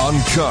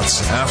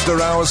 Uncut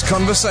after-hours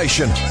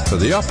conversation for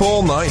the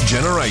up-all-night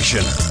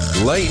generation.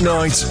 Late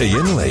night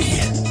Iain Lee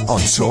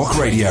on Talk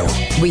Radio.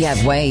 We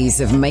have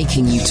ways of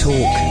making you talk.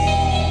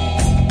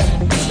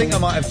 I think I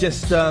might have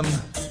just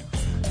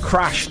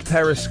crashed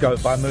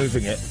Periscope by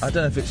moving it. I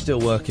don't know if it's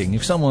still working.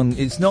 If someone...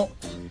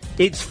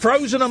 It's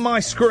frozen on my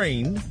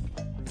screen,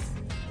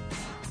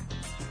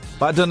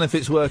 but I don't know if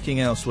it's working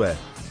elsewhere.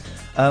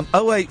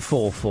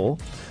 0844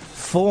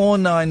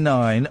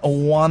 499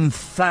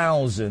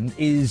 1000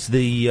 is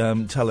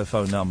the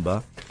telephone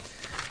number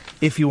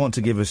if you want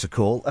to give us a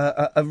call.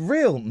 A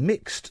real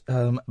mixed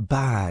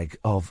bag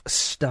of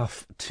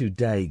stuff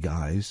today,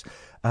 guys.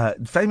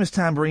 Famous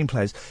tambourine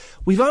players.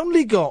 We've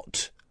only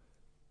got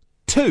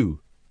two.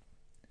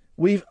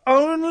 We've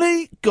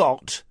only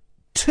got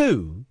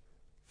two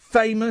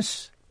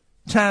famous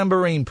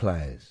tambourine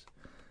players.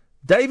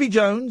 Davy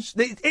Jones,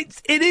 it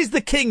is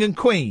the king and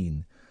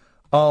queen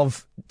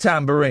of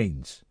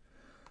tambourines.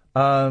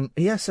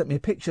 He has sent me a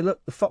picture.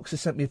 Look, the Fox has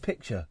sent me a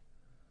picture.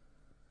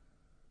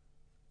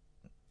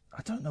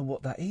 I don't know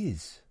what that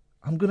is.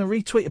 I'm going to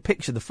retweet a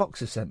picture the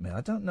Fox has sent me.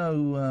 I don't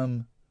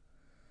know.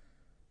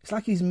 It's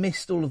like he's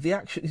missed all of the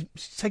action.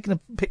 He's taken a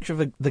picture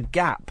of the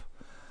gap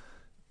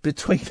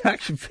between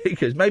action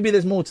figures. Maybe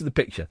there's more to the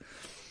picture.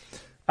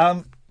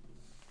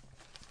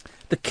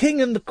 The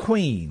King and the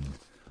Queen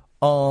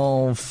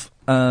of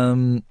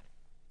tambourine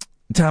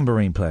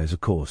players,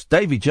 of course.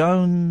 Davy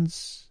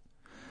Jones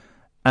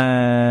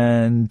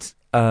and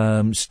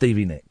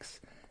Stevie Nicks.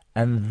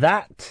 And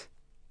that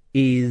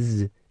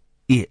is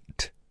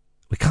it.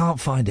 We can't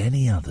find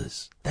any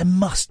others. There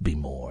must be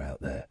more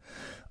out there.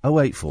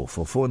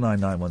 0844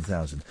 499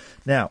 1000.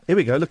 Now, here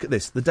we go. Look at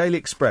this. The Daily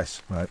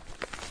Express. Right.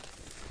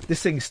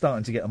 This thing's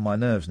starting to get on my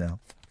nerves now.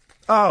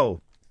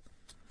 Oh.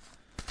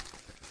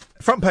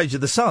 Front page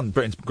of The Sun,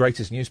 Britain's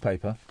greatest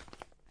newspaper.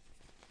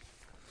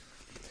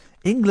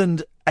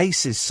 England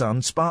Ace's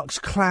son sparks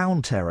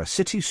clown terror.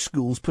 City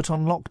schools put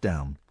on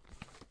lockdown.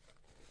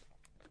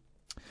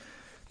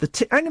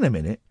 Hang on a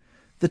minute.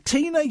 The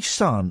teenage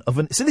son of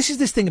an... So this is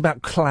this thing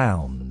about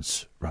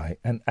clowns, right?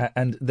 And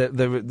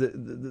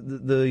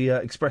the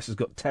Express has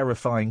got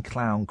terrifying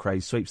clown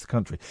craze sweeps the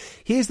country.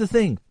 Here's the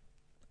thing.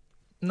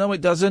 No, it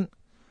doesn't.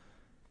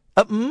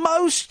 At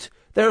most,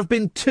 there have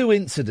been 2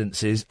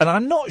 incidences, and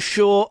I'm not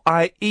sure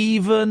I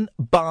even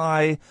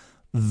buy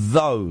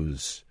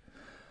those.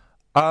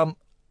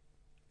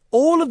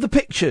 All of the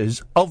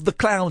pictures of the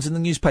clowns in the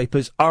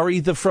newspapers are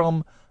either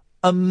from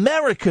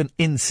American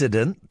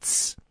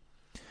incidents...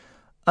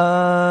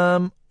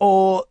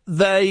 or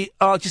they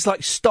are just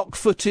like stock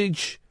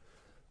footage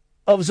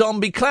of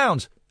zombie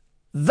clowns.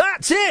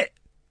 That's it!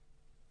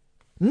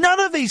 None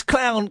of these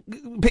clown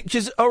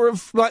pictures are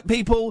of, like,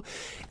 people...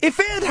 If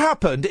it had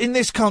happened in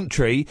this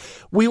country,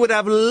 we would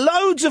have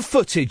loads of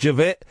footage of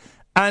it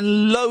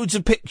and loads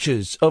of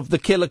pictures of the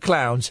killer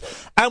clowns,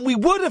 and we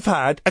would have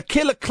had a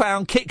killer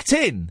clown kicked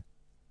in.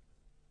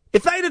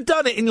 If they'd have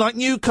done it in, like,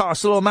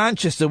 Newcastle or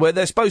Manchester, where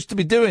they're supposed to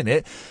be doing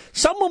it,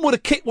 someone would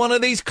have kicked one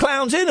of these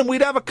clowns in and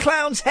we'd have a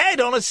clown's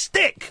head on a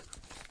stick.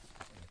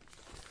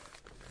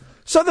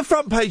 So the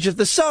front page of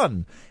The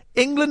Sun.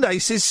 England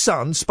Ace's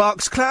son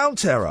sparks clown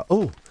terror.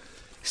 Oh,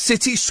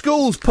 city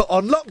schools put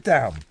on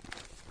lockdown.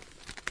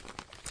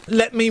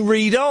 Let me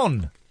read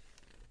on.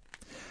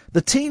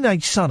 The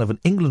teenage son of an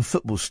England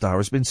football star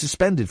has been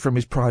suspended from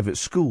his private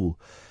school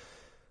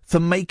for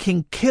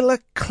making killer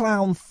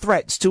clown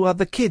threats to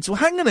other kids. Well,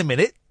 hang on a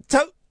minute.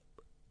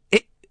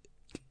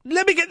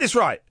 Let me get this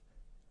right.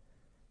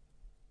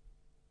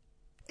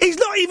 He's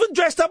not even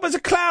dressed up as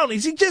a clown. He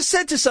just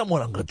said to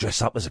someone, I'm going to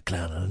dress up as a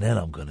clown and then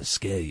I'm going to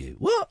scare you.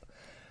 What?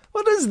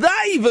 What does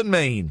that even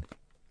mean?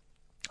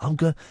 I am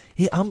going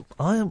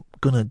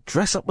to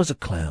dress up as a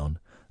clown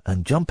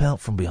and jump out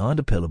from behind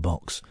a pillar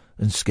box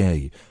and scare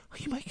you. Are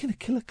you making a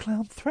killer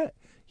clown threat?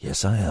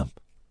 Yes, I am.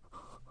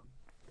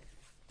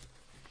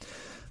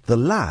 The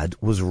lad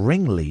was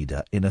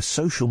ringleader in a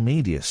social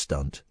media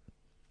stunt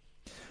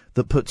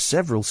that put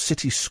several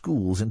city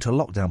schools into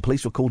lockdown.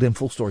 Police were called in.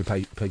 Full story,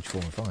 page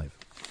 4 and 5.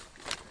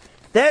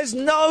 There's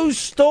no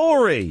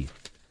story.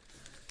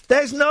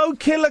 There's no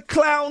killer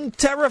clown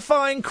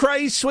terrifying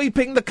craze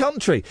sweeping the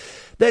country.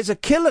 There's a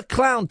killer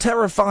clown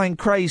terrifying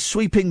craze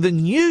sweeping the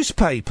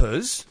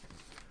newspapers,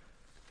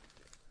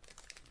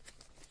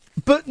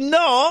 but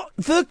not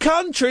the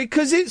country,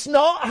 because it's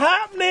not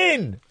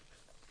happening.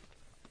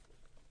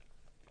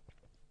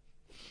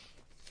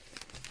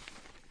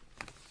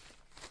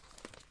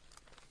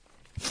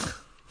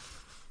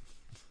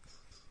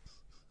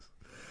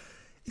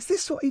 Is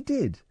this what he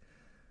did?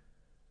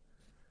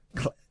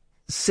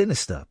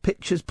 Sinister.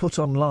 Pictures put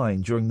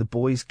online during the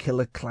boys'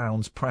 killer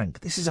clowns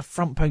prank. This is a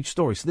front page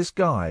story. So this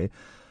guy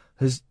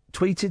has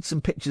tweeted some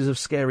pictures of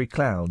scary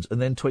clowns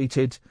and then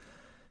tweeted,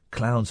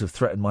 clowns have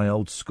threatened my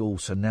old school,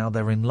 so now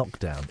they're in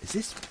lockdown. Is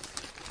this...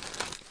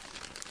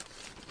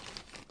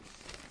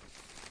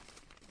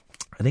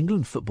 An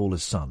England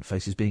footballer's son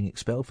faces being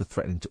expelled for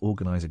threatening to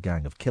organise a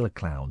gang of killer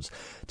clowns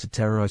to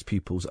terrorise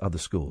pupils at other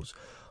schools.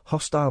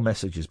 Hostile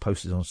messages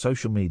posted on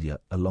social media,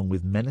 along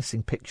with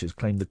menacing pictures,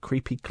 claim the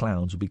creepy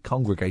clowns will be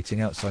congregating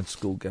outside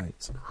school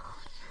gates.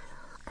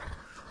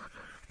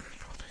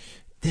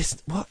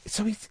 What?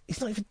 So he's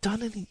not even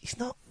done any... He's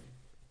not...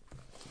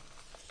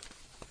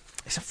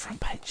 It's a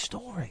front-page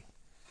story.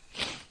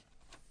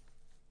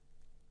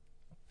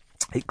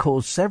 It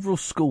caused several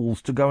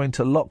schools to go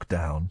into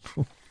lockdown.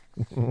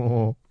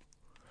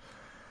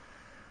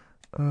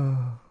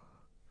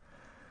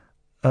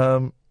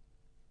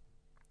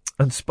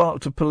 And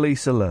sparked a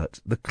police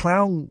alert. The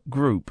clown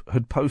group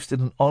had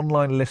posted an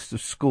online list of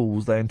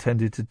schools they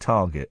intended to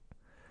target.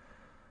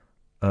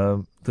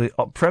 The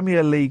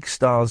Premier League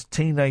star's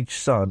teenage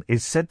son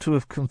is said to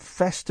have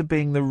confessed to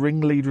being the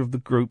ringleader of the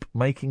group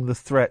making the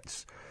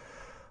threats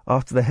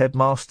after the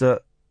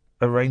headmaster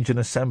arranged an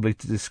assembly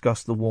to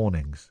discuss the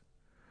warnings.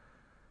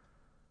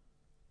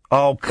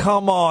 Oh,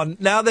 come on.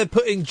 Now they're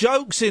putting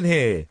jokes in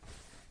here.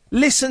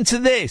 Listen to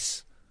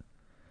this.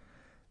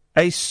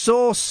 A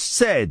source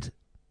said,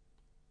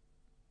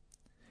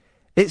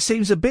 it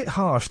seems a bit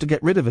harsh to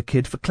get rid of a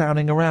kid for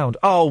clowning around.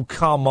 Oh,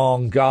 come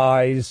on,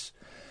 guys.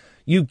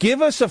 You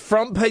give us a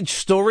front-page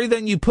story,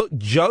 then you put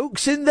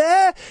jokes in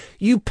there?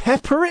 You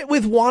pepper it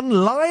with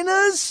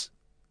one-liners?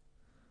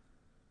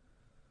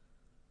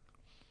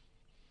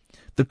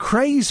 The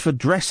craze for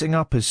dressing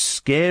up as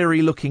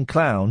scary-looking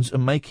clowns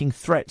and making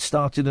threats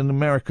started in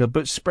America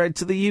but spread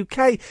to the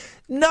UK.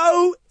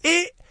 No,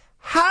 it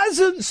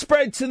hasn't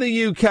spread to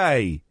the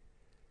UK.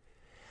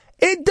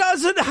 It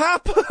doesn't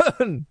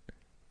happen.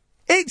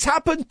 It's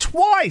happened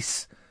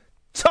twice.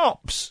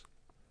 Tops.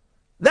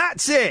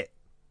 That's it.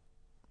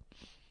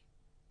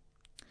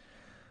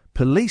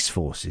 Police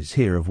forces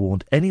here have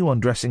warned anyone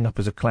dressing up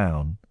as a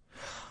clown.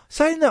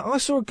 Saying that, I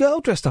saw a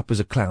girl dressed up as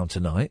a clown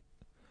tonight.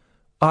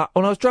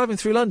 When I was driving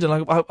through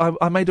London,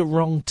 I made a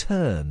wrong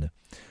turn.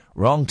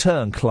 Wrong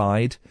turn,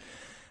 Clyde.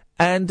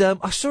 And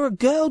I saw a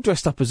girl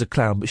dressed up as a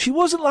clown, but she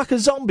wasn't like a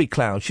zombie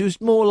clown. She was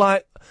more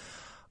like,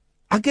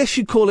 I guess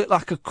you'd call it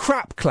like a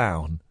crap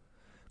clown,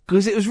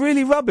 because it was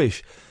really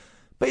rubbish.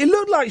 But it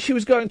looked like she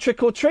was going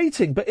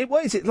trick-or-treating. But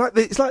what is it?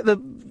 It's like the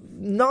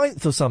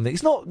 9th or something.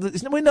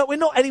 We're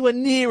not anywhere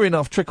near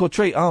enough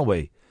trick-or-treat, are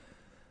we?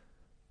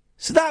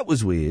 So that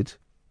was weird.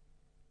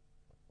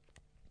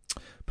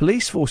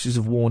 Police forces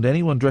have warned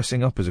anyone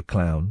dressing up as a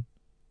clown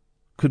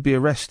could be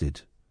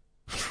arrested.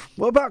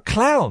 What about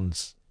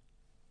clowns?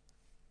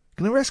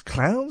 Can they arrest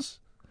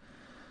clowns?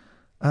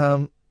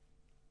 No,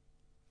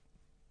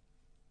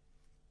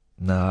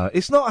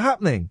 it's not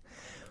happening.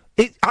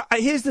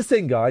 Here's the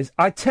thing, guys.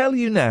 I tell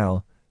you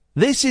now,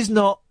 this is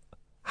not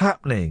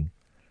happening.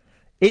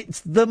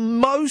 It's the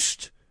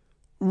most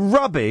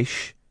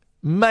rubbish,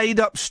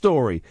 made-up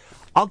story.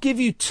 I'll give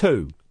you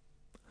 2.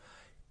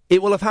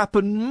 It will have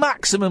happened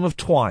maximum of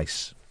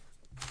twice.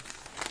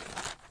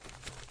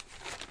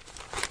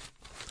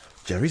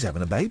 Jerry's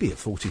having a baby at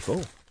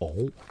 44.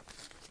 Oh.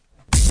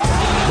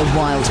 The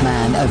wild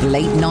man of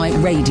late night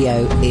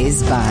radio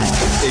is back.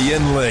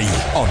 Iain Lee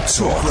on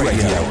Talk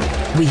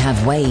Radio. We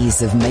have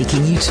ways of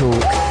making you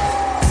talk.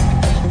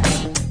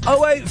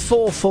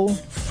 0844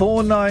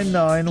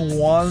 499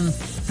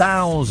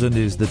 1000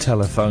 is the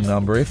telephone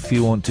number if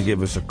you want to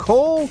give us a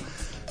call.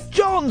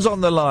 John's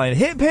on the line.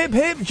 Hip, hip,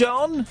 hip,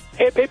 John.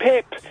 Hip, hip,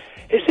 hip.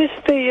 Is this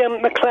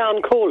the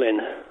clown call-in?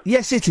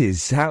 Yes, it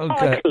is.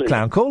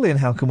 Clown call-in.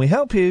 How can we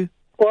help you?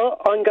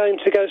 Well, I'm going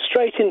to go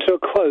straight into a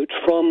quote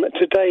from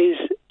today's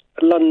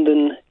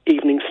London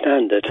Evening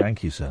Standard.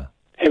 Thank you, sir.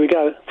 Here we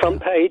go.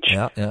 Front page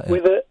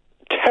with a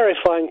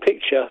terrifying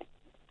picture.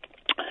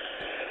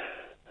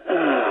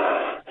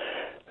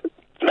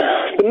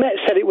 The Met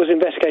said it was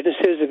investigating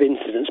a series of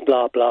incidents,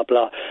 blah, blah,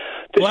 blah.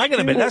 Well, hang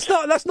on a minute.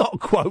 That's not a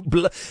quote.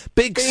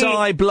 Big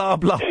sigh, blah,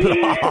 blah,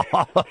 blah.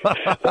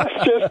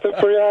 That's just the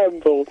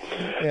preamble.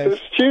 Yes. The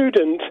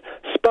student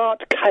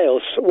sparked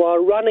chaos while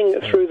running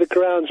through the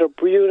grounds of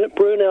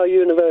Brunel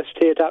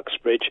University at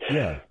Uxbridge.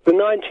 Yeah. The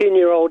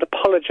 19-year-old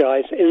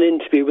apologised in an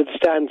interview with the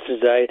Standard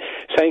today,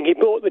 saying he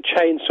bought the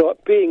chainsaw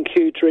at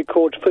B&Q to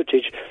record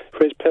footage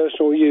for his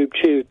personal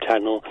YouTube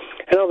channel.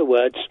 In other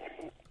words,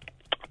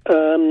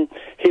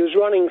 he was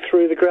running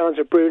through the grounds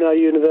of Brunel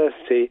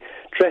University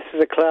dressed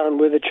as a clown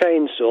with a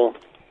chainsaw.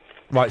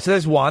 Right, so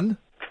there's one.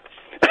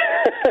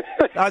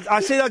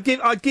 I said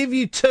I'd give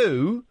you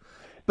 2,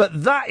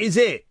 but that is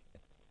it.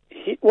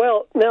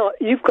 Well, now,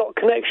 you've got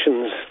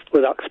connections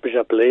with Uxbridge,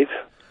 I believe.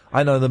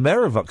 I know the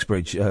mayor of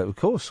Uxbridge, of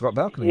course, Scott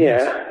Balcony. Yeah,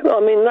 yes. I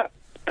mean,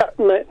 that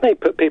may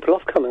put people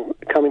off coming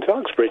to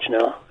Uxbridge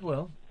now.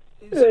 Well,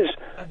 there's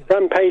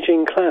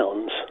rampaging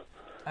clowns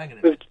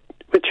with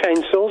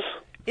chainsaws.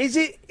 Is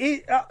it?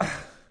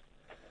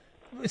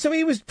 So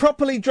he was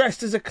properly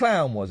dressed as a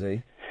clown, was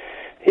he?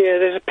 Yeah,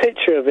 there's a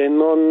picture of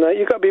him on...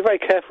 you've got to be very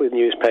careful with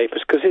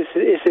newspapers, because is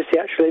this the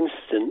actual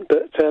incident?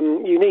 But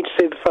you need to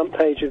see the front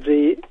page of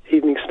the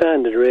Evening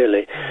Standard,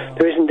 really. Oh.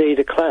 There is indeed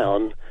a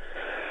clown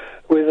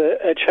with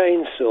a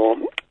chainsaw.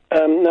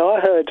 Now, I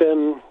heard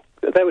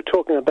they were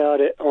talking about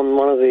it on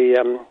one of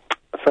the...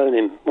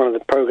 one of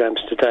the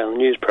programmes today, on the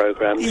news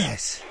programmes.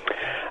 Yes.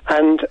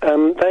 And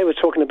they were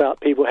talking about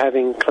people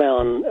having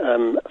clown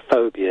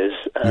phobias,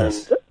 and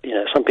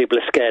some people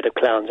are scared of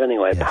clowns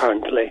anyway. Yes.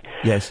 Apparently.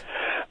 Yes.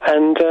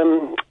 And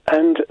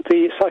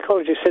the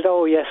psychologist said,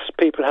 "Oh yes,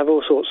 people have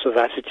all sorts of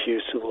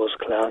attitudes towards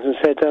clowns," and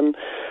said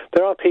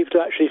there are people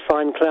who actually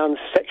find clowns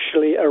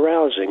sexually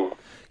arousing.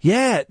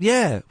 Yeah.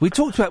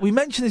 We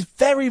mentioned this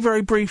very,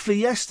 very briefly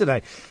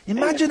yesterday.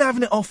 Imagine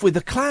having it off with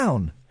a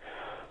clown.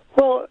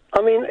 Well,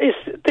 I mean, this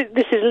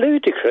is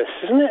ludicrous,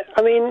 isn't it?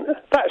 I mean,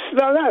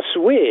 that's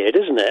weird,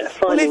 isn't it?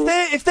 Well,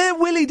 if their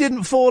willy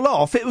didn't fall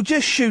off, it would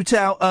just shoot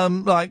out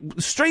like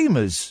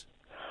streamers.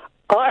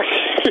 And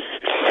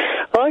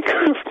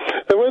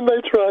when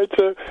they try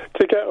to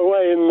get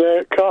away in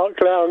their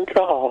clown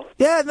car,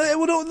 yeah,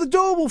 the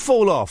door will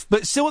fall off.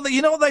 But still,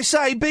 you know what they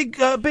say: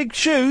 big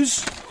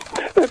shoes.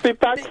 They'd be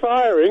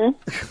backfiring.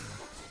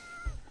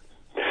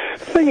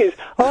 The thing is,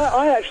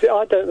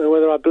 I don't know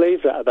whether I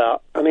believe that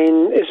about... I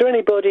mean, is there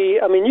anybody...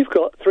 I mean, you've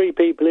got 3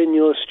 people in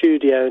your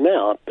studio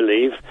now, I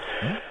believe.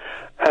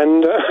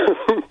 And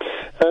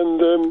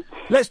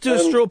let's do a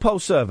straw poll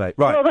survey,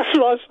 right? Well, that's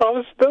what I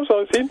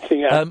was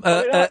hinting at.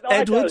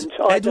 Edward.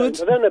 I don't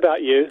know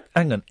about you.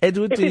 Hang on,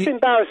 Edward. If it's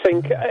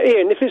embarrassing,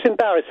 Ian. If it's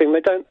embarrassing,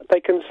 they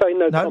can say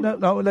no.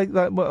 No. They.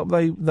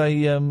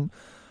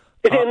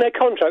 Is it in their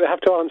contract? They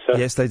have to answer.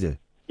 Yes, they do.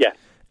 Yeah.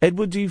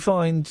 Edward, do you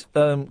find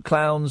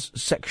clowns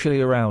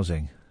sexually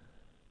arousing?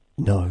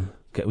 No.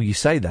 Okay, well, you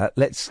say that.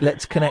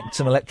 Let's connect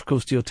some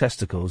electricals to your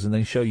testicles and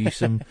then show you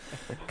some...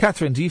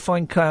 Catherine, do you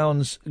find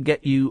clowns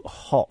get you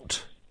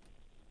hot?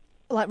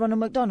 Like Ronald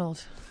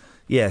McDonald?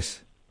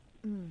 Yes.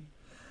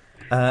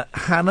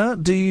 Hannah,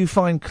 do you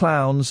find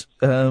clowns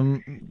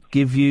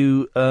give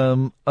you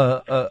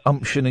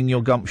umption in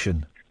your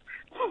gumption?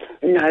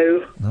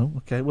 No. No.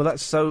 Okay. Well,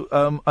 that's so.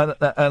 And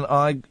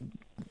I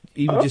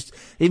even just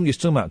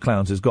talking about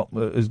clowns has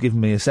given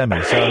me a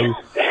semi. So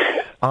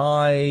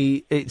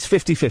it's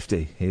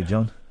 50-50 here,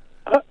 John.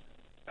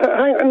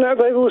 No,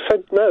 they all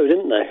said no,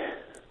 didn't they?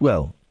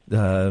 Well,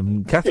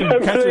 Catherine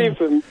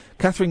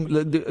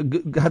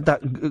had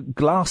that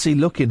glassy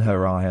look in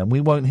her eye, and we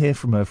won't hear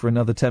from her for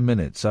another 10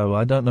 minutes. So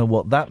I don't know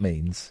what that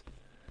means.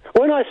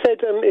 When I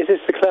said, "Is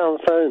this the clown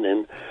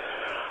phoning?"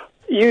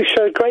 you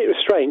showed great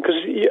restraint because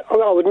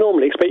I would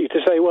normally expect you to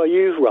say, "Well,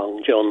 you've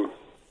rung, John."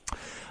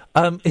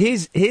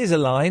 Here's a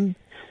line.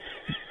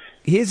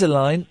 Here's a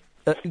line.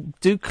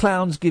 Do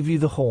clowns give you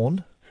the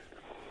horn?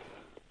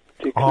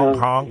 Honk,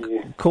 honk.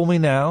 Call me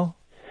now.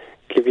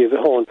 Give you the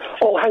horn.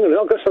 Oh, hang on,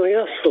 I've got something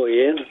else for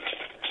you, Ian.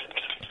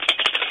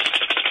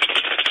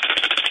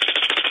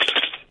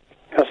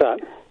 How's that?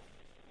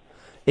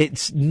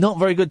 It's not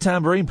very good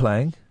tambourine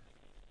playing.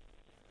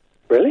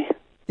 Really?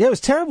 Yeah, it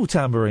was terrible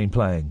tambourine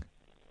playing.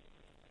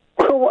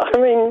 Well, I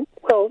mean,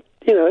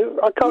 you know,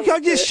 I can't... You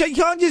can't just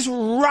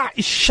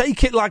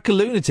shake it like a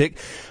lunatic.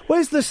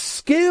 Where's the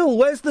skill?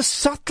 Where's the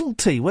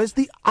subtlety? Where's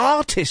the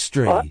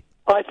artistry?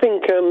 I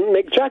think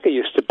Mick Jagger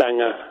used to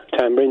bang a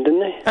tambourine,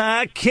 didn't he?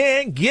 I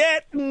can't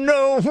get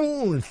no...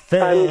 And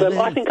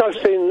I think I've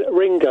seen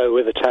Ringo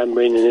with a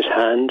tambourine in his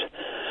hand.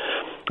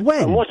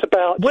 When? And what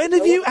about... When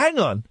have you... Hang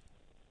on.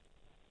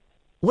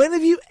 When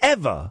have you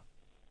ever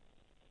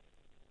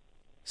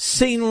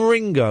seen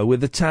Ringo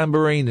with a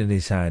tambourine in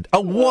his hand?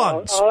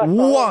 Once.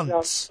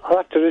 Once. I'll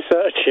have to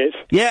research it.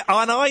 Yeah,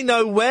 and I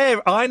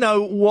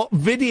know what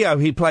video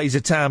he plays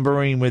a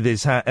tambourine with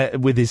his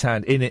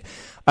hand in it.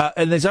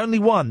 And there's only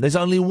one. There's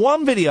only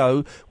one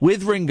video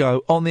with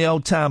Ringo on the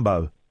old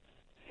tambo.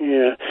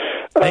 Yeah.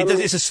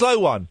 It's a slow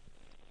one.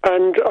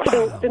 And I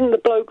think, didn't the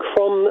bloke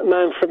from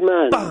Manfred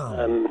Mann,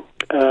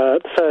 the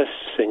first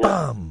singer...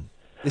 Bum.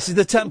 This is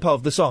the tempo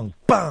of the song.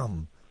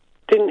 Bum.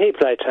 Didn't he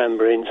play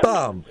tambourines?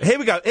 Bum. Here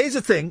we go. Here's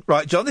the thing.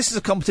 Right, John, this is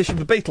a competition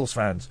for Beatles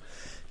fans.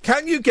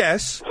 Can you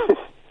guess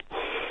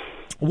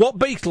what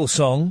Beatles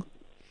song...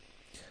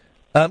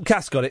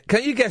 Cass got it.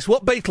 Can you guess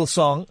what Beatles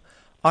song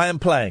I am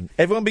playing?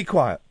 Everyone be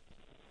quiet.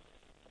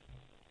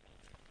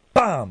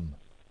 Bum.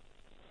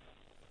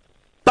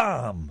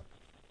 Bum.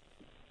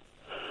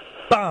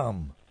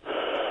 Bum.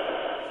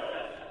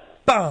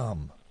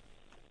 Bum.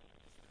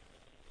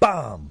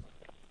 Bum.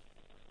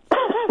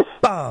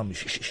 Bum.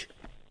 Shh.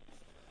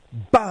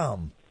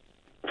 Bum.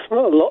 It's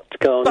not a lot to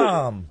go on,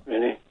 Bum. is it,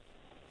 really?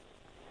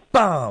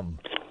 Bum.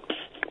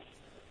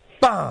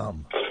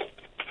 Bum.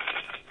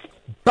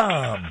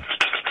 Bum.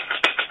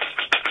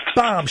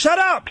 Bum. Shut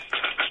up!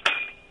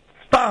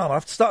 Bum. I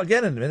have to start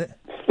again in a minute.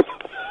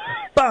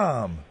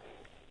 Bum.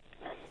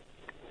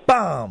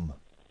 Bum.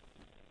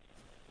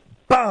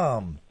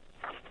 Bum.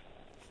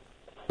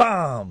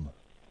 Bum.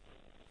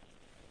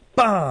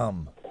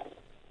 Bum.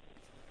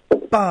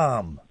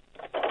 Bum.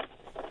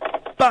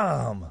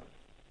 Bum.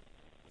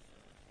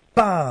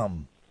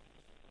 Bum.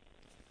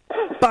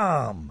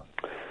 Bum.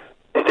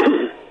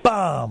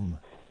 Bum.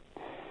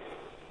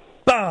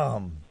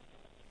 Bum.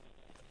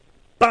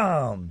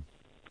 Bum.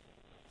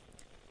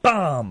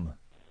 Bum.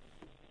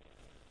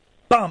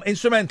 Bum.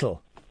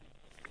 Instrumental.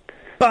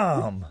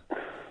 Bum.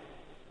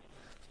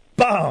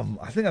 Bum.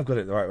 I think I've got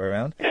it the right way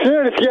around. Is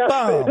there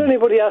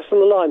anybody else on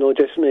the line or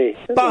just me?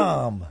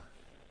 Bum.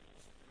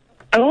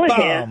 Oh, Bum.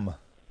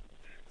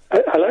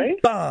 here. Hello?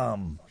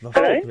 Bum.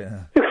 Hello?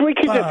 We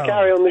can just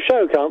carry on the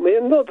show, can't we?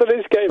 And not that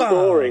it's getting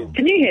boring.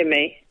 Can you hear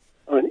me?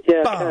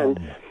 Yeah, I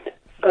can.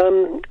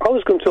 I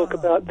was going to talk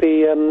about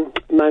the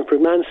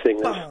Manfred Mann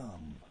singers.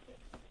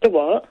 The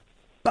what?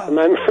 The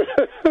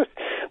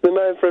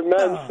Manfred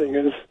Mann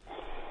singers.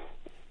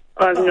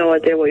 I have no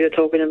idea what you're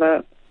talking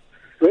about.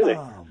 Really?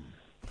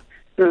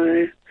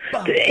 No.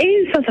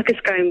 Ian sounds like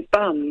it's going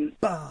bum.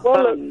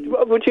 Well,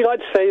 look, would you like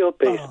to say your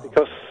piece?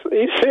 Because,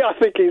 you see, I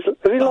think has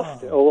he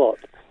lost it or what?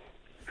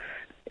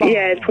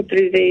 Yeah, it's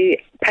probably the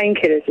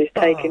painkillers he's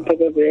taking,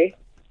 probably.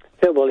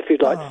 Yeah, well, if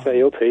you'd like to say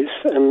your piece,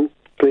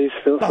 please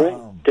feel free,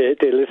 dear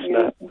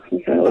listener.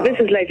 Okay, well, this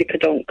is Lady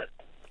Kadonk.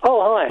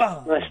 Oh, hi.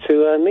 Nice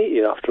to meet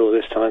you after all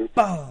this time.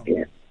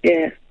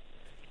 Yeah.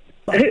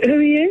 Who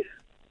are you?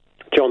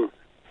 John.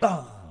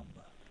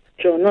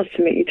 John, nice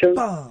to meet you, John.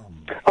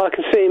 I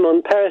can see him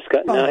on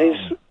Periscope now.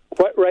 He's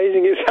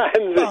raising his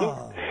hands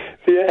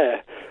in the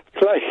air,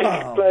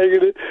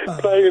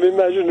 playing an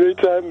imaginary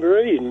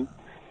tambourine.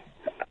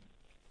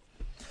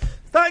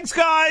 Thanks,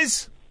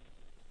 guys.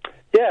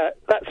 Yeah,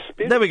 that's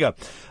beautiful. There we go.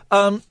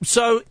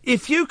 So,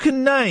 if you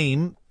can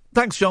name...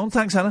 Thanks, John.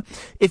 Thanks, Hannah.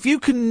 If you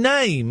can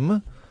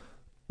name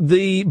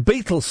the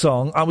Beatles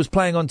song I was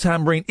playing on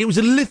tambourine, it was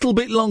a little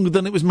bit longer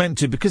than it was meant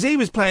to because he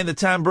was playing the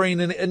tambourine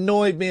and it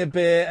annoyed me a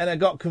bit and I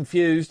got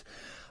confused.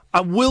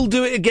 I will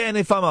do it again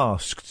if I'm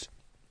asked.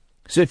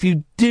 So if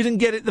you didn't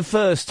get it the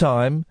first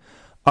time,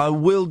 I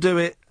will do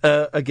it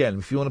again.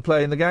 If you want to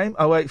play in the game,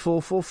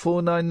 0844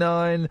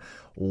 499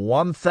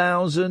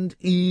 1000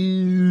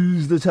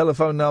 is the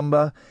telephone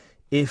number.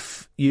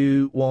 If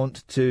you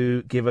want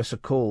to give us a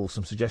call,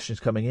 some suggestions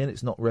coming in.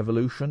 It's not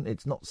Revolution.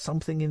 It's not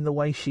Something in the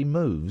Way She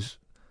Moves.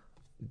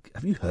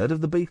 Have you heard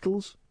of the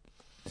Beatles?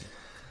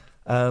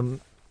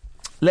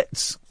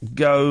 Let's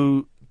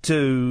go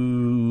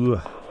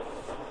to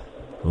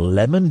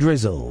Lemon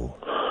Drizzle.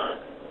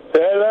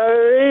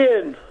 Hello,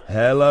 Ian.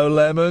 Hello,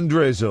 Lemon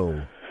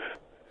Drizzle.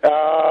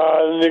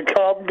 You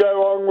can't go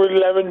wrong with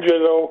Lemon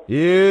Drizzle.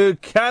 You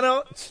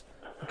cannot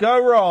go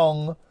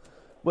wrong.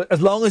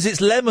 As long as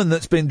it's lemon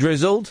that's been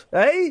drizzled,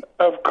 eh?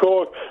 Of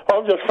course.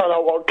 I've just found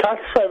out what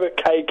Kath's favourite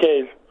cake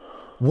is.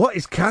 What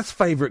is Kath's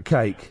favourite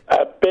cake?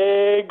 A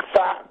big,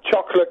 fat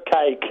chocolate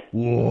cake.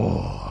 Whoa.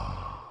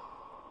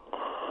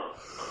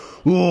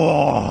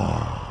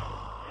 Whoa.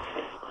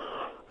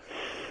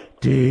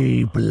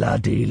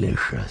 Bloody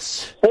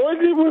delicious. What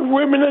is it with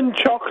women and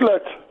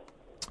chocolate?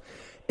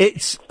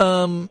 It's,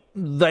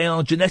 they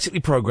are genetically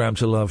programmed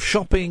to love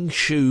shopping,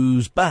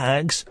 shoes,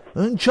 bags,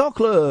 and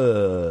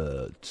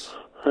chocolate.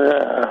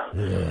 Yeah.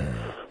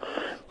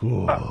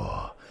 Anyway,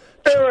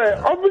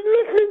 I've been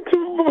listening to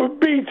the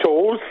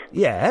Beatles.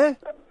 Yeah?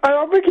 And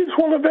I think it's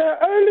one of their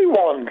early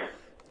ones.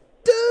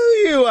 Do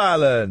you,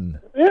 Alan?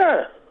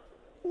 Yeah.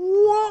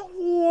 What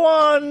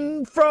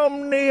one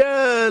from the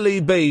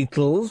early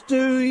Beatles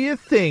do you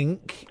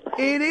think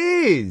it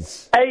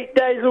is? 8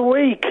 days a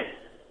week.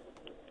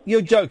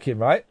 You're joking,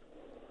 right?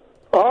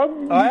 I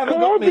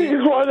think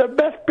it's one of the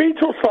best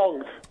Beatles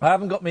songs. I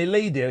haven't got me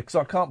lead here because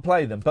I can't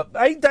play them. But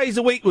 8 days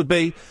a week would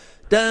be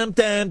dum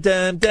dum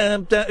dum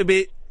dum dum. It'd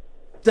be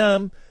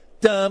dum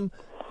dum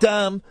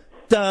dum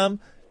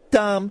dum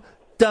dum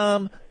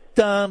dum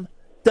dum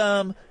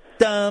dum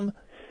dum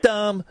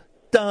dum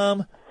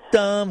dum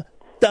dum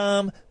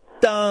dum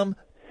dum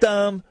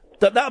dum.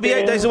 That'll be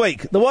 8 days a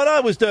week. The one I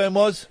was doing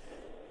was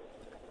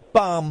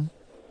bum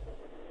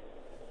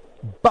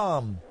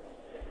bum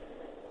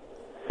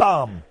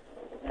bum.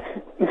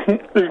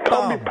 It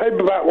can't be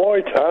paperback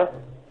writer.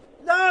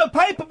 No,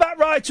 paperback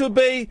writer would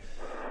be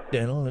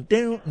bum.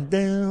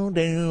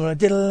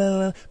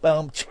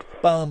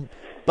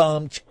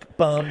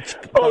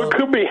 Oh, it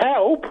could be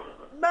Help.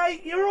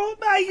 Mate, you're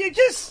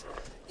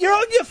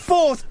on your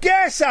fourth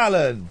guess,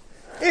 Alan.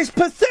 It's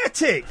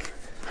pathetic.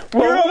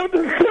 Well, what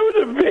does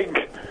Soda think?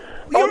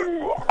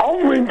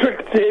 I'm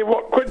interested to hear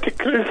what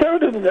critical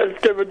Soda has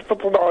given for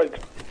tonight.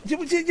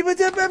 What?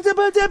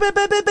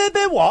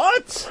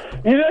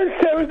 You know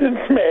Sheridan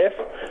Smith,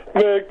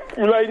 the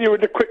lady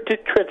with the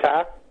cryptic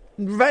Twitter?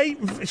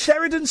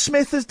 Sheridan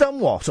Smith has done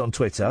what on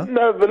Twitter?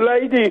 No, the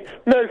lady,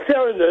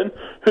 Sheridan,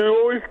 who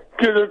always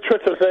gives a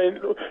Twitter saying,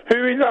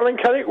 who is Alan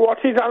Caddick,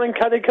 what is Alan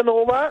Caddick and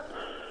all that.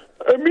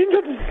 I'm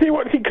interested to see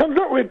what she comes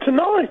up with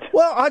tonight.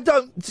 Well,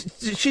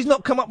 she's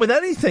not come up with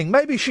anything.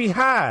 Maybe she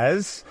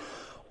has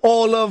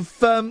all of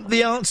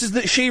the answers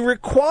that she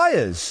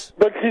requires.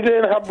 But she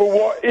didn't have the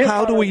what if.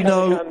 How do we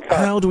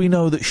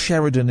know that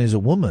Sheridan is a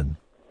woman?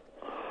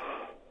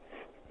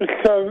 It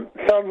sounds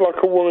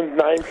like a woman's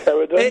name,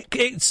 Sheridan.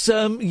 It's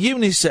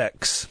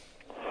unisex.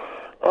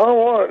 Oh,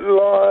 what,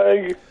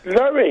 like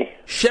Zoe?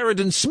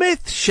 Sheridan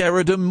Smith,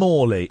 Sheridan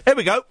Morley. Here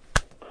we go.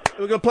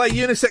 We're going to play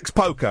unisex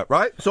poker,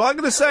 right? So I'm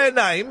going to say a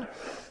name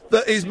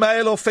that is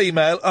male or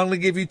female. I'm going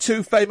to give you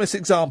two famous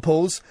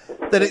examples.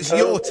 Then it's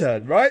your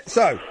turn, right?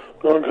 So.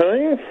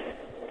 Okay.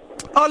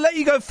 I'll let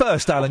you go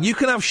first, Alan. You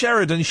can have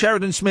Sheridan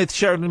Smith,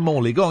 Sheridan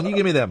Morley. Go on, you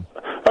give me them.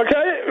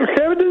 Okay,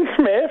 Sheridan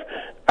Smith,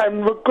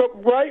 and we've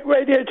got Bright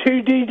Radio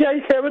 2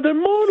 DJ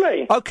Sheridan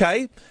Morley.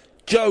 Okay,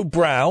 Joe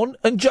Brown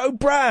and Joe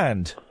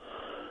Brand.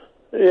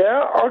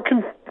 Yeah, I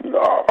can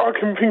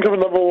think of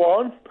another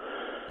one.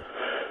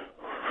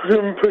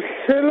 From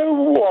Priscilla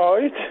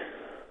White.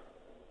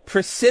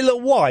 Priscilla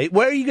White?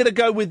 Where are you going to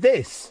go with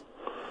this?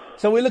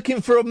 So we're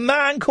looking for a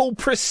man called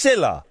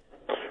Priscilla.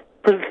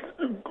 He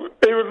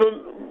was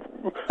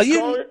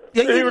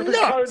the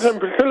character in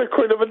Priscilla,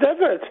 Queen of the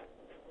Desert.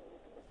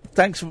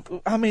 Thanks.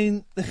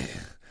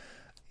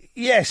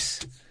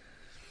 Yes.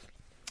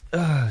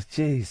 Oh,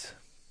 jeez.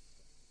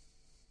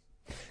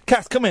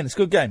 Kath, come in. It's a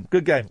good game.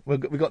 Good game.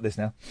 We've got this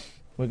now.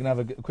 We're going to have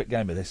a quick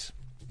game of this.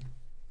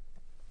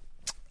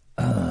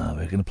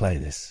 We're going to play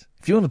this.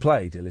 If you want to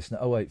play, dear listener,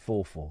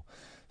 0844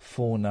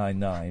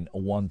 499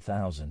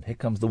 1000. Here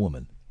comes the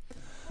woman.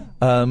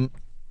 And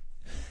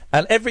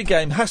every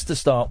game has to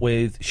start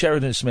with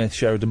Sheridan Smith,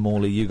 Sheridan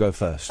Morley. You go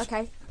first.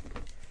 Okay.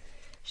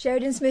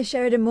 Sheridan Smith,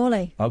 Sheridan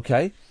Morley.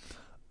 Okay.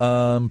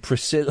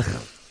 Priscilla.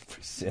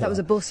 That was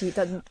a bus. It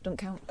don't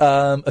count.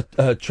 A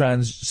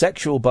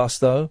transsexual bus,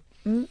 though.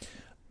 Mm.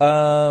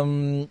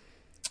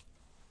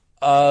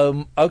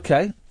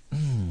 Okay.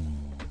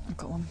 I've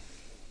got one.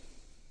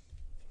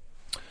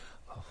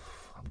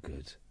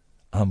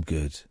 I'm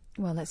good.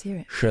 Well, let's hear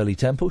it. Shirley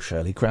Temple,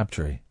 Shirley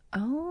Crabtree.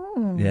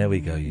 Oh. There we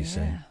go, you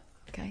see.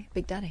 Okay,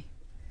 Big Daddy.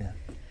 Yeah.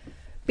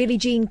 Billie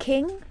Jean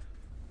King.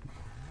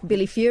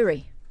 Billy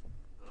Fury.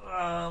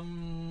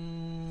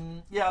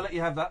 Yeah, I'll let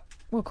you have that.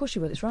 Well, of course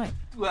you will. It's right.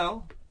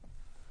 Well.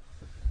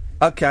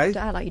 Okay.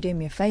 Don't act like you're doing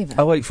me a favour.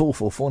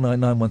 0844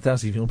 499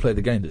 1000 if you want to play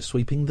the game that's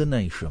sweeping the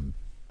nation.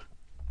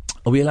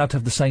 Are we allowed to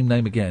have the same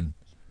name again?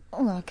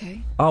 Oh,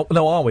 okay. Oh,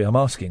 no, are we? I'm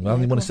asking. I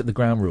only want go to set the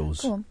ground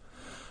rules. Go on.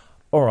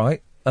 All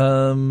right.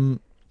 I've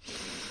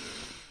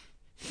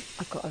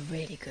got a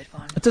really good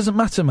one. It doesn't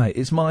matter, mate.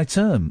 It's my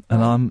turn,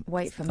 and I'm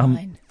wait for I'm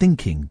mine.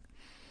 thinking.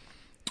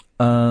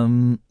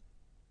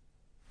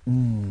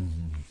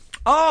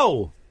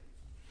 Oh,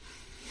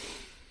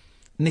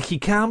 Nicky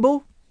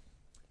Campbell,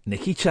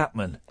 Nicky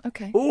Chapman.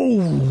 Okay.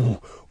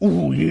 Ooh,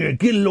 yeah.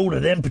 Get a load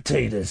of them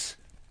potatoes.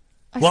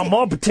 Want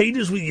more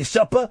potatoes with your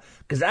supper?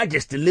 Because I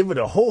just delivered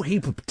a whole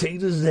heap of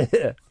potatoes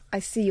there. I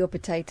see your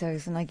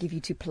potatoes, and I give you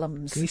 2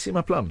 plums. Can you see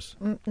my plums?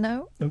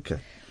 No. Okay.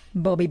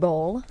 Bobby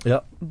Ball.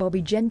 Yep.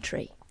 Bobby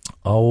Gentry.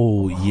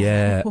 Oh,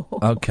 yeah.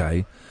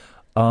 Okay.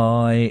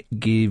 I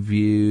give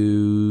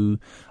you...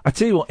 I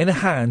tell you what, in a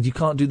hand, you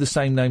can't do the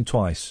same name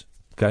twice.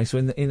 Okay, so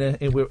another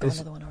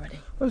one already.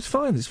 Oh, it's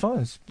fine, it's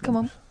fine. Come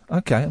on.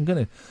 Okay, I'm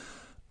going to...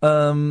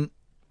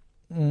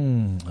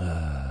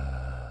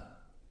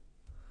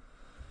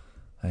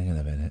 hang on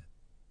a minute.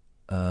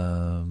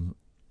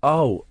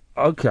 Oh,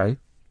 okay.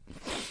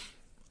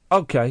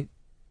 Okay.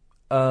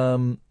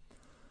 The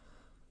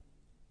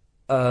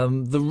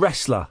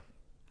wrestler.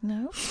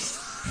 No.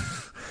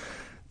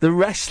 The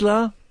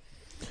wrestler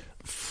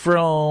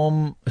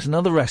from... It's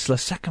another wrestler,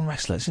 second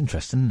wrestler. It's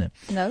interesting, isn't it?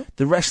 No.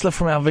 The wrestler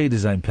from Our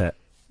Wiedersehen, Pet.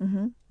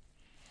 Mm-hmm.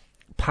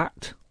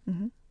 Pat.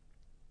 Mm-hmm.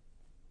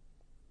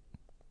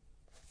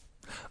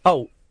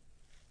 Oh.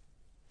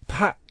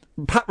 Pat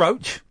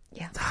Roach.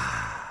 Yeah.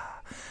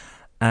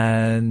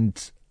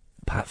 And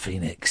Pat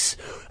Phoenix.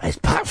 It's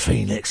Pat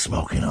Phoenix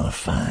smoking on a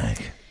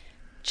fag.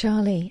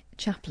 Charlie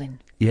Chaplin.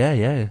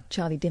 Yeah.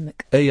 Charlie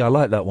Dimmock. Hey, I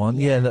like that one.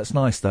 Yeah, that's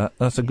nice,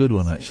 That's a good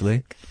one,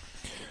 actually.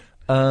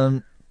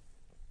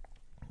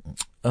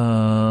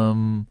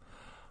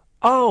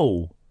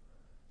 Oh.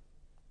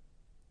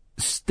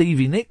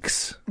 Stevie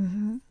Nicks.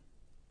 Mm-hmm.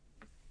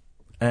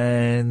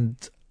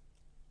 And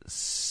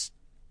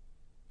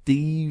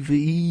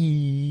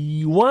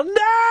Stevie Wonder!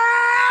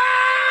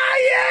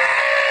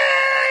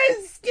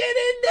 Yes! Get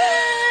in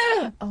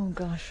there! Oh,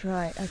 gosh,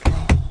 right,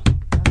 okay.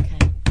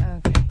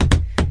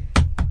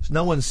 So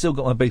no one's still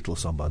got my Beatles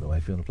song, by the way.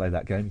 If you want to play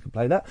that game, you can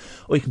play that.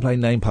 Or you can play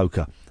Name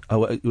Poker.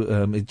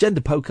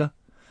 Gender Poker.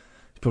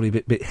 It's probably a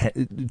bit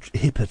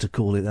hipper to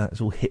call it that.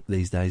 It's all hip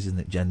these days, isn't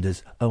it,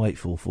 genders?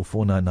 0844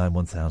 499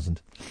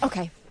 1000.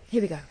 Okay,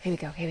 here we go. Ready?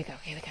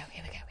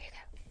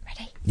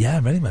 Yeah,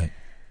 I'm ready, mate.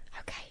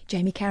 Okay,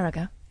 Jamie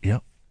Carragher.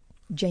 Yep.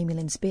 Jamie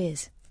Lynn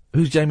Spears.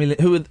 Who's Jamie Lynn?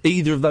 Who are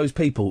either of those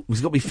people?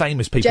 It's got to be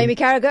famous people. Jamie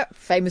Carragher,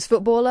 famous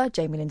footballer.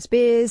 Jamie Lynn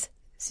Spears,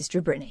 sister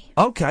of Britney.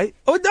 Okay.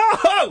 Oh,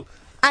 no!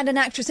 And an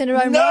actress in her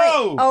own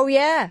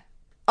right.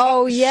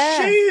 Oh,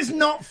 yeah. She's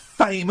not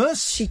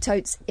famous. She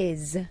totes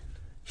is.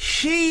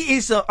 She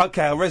is a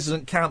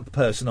resident camp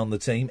person on the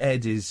team.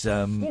 Ed is... you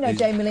know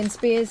Jamie Lynn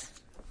Spears?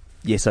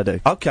 Yes, I do.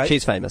 Okay.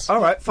 She's famous.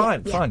 All right,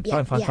 fine.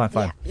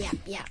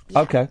 Yeah.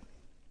 Okay.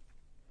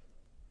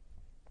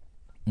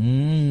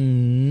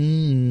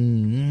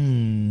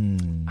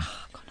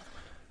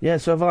 Yeah,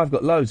 so I've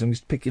got loads. I'm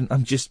just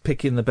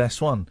picking the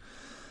best one.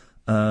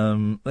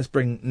 Let's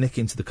bring Nick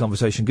into the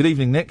conversation. Good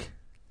evening, Nick.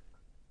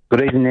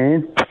 Good evening,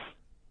 Ian.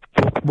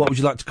 What would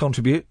you like to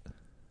contribute?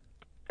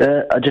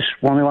 I just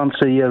want to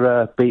answer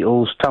your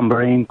Beatles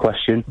tambourine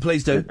question.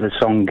 Please do. The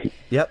song.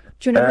 Yep.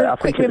 Do you want a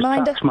quick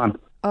reminder? Taxman.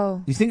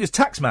 Oh. You think it's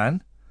Taxman?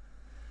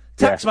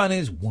 Taxman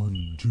is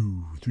 1,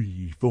 2,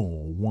 3,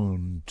 4,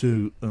 1,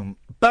 2,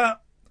 ba,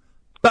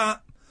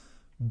 ba,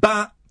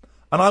 ba.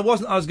 And I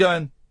was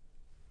going,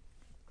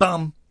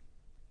 bum,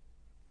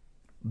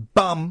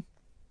 bum,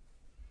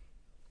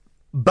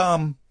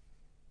 bum.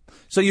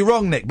 So you're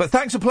wrong, Nick, but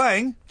thanks for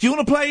playing. Do you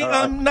want to play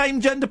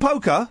Name Gender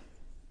Poker?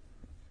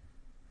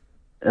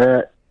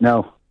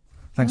 No.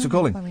 Thanks for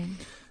calling.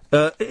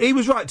 He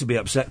was right to be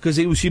upset because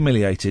he was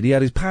humiliated. He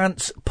had his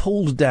pants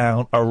pulled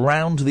down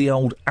around the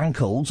old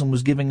ankles and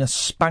was giving us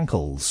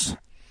spankles.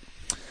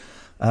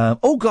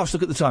 Oh, gosh,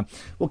 look at the time.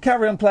 Well,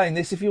 carry on playing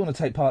this. If you want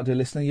to take part, dear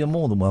listener, you're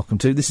more than welcome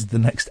to. This is the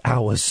next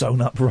hour sewn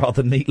up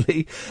rather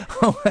neatly.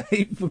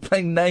 We're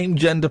playing Name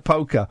Gender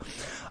Poker.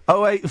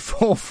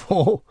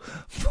 0844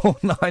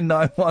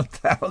 499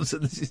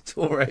 1000. This is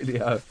Talk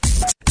Radio.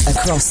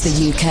 Across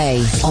the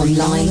UK,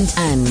 online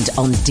and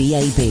on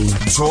DAB.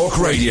 Talk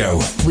Radio.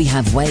 We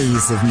have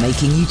ways of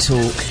making you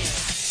talk.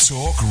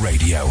 Talk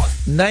Radio.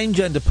 Name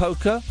Gender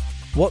Poker.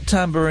 What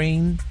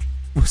tambourine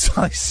was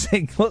I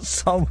singing? What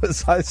song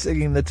was I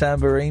singing the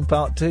tambourine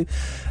part to?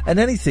 And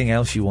anything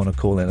else you want to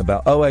call in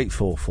about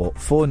 0844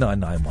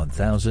 499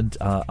 1000.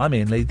 I'm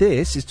Iain Lee.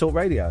 This is Talk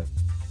Radio.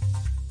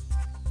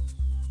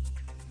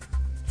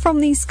 From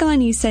the Sky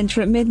News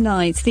Centre at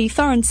midnight, the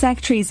Foreign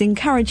Secretary is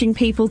encouraging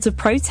people to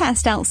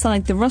protest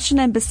outside the Russian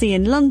embassy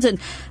in London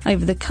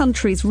over the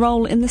country's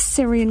role in the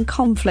Syrian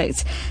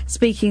conflict.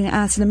 Speaking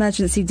at an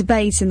emergency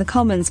debate in the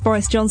Commons,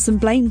 Boris Johnson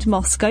blamed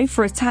Moscow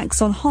for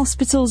attacks on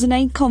hospitals and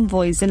aid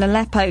convoys in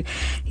Aleppo.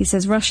 He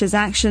says Russia's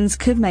actions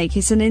could make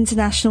it an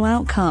international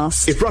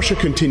outcast. If Russia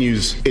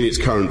continues in its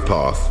current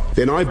path,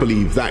 then I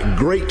believe that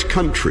great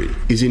country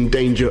is in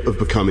danger of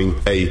becoming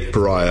a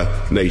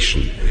pariah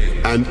nation.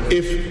 And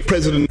if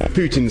President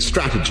Putin's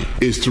strategy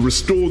is to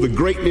restore the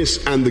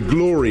greatness and the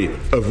glory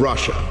of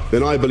Russia,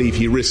 then I believe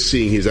he risks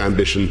seeing his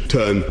ambition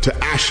turn to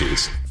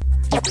ashes.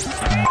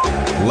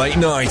 Late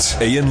night,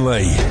 Iain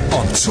Lee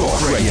on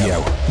Talk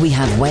Radio. We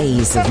have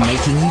ways of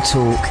making you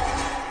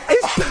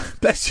talk.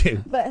 Bless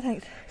you. But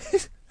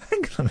thanks.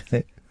 Hang on a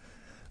minute.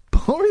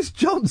 Boris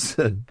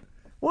Johnson.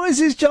 What is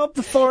his job?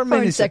 The Foreign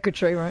Minister.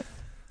 Secretary, right?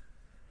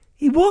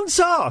 He wants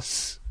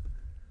us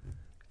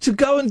to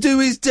go and do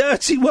his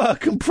dirty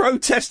work and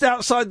protest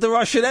outside the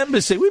Russian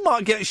embassy. We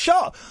might get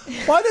shot.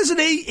 Why doesn't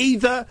he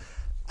either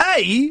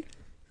A,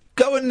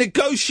 go and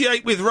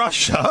negotiate with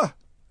Russia,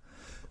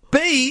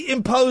 B,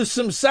 impose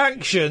some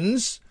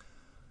sanctions?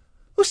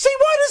 Well, see,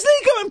 why doesn't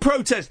he go and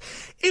protest?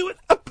 He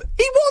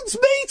wants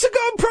me to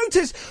go and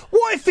protest.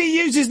 What if he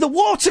uses the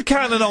water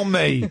cannon on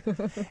me?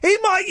 He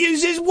might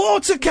use his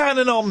water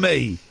cannon on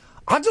me.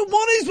 I don't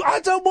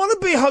want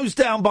to be hosed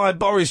down by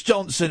Boris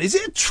Johnson. Is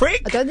it a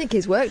trick? I don't think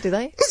his work, do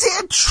they? Is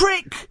it a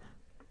trick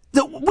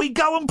that we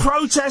go and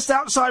protest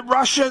outside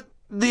Russia,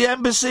 the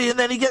embassy, and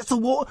then he gets the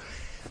water?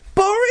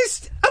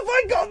 Boris, have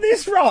I got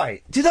this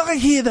right? Did I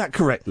hear that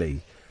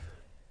correctly?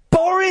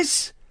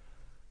 Boris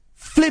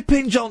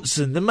flipping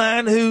Johnson, the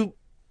man who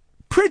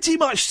pretty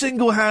much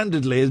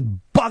single-handedly has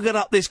buggered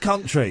up this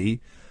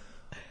country,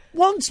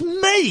 wants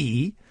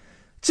me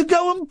to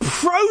go and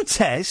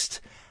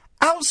protest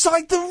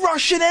outside the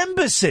Russian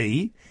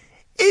embassy?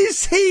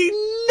 Is he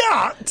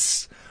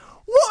nuts?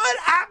 What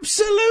an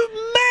absolute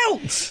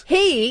melt!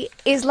 He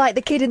is like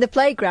the kid in the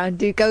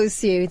playground who goes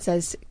to you and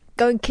says,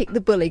 go and kick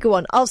the bully, go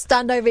on, I'll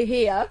stand over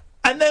here.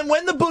 And then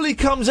when the bully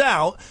comes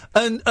out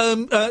and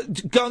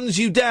guns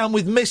you down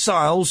with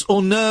missiles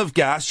or nerve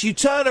gas, you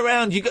turn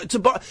around, you go to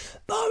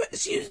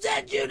Boris, you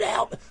said you'd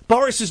help.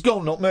 Boris has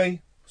gone, not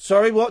me.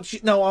 Sorry, what?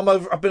 No,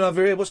 I've been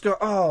over here. What's going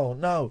on? Oh,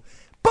 no.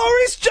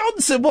 Boris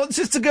Johnson wants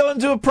us to go and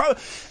do a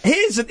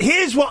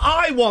Here's what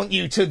I want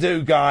you to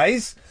do,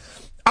 guys.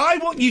 I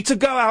want you to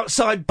go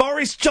outside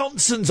Boris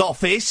Johnson's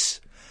office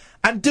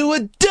and do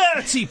a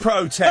dirty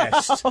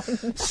protest.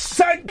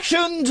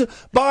 Sanctioned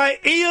by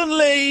Iain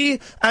Lee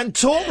and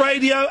Talk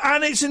Radio,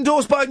 and it's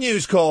endorsed by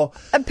News Corps.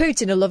 And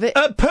Putin will love it.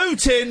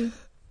 Putin,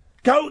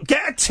 go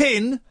get a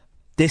tin.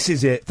 This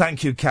is it.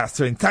 Thank you,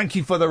 Catherine. Thank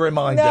you for the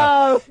reminder.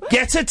 No.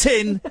 Get a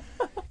tin.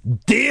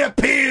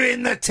 Disappear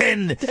in the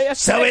tin.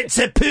 So it's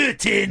a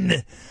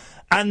Putin.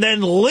 And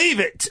then leave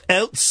it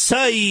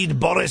outside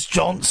Boris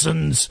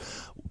Johnson's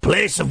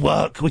place of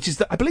work, which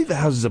is, I believe, the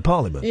Houses of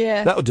Parliament.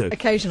 Yeah. That'll do.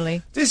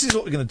 Occasionally. This is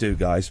what we're going to do,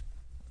 guys.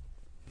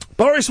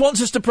 Boris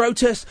wants us to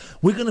protest.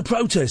 We're going to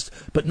protest,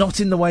 but not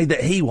in the way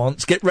that he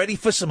wants. Get ready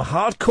for some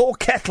hardcore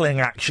kettling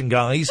action,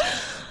 guys.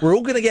 We're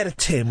all going to get a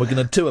tin. We're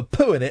going to do a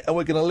poo in it, and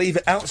we're going to leave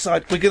it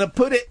outside. We're going to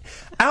put it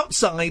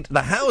outside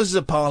the Houses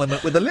of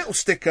Parliament with a little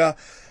sticker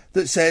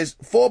that says,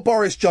 for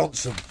Boris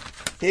Johnson,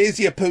 here's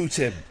your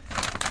Putin.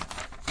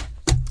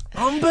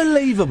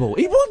 Unbelievable.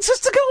 He wants us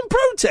to go and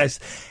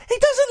protest. He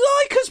doesn't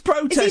like us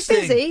protesting.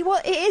 Is he busy?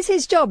 Well, it is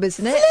his job,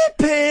 isn't it?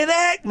 Flipping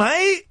heck,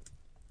 mate.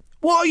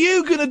 What are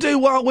you going to do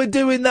while we're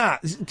doing that?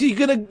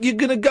 You're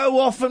going to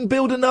go off and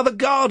build another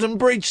garden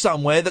bridge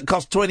somewhere that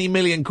costs 20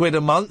 million quid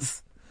a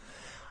month?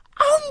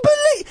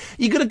 Unbelievable.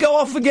 You're going to go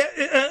off and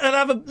and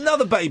have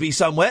another baby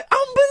somewhere?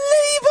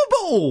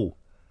 Unbelievable.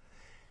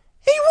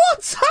 He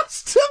wants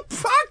us to...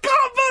 I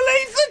can't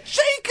believe the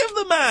cheek of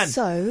the man.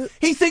 So...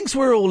 He thinks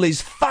we're all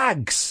his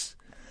fags.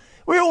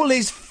 We're all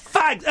his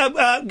fags.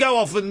 Go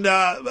off and...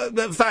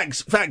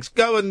 fags.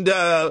 Go and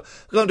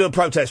do a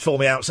protest for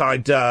me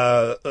outside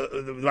the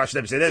Russian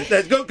embassy.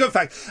 Go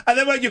fags. And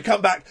then when you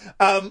come back,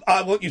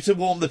 I want you to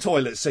warm the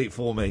toilet seat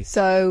for me.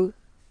 So,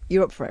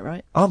 you're up for it,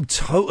 right? I'm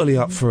totally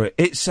up for it.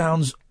 It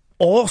sounds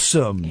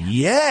awesome. Yeah.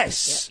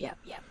 Yes. Yep.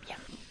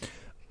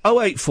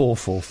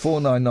 0844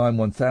 499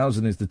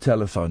 1000 is the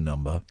telephone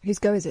number. Whose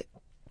go is it?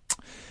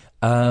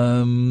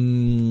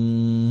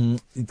 Can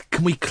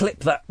we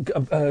clip that?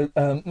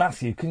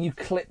 Matthew, can you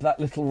clip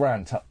that little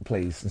rant up,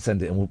 please, and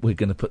send it? And we're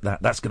going to put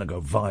that. That's going to go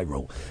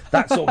viral.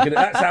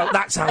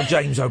 That's how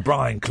James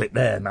O'Brien clipped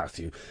there,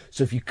 Matthew.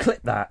 So if you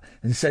clip that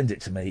and send it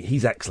to me,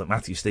 he's excellent,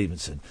 Matthew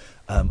Stevenson.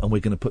 And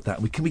we're going to put that.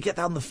 Can we get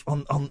that on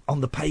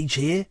the page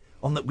here?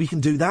 We can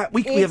do that.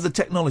 We have the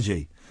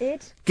technology.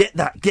 Get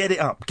that. Get it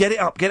up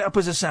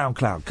as a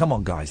SoundCloud. Come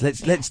on, guys.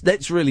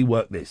 Let's really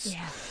work this.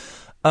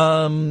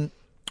 Yeah.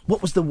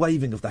 What was the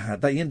waving of the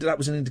hand? That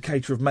was an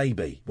indicator of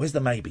maybe. Where's the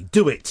maybe?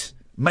 Do it.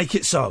 Make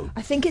it so.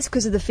 I think it's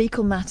because of the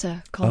fecal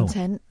matter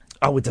content.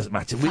 Oh, it doesn't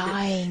matter.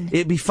 Fine.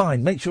 It'd be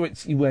fine. Make sure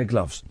you wear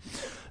gloves.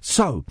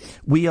 So,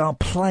 we are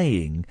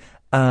playing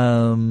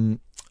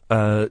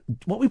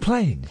what are we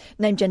playing?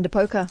 Name, gender,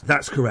 poker.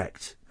 That's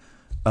correct.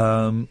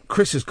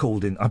 Chris has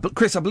called in.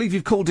 Chris, I believe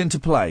you've called in to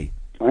play.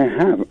 I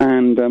have,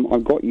 and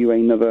I've got you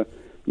another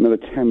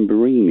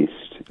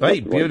tambourinist.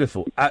 Hey,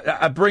 beautiful.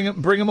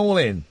 Bring them all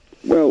in.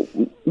 Well,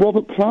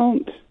 Robert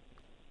Plant?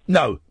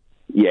 No.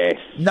 Yes.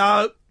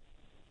 No.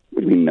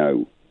 What do you mean,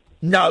 no?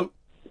 No.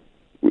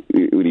 Well,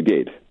 he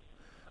did.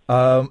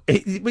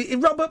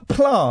 Robert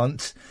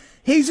Plant,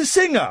 he's a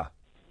singer.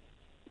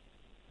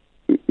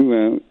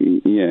 Well,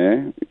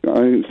 yeah. I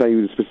didn't say he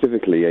was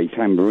specifically a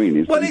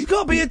tambourinist. Well, it's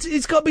got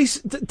to be.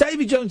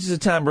 Davy Jones is a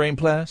tambourine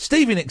player.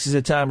 Stevie Nicks is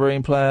a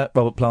tambourine player.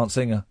 Robert Plant,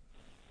 singer.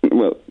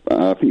 Well,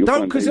 I think you'll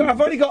don't, because I've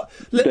only got.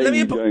 Let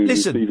me Jones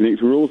listen. And Stevie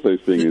Nicks were also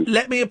singers.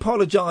 Let me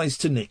apologise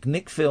to Nick.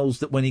 Nick feels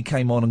that when he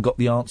came on and got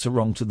the answer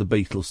wrong to the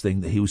Beatles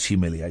thing, that he was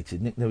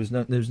humiliated. Nick, there was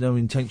no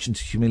intention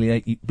to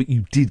humiliate you, but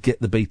you did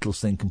get the Beatles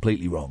thing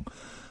completely wrong,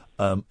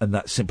 and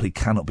that simply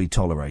cannot be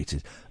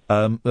tolerated.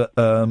 No,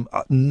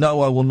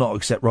 I will not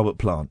accept Robert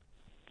Plant.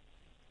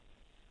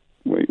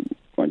 Wait,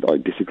 I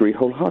disagree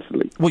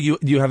wholeheartedly. Well,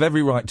 you have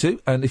every right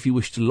to, and if you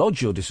wish to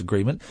lodge your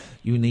disagreement,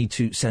 you need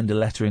to send a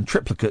letter in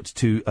triplicate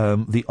to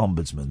the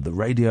Ombudsman, the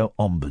Radio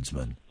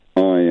Ombudsman.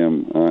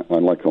 I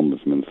like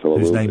Ombudsman, so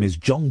whose name is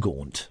John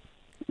Gaunt.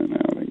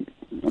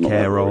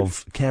 Care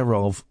of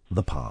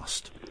the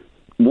past.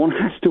 One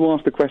has to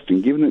ask the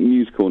question, given that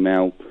News Corp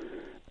now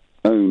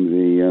own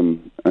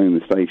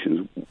the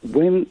stations,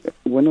 when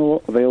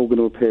are they all going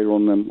to appear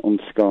on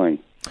Sky?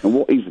 And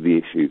what is the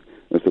issue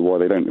as to why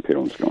they don't appear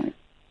on Sky?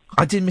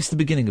 I did miss the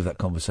beginning of that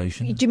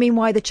conversation. Do you mean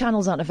why the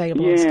channels aren't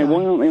available on Sky? Yeah,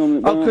 why aren't they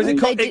on? Because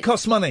it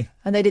costs money.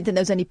 And they didn't think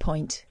there was any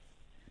point.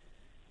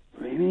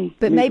 Really?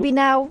 But maybe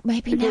now.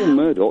 It's all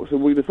Murdoch, so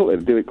we'd have thought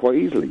they'd do it quite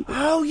easily.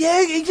 Oh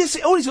yeah,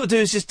 all he's got to do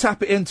is just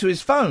tap it into his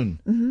phone.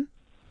 Mm-hmm.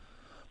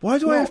 Why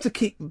do I have to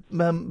keep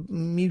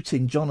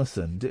muting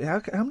Jonathan?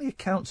 How many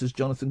accounts has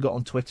Jonathan got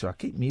on Twitter? I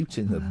keep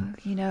muting them.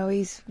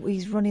 He's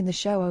running the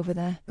show over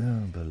there.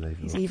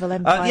 Unbelievable. His evil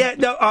empire. Yeah,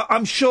 no,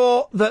 I'm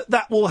sure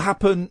that will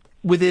happen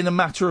within a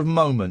matter of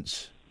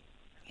moments.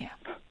 Yeah.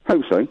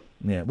 Hope so.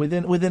 Yeah,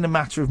 within a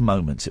matter of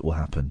moments it will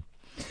happen.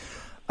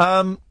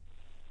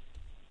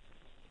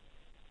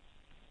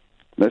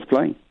 Let's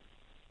play.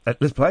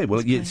 Let's play.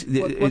 Well,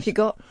 what have you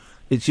got?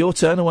 It's your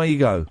turn, away you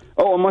go.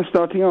 Oh, am I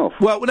starting off?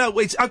 Well, no,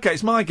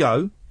 it's my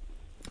go.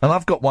 And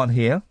I've got one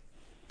here.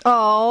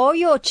 Oh,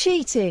 you're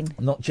cheating.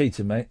 I'm not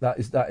cheating, mate. That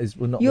is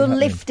we're not. You're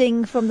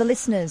lifting from the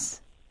listeners.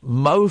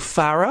 Mo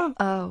Farah.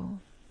 Oh.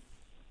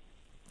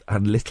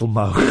 And Little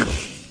Mo.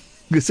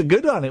 It's a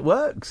good one. It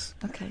works.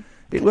 Okay.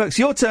 It works.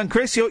 Your turn,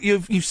 Chris.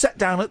 You've sat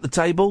down at the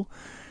table.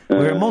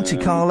 We're in Monte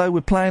Carlo. We're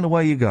playing,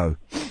 away you go.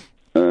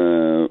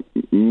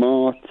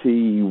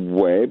 Marty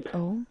Webb.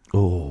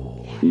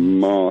 Oh.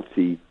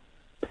 Marty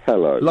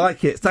Pello.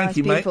 Like it. Thank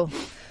you, beautiful.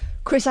 mate.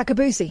 Chris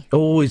Akabusi.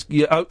 Always.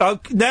 Yeah.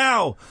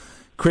 Now,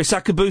 Chris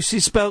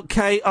Akabusi spelled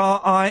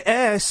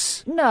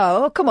K-R-I-S.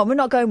 No, come on. We're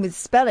not going with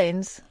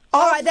spellings.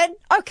 All right, then.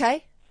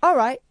 Okay. All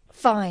right.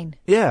 Fine.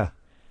 Yeah.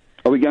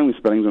 Are we going with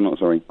spellings or not?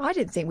 Sorry. I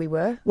didn't think we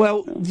were.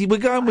 Well, we're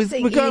going with.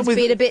 We're going with.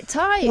 Being a bit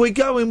tight. We're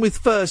going with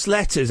first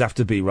letters have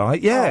to be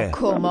right. Yeah. Oh,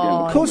 come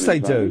on. Of course they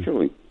do.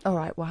 Surely. All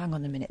right. Well, hang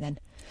on a minute then.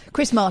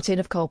 Chris Martin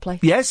of Coldplay.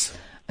 Yes.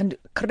 And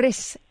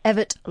Chris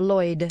Evert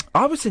Lloyd.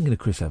 I was thinking of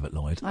Chris Evert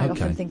Lloyd. I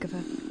often think of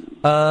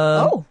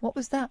her. What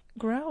was that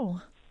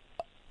growl?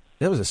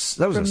 That was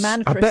a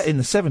man, I Chris. bet in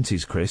the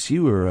 70s, Chris,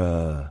 you were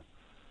a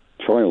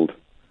child.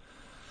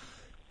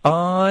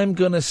 I'm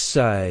gonna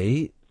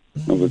say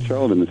I was a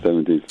child in the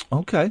 70s.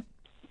 Okay.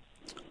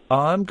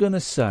 I'm gonna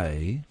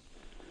say.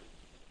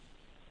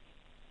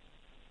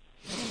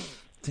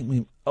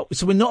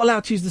 So we're not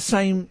allowed to use the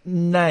same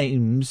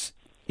names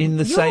in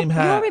the same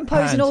hand. You're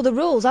imposing all the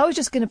rules. I was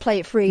just going to play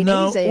it free and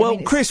easy. Well,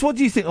 Chris, what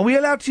do you think? Are we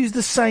allowed to use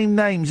the same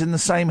names in the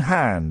same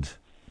hand?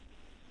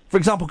 For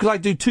example, could I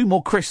do two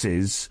more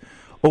Chris's,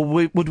 or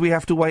would we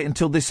have to wait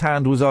until this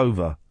hand was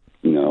over?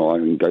 No, I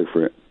can go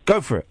for it.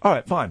 Go for it. All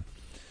right, fine.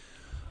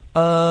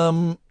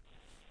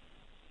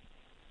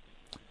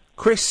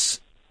 Chris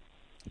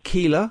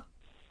Keeler.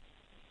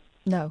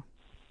 No.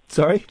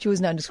 Sorry? She was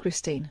known as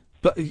Christine.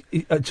 But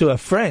to her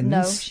friends?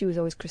 No, she was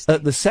always Christine.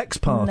 At the sex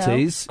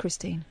parties? No,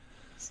 Christine.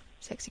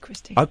 Sexy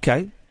Christine.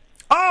 Okay.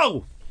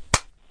 Oh!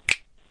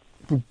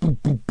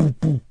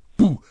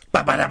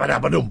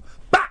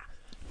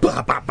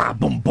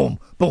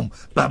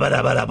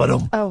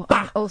 Oh,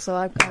 also,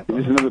 I've got... This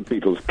is another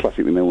Beatles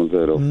classic that no one's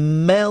heard of.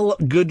 Mel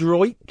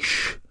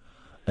Goodroich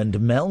and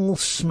Mel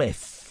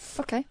Smith.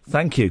 Okay.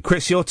 Thank you.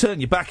 Chris, your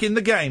turn. You're back in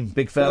the game,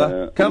 big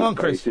fella. Come on,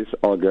 Chris.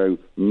 I'll go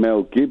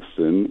Mel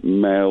Gibson,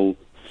 Mel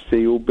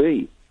C or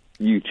B.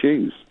 You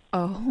choose.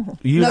 Oh.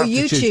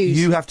 You choose.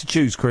 You have to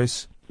choose,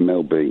 Chris.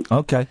 Mel B.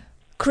 Okay.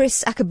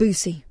 Chris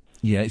Akabusi.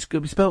 Yeah, it's good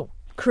to be spelled.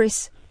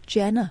 Chris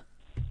Jenner.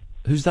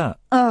 Who's that?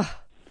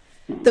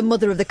 The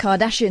mother of the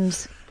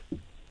Kardashians.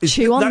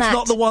 Chew on that's that.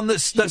 not the one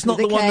that's With not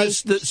a the one K.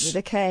 that's With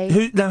a K.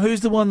 who's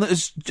the one that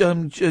is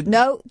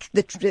No,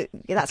 that's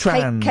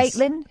trans.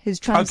 Caitlin, who's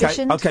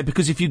transitioned. Okay,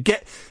 because if you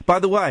get, by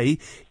the way,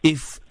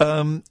 if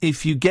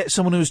you get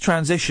someone who's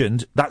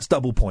transitioned, that's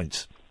double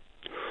points.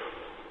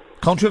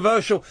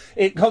 Controversial.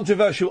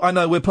 I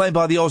know, we're playing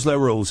by the Oslo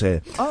rules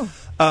here.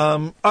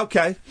 Oh.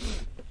 Okay.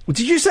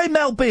 Did you say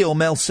Mel B or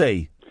Mel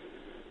C?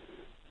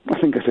 I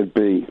think I said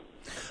B.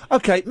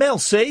 Okay, Mel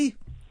C.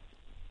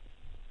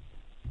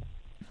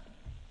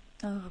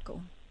 Oh, go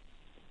on.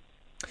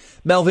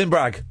 Melvin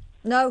Bragg.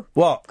 No.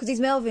 What? Because he's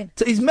Melvin.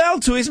 He's Mel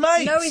to his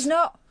mates. No, he's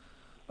not.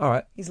 All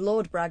right. He's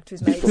Lord Bragg to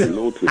his mates.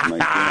 Lord to his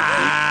mates.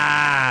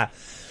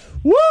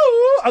 Woo!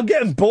 I'm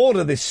getting bored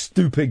of this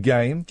stupid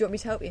game. Do you want me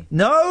to help you?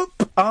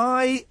 Nope,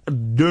 I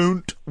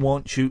don't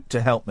want you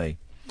to help me.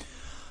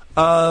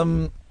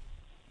 Oh.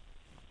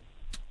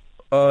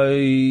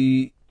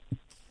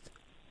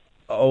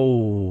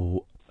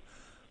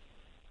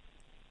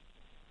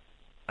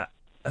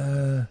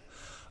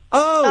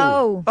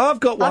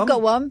 I've got one. I've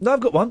got one. No, I've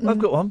got one. I've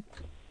got one.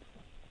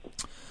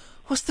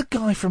 What's the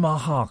guy from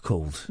Aha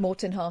called?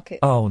 Morton Harkett.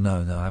 Oh,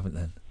 no, I haven't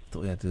then.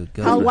 Thought we had to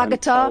go. Hal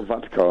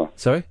Wagatar.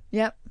 Sorry?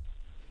 Yep.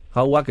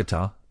 Hal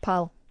Wagatar.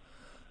 Pal.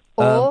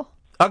 Or...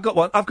 I've got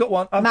one.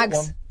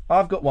 Mags.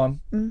 I've got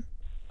one.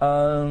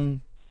 Oh,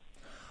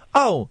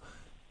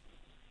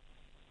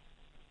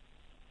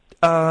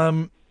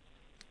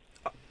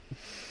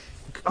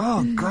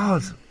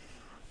 God.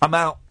 I'm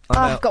out.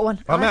 I've got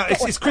one. I'm out.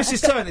 It's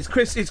Chris's turn. It's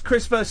Chris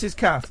versus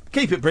Kath.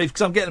 Keep it brief,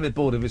 because I'm getting a bit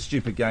bored of this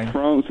stupid game.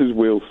 Francis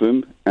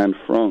Wilson and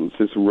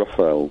Francis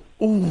Raphael.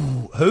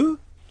 Ooh, who?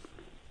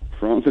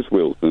 Francis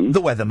Wilson.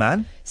 The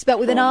weatherman. Spelt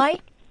with an I?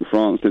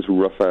 Francis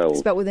Raphael.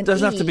 Spelt with an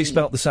Doesn't E. have to be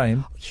spelt the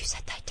same. Oh, you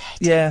said they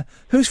did. Yeah.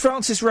 Who's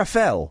Francis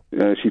Raphael?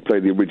 She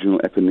played the original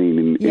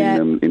Eponine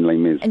in Les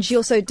Mis. And she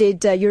also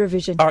did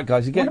Eurovision. All right,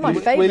 guys. One of my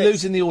favourites. We're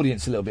losing the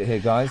audience a little bit here,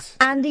 guys.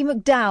 Andy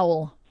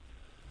McDowell.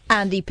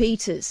 Andy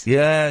Peters.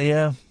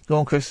 Yeah. Go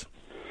on, Chris.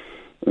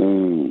 Let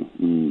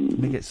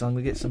me get some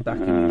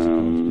backing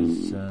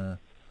music on,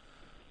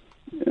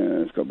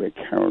 there's got to be a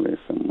carol here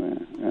somewhere.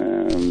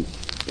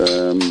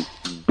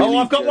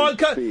 I've got one.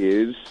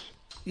 Spears.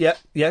 Yeah.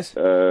 Yes.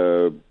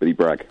 Billy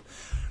Bragg.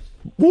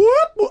 Whoop!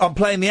 I'm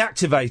playing the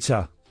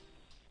activator.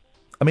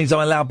 That means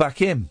I'm allowed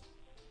back in.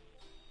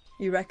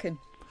 You reckon?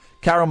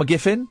 Carol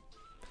McGiffin.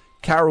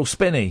 Carol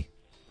Spinney.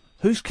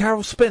 Who's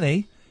Carol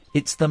Spinney?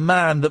 It's the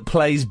man that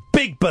plays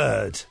Big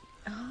Bird.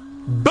 Oh.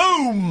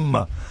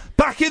 Boom!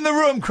 Back in the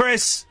room,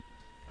 Chris.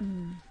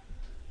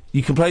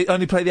 You can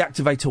only play the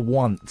activator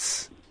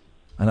once,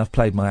 and I've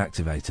played my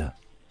activator.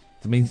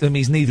 That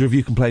means neither of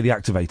you can play the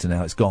activator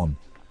now. It's gone.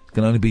 It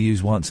can only be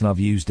used once, and I've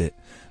used it.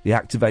 The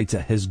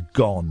activator has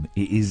gone.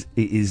 It is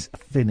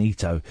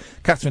finito.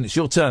 Catherine, it's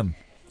your turn.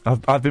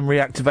 I've been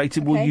reactivated.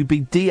 Okay. Will you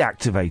be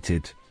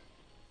deactivated?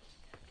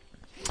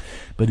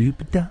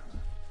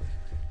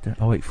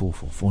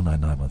 0844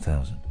 499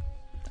 1000.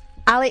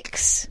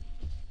 Alex.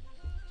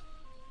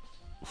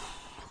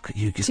 Look at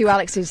you. Two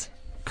Alexes.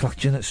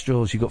 Clutching at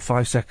straws. You've got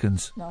 5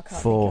 seconds. No, I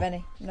can't 4, think of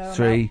any. No,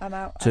 3, I'm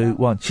out. 2,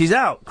 1. She's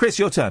out. Chris,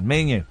 your turn.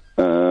 Me and you.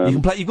 You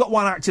can play. You've got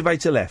one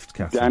activator left,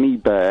 Catherine. Danny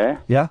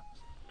Bear. Yeah.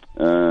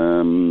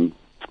 Danny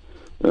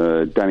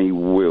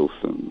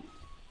Wilson.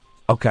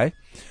 Okay.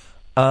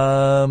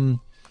 Alex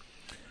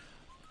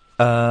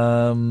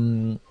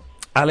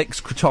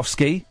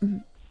Krotowski. Mm-hmm.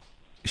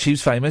 She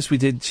was famous.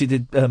 She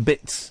did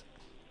bits.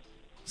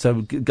 So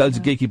loads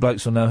of geeky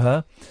blokes will know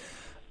her.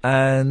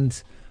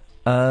 And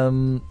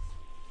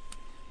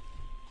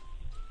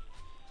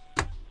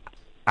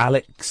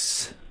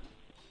Alex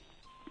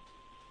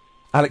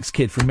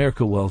Kidd from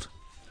Miracle World.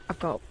 I've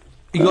got.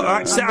 You got. I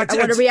want to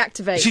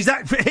reactivate. Hit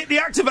the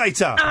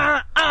activator.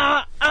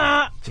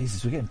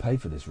 Jesus, we're getting paid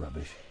for this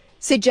rubbish.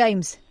 Sid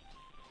James.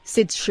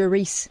 Sid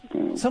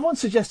Charisse. Someone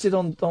suggested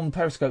on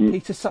Periscope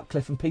Peter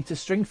Sutcliffe and Peter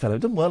Stringfellow. It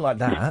doesn't work like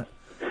that.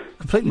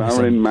 Completely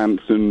Marilyn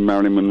Manson,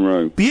 Marilyn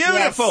Monroe.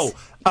 Beautiful.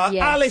 Yes.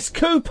 Alice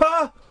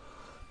Cooper.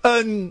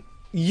 And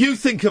you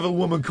think of a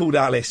woman called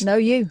Alice. No,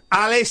 you.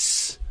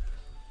 Alice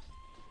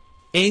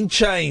in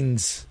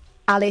Chains.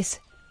 Alice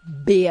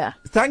Beer.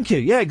 Thank you.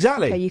 Yeah,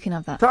 exactly. Okay, you can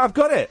have that. I've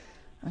got it.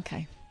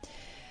 Okay.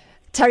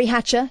 Terry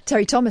Hatcher.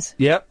 Terry Thomas.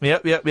 Yep.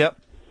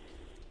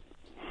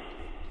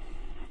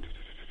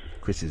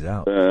 Chris is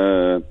out.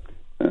 Bye,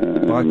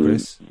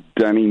 Chris.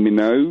 Danny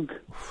Minogue.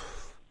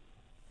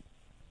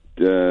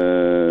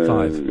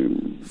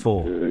 5,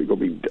 4, 3,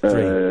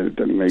 2.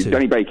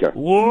 Danny Baker.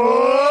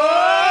 Whoa!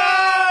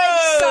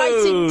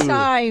 Exciting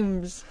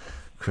times.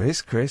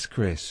 Chris. Chris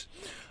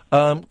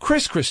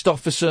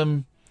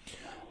Christopherson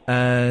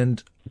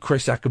and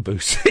Chris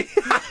Akabusi.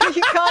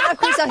 You can't have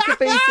Chris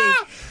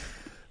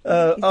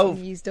Akabusi.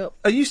 He's used up.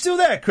 Are you still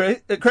there,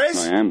 Chris? I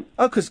am.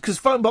 Oh, because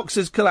phone box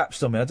has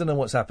collapsed on me. I don't know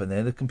what's happened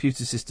there. The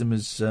computer system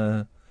has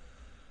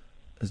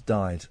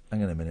died.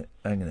 Hang on a minute.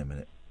 Let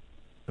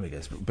me go.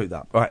 Boot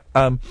that. Right.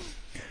 I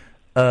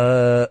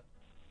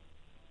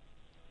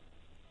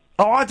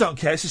don't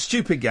care. It's a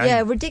stupid game.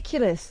 Yeah,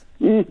 ridiculous.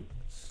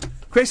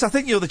 Chris, I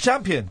think you're the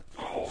champion.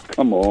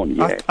 come on,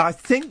 yeah. I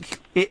think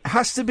it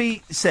has to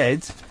be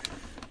said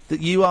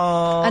that you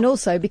are... And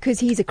also, because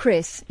he's a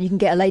Chris, you can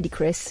get a lady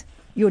Chris.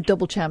 You're a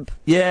double champ.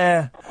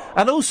 Yeah.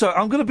 And also,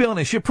 I'm going to be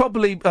honest, you're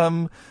probably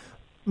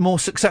more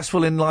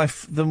successful in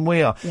life than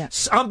we are. Yeah.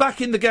 I'm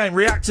back in the game.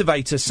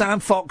 Reactivator, Sam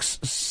Fox,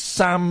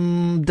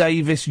 Sam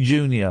Davis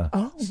Jr.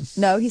 Oh,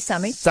 no, he's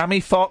Sammy. Sammy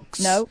Fox.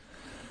 No.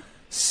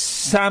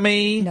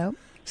 Sammy. No.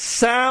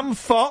 Sam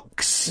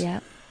Fox. Yeah.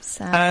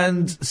 Sam.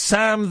 And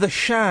Sam the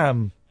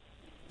Sham.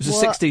 It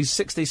was a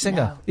 60s singer.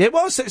 No. Yeah, it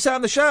was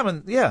Sam the Sham,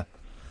 and yeah.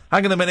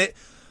 Hang on a minute.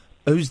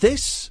 Who's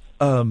this?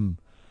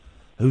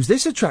 Who's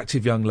this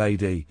attractive young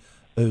lady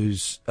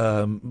who's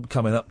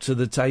coming up to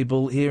the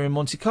table here in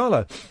Monte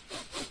Carlo?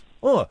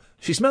 Oh,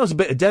 she smells a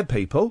bit of dead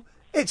people.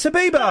 It's a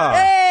Bieber.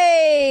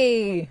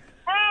 Hey!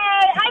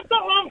 I've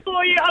got one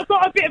for you. I've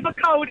got a bit of a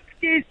cold,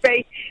 excuse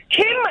me.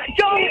 Kim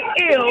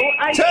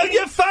Jong-il... Turn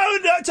your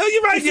phone... turn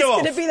your radio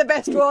off. This is going to be the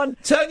best one.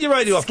 Turn your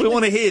radio off. We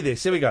want to hear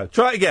this. Here we go.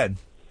 Try it again.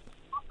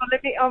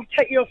 I'll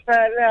take you off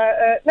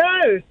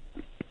no.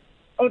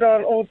 Hold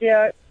on,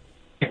 audio.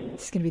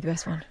 This is going to be the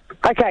best one.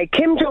 Okay,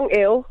 Kim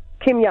Jong-il,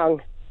 Kim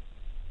Young.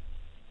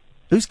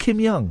 Who's Kim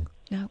Young?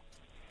 No.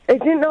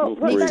 Is it not?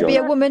 Needs to be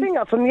a woman.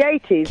 Singer from the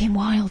 80s. Kim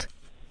Wilde.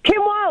 Kim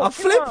Wilde. I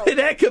flipping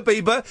heck,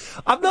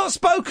 Bieber. I've not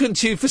spoken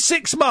to you for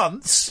 6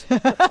 months.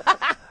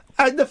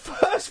 And the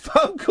first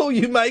phone call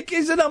you make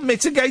is an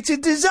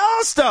unmitigated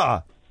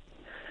disaster.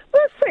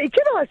 That's pretty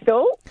good, I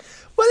thought.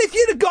 Well, if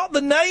you'd have got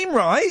the name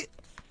right...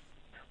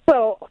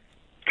 Well,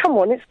 come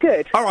on, it's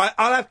good. All right,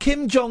 I'll have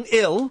Kim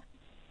Jong-il.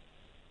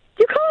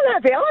 You can't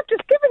have it. I've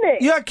just given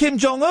it. You had Kim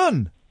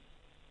Jong-un.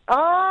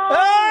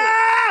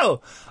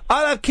 Oh!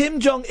 I'll have Kim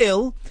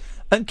Jong-il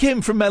and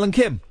Kim from Mel and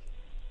Kim.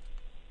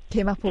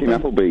 Kim Appleby. Kim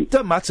Appleby.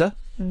 Don't matter.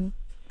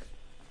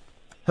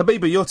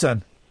 Habiba, your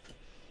turn.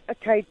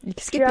 Okay, you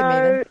can skip me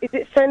Joe, is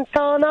it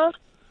Santana?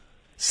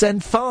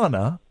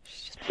 Santana?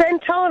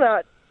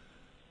 Santana.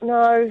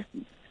 No.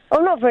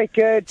 I'm not very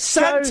good.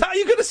 Santana?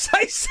 You're going to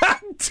say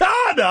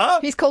Santana?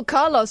 He's called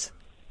Carlos.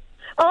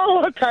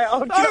 Oh, okay.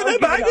 No,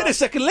 but hang on a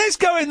second. Let's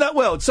go in that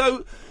world.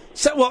 So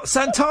what?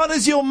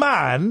 Santana's your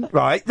man,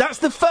 right? That's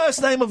the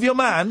first name of your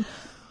man.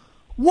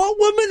 What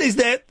woman is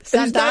there?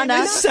 Santana.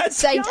 Whose name is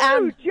Saint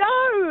Anne.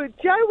 Joe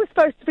was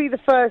supposed to be the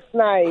first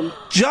name.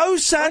 Joe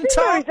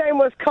Santana? I didn't know his name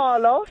was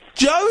Carlos.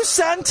 Joe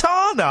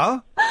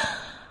Santana?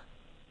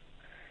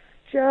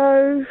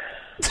 Joe.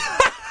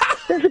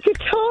 There's a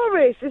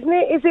guitarist, isn't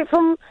it? Is it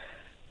from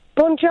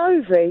Bon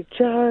Jovi?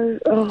 Joe.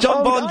 Oh,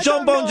 John Bon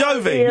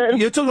Jovi. Ian.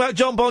 You're talking about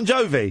John Bon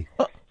Jovi?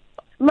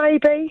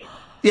 Maybe.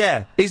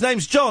 Yeah, his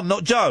name's John,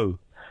 not Joe.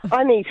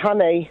 I need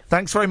honey.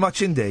 Thanks very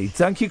much indeed.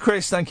 Thank you,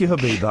 Chris. Thank you,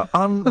 Habiba.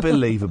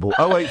 Unbelievable.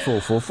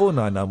 0844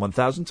 499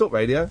 1000 Talk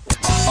Radio.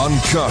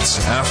 Uncut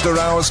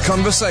after-hours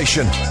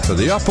conversation for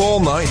the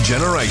up-all-night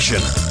generation.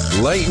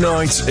 Late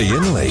night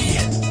Iain Lee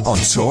on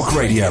Talk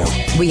Radio.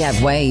 We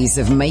have ways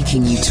of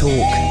making you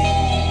talk.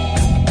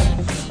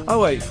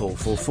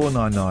 0844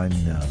 499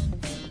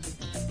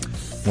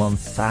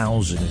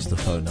 1000 is the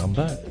phone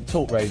number.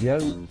 Talk Radio.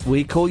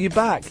 We call you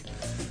back.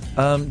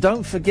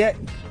 Don't forget,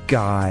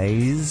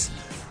 guys,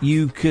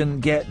 you can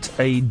get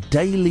a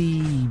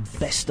daily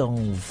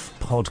best-of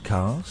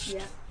podcast.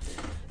 Yeah.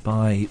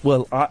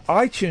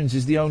 iTunes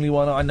is the only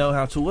one I know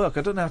how to work.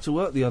 I don't know how to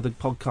work the other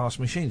podcast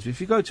machines. But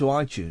if you go to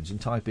iTunes and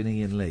type in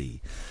Iain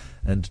Lee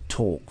and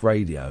Talk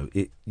Radio,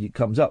 it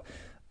comes up.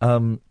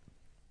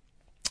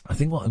 I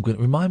think what I'm going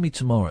to... Remind me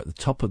tomorrow at the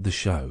top of the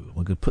show,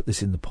 we're going to put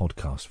this in the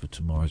podcast for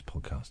tomorrow's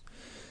podcast.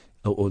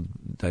 Or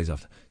days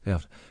after. Day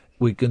after.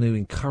 We're going to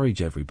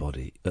encourage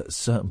everybody at a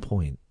certain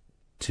point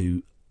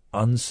to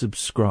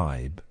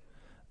unsubscribe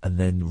and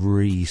then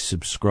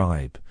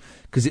resubscribe,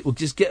 because it will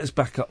just get us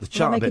back up the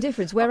chart. Will it make a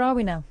difference? Where are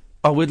we now?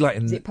 Oh, we're like...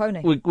 Is it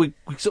pony? We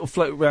sort of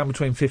float around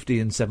between 50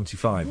 and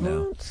 75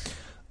 now.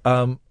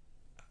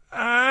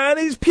 And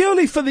it's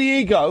purely for the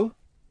ego,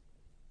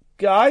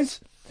 guys.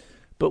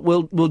 But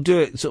we'll do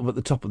it sort of at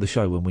the top of the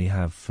show when we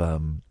have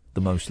the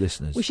most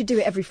listeners. We should do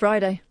it every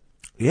Friday.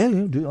 Yeah,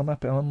 do. I'm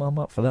happy. I'm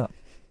up for that.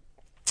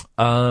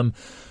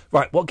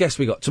 Right, what guests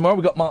we got? Tomorrow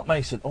we got Mark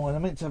Mason. Oh, and I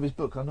meant to have his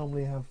book. I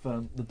normally have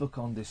the book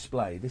on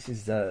display. This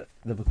is the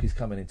book he's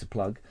coming in to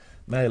plug.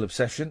 Male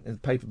Obsession, the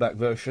paperback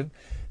version.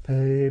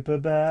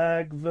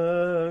 Paperback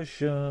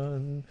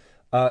version.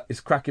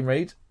 It's cracking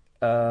read.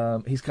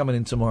 He's coming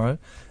in tomorrow,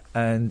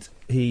 and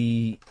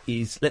he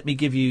is. Let me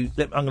give you.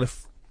 I'm going to.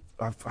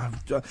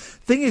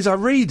 Thing is, I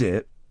read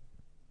it,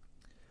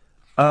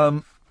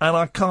 and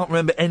I can't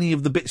remember any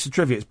of the bits of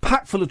trivia. It's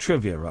packed full of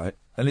trivia, right?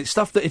 And it's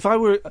stuff that if I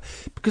were...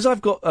 Because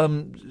I've got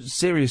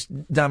serious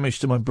damage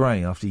to my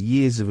brain after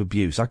years of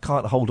abuse, I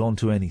can't hold on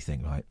to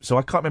anything, right? So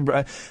I can't remember...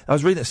 I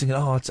was reading it thinking,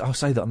 I'll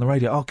say that on the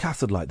radio. Oh,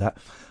 Kath would like that.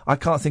 I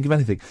can't think of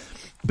anything.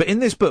 But in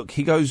this book,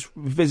 he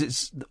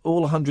visits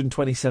all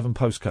 127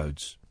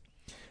 postcodes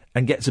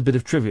and gets a bit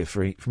of trivia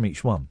from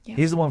each one. Yeah.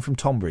 Here's the one from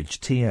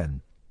Tonbridge, TN.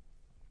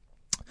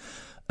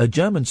 A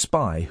German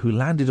spy who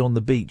landed on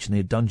the beach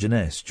near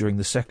Dungeness during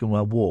the Second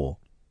World War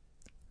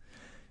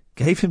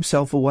gave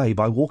himself away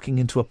by walking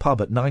into a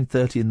pub at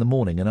 9:30 in the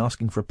morning and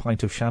asking for a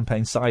pint of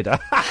champagne cider.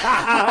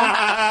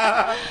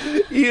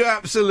 You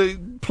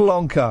absolute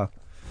plonker.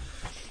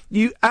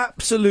 You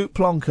absolute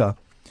plonker.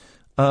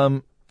 Let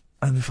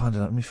me find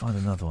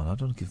another one. I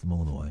don't want to give them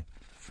all away.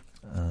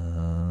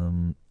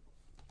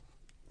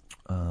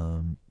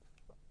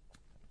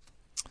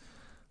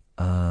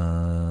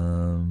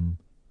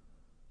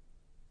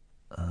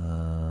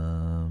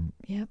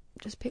 Yep,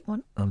 just pick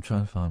one. I'm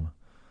trying to find one.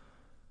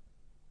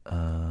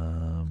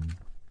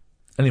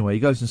 Anyway, he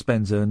goes and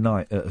spends a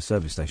night at a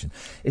service station.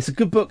 It's a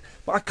good book,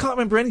 but I can't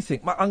remember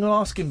anything. I'm going to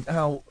ask him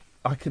how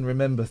I can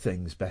remember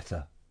things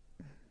better.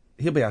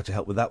 He'll be able to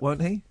help with that,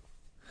 won't he?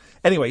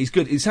 Anyway, he's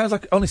good. It sounds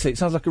like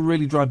a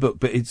really dry book,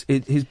 but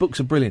his books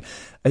are brilliant.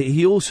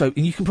 He also,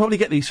 and you can probably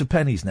get these for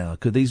pennies now,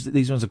 because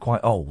these ones are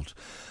quite old.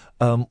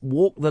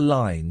 Walk the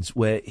Lines,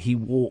 where he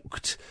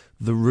walked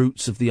the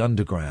routes of the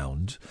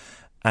underground,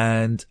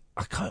 and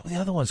I can't remember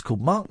the other one's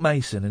called. Mark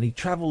Mason, and he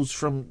travels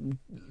from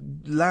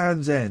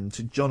Land's End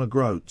to John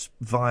O'Groats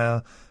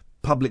via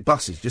public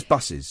buses, just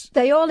buses.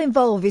 They all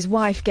involve his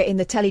wife getting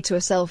the telly to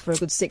herself for a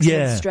good 6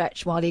 month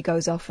stretch while he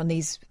goes off on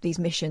these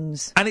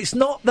missions. And it's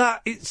not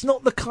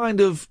the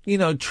kind of,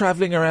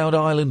 travelling around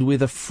Ireland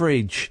with a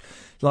fridge,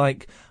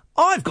 like,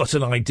 I've got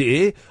an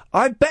idea.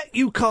 I bet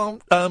you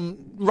can't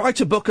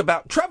write a book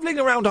about travelling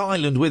around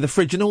Ireland with a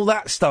fridge and all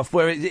that stuff.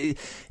 Where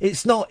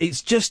it's not.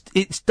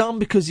 It's done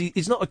because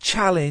it's not a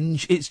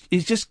challenge.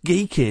 He's just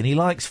geeky and he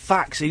likes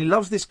facts. He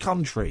loves this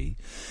country,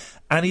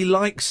 and he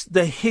likes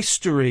the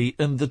history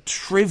and the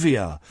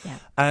trivia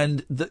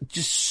and the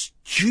just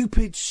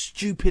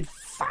stupid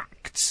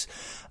facts.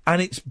 And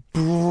it's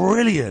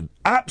brilliant,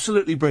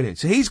 absolutely brilliant.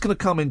 So he's going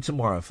to come in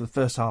tomorrow for the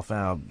first half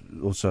hour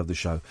or so of the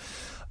show.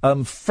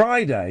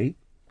 Friday,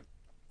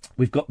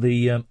 we've got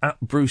the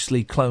Bruce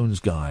Lee clones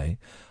guy.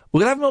 We're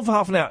going to have him on for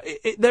half an hour.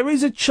 There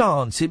is a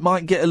chance it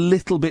might get a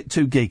little bit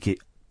too geeky.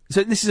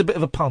 So this is a bit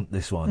of a punt,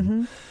 this one.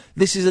 Mm-hmm.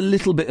 This is a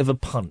little bit of a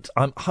punt.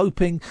 I'm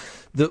hoping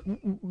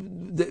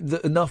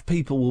that enough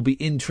people will be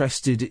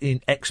interested in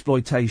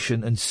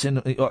exploitation and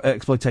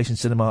exploitation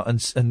cinema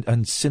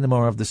and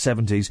cinema of the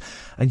 70s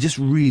and just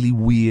really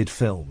weird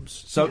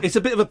films. So it's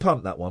a bit of a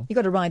punt, that one. You've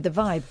got to ride the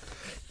vibe.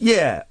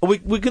 Yeah, we're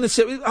going to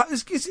say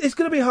it's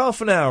going to be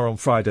half an hour on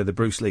Friday, the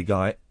Bruce Lee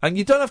guy, and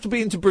you don't have to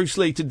be into Bruce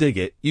Lee to dig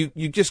it.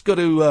 You just got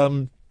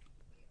to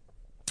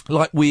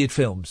like weird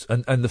films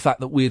and the fact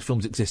that weird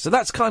films exist. So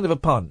that's kind of a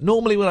punt.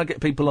 Normally, when I get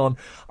people on,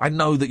 I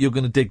know that you're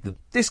going to dig them.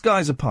 This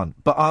guy's a punt,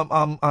 but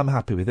I'm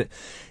happy with it.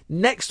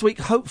 Next week,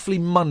 hopefully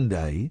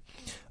Monday.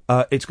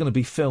 It's going to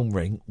be Film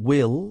Ring.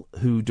 Will,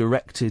 who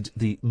directed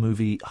the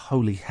movie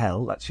Holy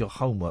Hell, that's your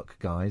homework,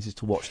 guys, is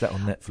to watch that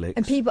on Netflix.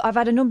 And I've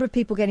had a number of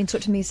people get in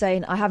touch with me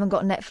saying, I haven't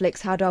got Netflix,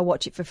 how do I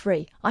watch it for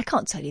free? I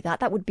can't tell you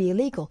that would be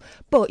illegal.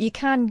 But you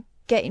can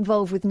get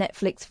involved with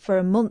Netflix for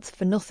a month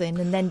for nothing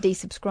and then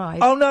desubscribe.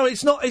 Oh, no,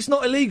 it's not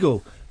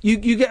illegal. You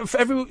get for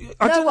every...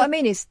 I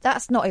mean is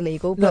that's not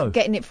illegal, but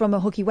getting it from a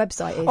hooky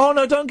website is. Oh,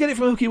 no, don't get it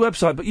from a hooky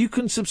website, but you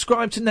can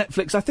subscribe to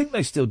Netflix. I think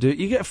they still do it.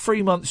 You get a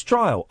 3 months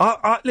trial.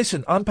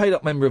 Listen, I'm paid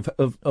up member of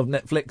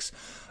Netflix,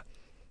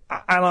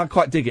 and I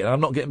quite dig it.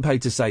 I'm not getting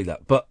paid to say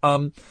that. But,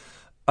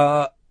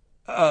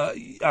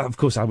 of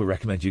course, I would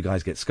recommend you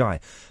guys get Sky.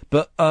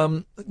 But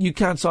you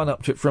can sign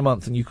up to it for a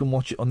month and you can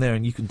watch it on there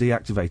and you can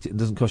deactivate it. It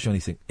doesn't cost you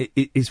anything.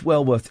 It's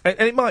well worth... And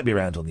it might be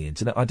around on the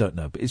internet, I don't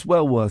know. But it's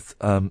well worth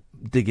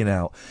digging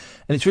out.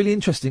 And it's really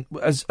interesting,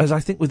 as I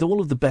think with all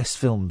of the best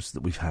films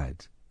that we've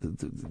had,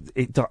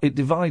 it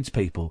divides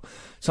people.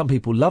 Some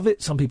people love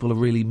it. Some people are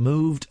really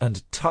moved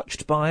and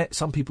touched by it.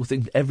 Some people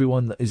think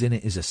everyone that is in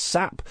it is a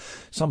sap.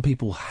 Some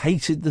people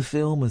hated the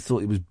film and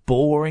thought it was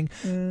boring.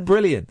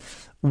 Brilliant.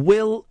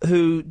 Will,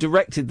 who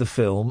directed the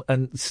film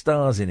and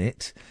stars in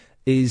it,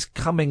 is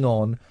coming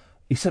on.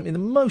 He sent me the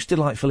most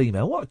delightful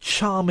email. What a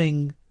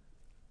charming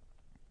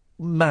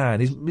man.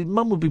 His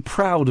mum would be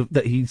proud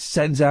that he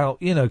sends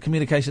out,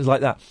 communications like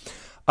that.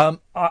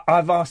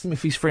 I've asked him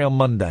if he's free on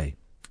Monday.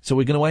 So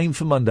we're going to aim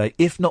for Monday.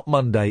 If not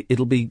Monday,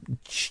 it'll be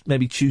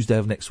maybe Tuesday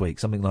of next week,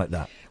 something like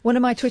that. One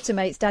of my Twitter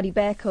mates, Daddy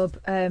Bear Cub,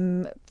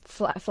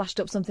 flashed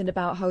up something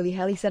about Holy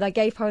Hell. He said, I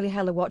gave Holy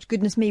Hell a watch.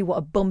 Goodness me, what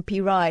a bumpy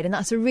ride. And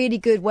that's a really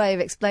good way of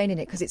explaining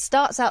it, because it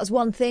starts out as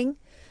one thing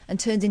and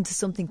turns into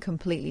something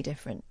completely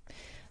different.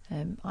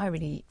 I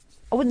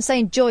wouldn't say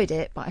enjoyed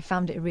it, but I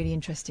found it a really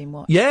interesting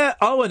watch. Yeah,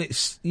 and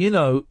it's,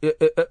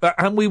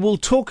 and we will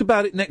talk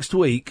about it next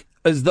week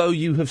as though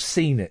you have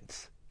seen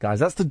it. Guys,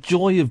 that's the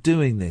joy of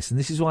doing this, and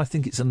this is why I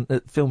think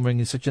Film Ring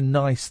is such a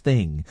nice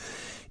thing,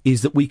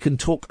 is that we can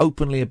talk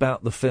openly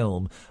about the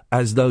film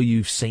as though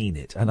you've seen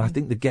it. And I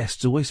think the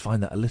guests always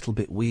find that a little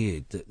bit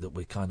weird, that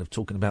we're kind of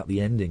talking about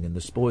the ending and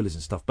the spoilers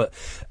and stuff. But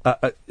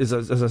as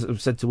I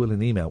said to Will in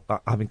the email,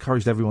 I've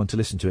encouraged everyone to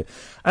listen to it.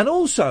 And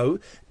also,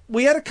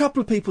 we had a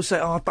couple of people say,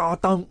 I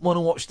don't want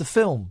to watch the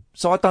film,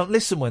 so I don't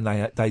listen when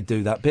they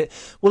do that bit.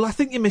 Well, I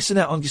think you're missing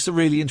out on just a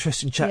really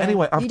interesting chat. Yeah.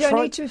 Anyway, you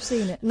don't need to have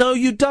seen it. No,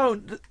 you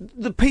don't.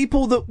 The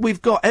people that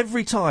we've got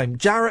every time,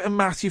 Jarrett and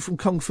Matthew from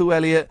Kung Fu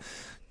Elliot,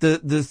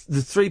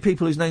 the three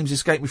people whose names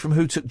escape me from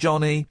Who Took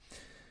Johnny.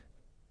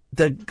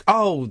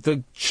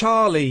 The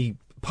Charlie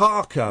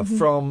Parker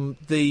from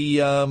the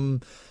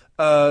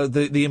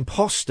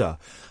Imposter.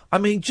 I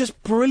mean,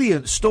 just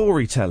brilliant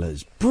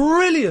storytellers.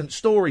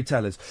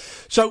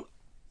 So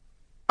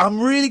I'm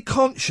really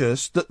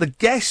conscious that the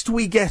guest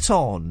we get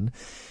on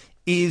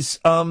is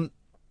an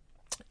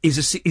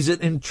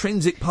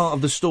intrinsic part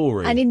of the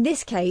story. And in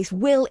this case,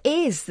 Will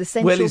is the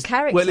central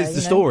character. Will is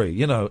the story,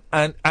 you know,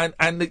 and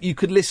that you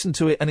could listen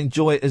to it and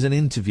enjoy it as an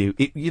interview.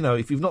 You know,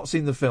 if you've not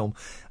seen the film,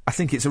 I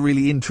think it's a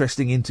really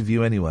interesting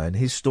interview anyway, and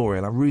his story,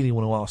 and I really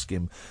want to ask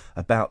him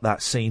about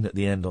that scene at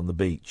the end on the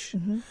beach,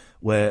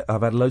 where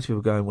I've had loads of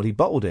people going, well, he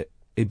bottled it,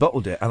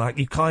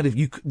 and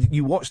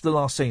you watch the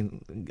last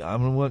scene, I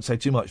won't say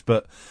too much,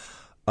 but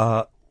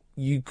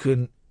you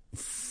can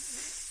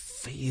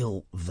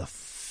feel the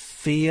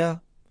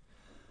fear.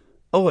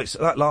 Oh, it's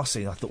that last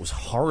scene I thought was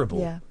horrible.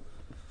 Yeah.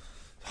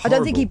 Horrible. I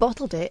don't think he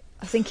bottled it.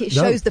 I think it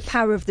shows the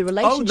power of the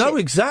relationship. Oh, no,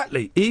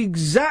 exactly.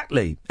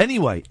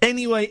 Anyway,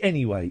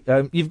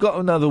 you've got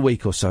another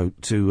week or so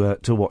to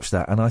watch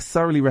that, and I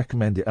thoroughly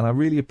recommend it, and I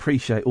really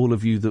appreciate all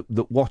of you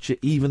that watch it,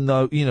 even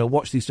though, you know,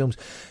 watch these films,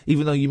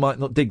 even though you might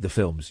not dig the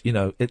films, you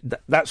know,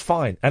 that's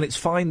fine. And it's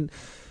fine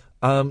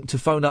to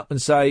phone up and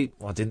say,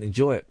 well, I didn't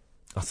enjoy it.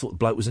 I thought the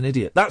bloke was an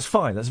idiot. That's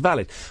fine. That's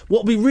valid.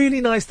 What would be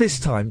really nice this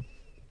time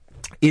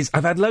is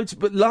I've had loads,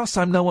 but last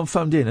time no one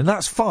phoned in, and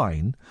that's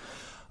fine.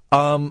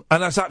 And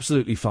that's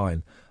absolutely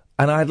fine.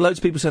 And I had loads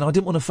of people saying, I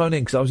didn't want to phone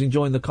in because I was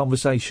enjoying the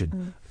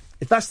conversation.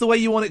 If that's the way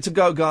you want it to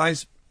go,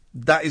 guys,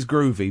 that is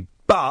groovy.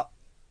 But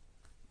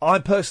I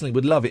personally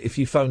would love it if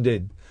you phoned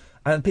in.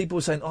 And people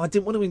were saying, I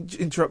didn't want to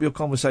interrupt your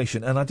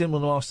conversation, and I didn't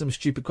want to ask them a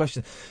stupid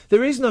question.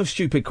 There is no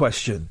stupid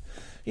question.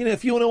 You know,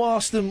 if you want to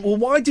ask them, well,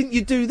 why didn't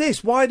you do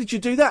this? Why did you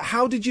do that?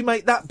 How did you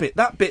make that bit?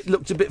 That bit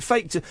looked a bit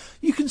fake.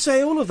 You can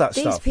say all of that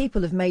stuff. These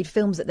people have made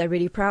films that they're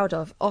really proud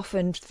of,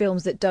 often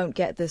films that don't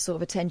get the sort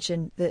of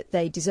attention that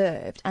they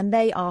deserved, and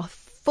they are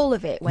full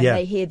of it when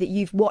they hear that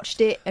you've watched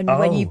it and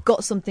when you've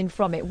got something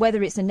from it,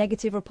 whether it's a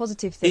negative or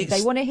positive thing.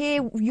 They want to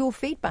hear your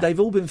feedback. They've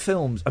all been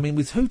films. I mean,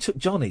 with Who Took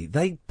Johnny,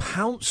 they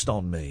pounced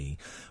on me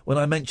when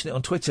I mentioned it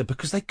on Twitter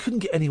because they couldn't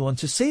get anyone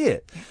to see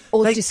it.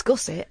 Or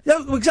discuss it.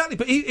 No, exactly.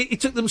 But it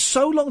took them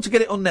so long to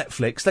get it on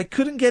Netflix, they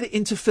couldn't get it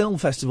into film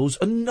festivals,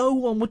 and no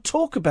one would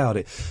talk about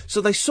it. So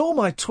they saw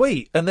my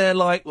tweet, and they're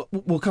like,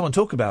 well, come and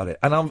talk about it.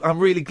 And I'm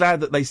really glad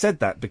that they said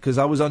that, because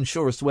I was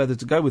unsure as to whether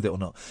to go with it or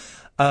not.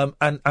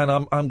 And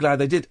I'm glad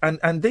they did.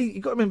 And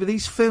you've got to remember,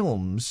 these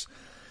films,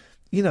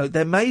 you know,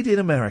 they're made in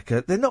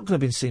America. They're not going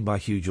to be seen by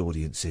huge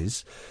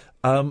audiences.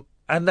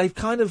 And they've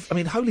kind of, I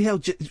mean, holy hell,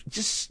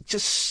 just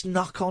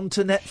snuck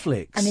onto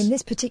Netflix. And in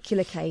this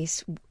particular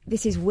case,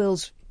 this is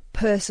Will's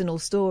personal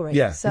story.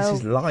 Yeah, so this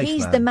is life,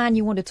 he's man. the man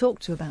you want to talk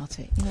to about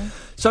it. You know?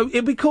 So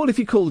it'd be cool if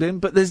you called in,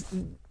 but there's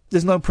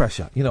no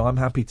pressure. You know, I'm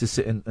happy to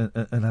sit and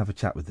have a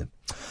chat with him.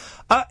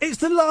 It's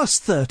the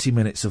last 30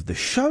 minutes of the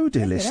show,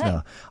 dear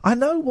listener. I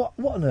know what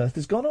on earth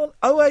has gone on.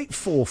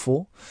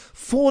 0844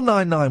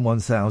 499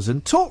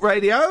 1000. Talk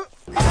Radio.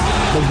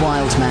 The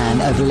wild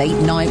man of late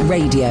night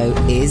radio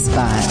is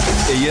back.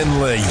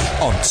 Iain Lee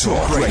on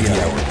Talk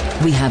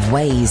Radio. We have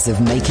ways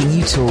of making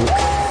you talk.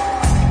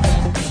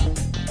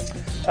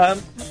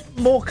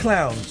 More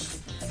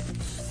clowns.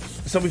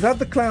 So we've had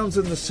the clowns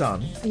and the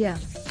sun. Yeah.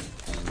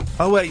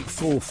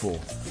 0844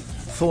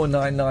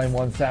 499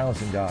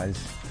 1000,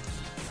 guys.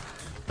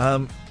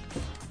 Then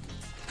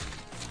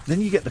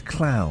you get the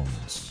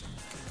clowns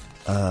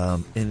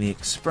in the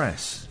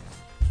Express.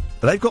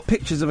 They've got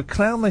pictures of a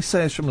clown they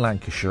say is from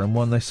Lancashire and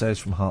one they say is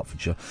from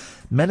Hertfordshire.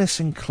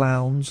 Menacing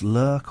clowns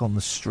lurk on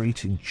the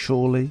street in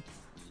Chorley,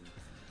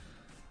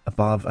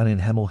 above and in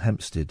Hemel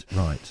Hempstead.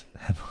 Right.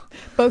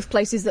 Both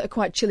places that are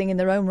quite chilling in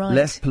their own right.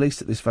 Left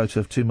police at this photo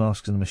of two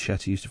masks and a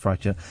machete used to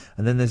frighten you.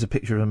 And then there's a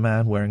picture of a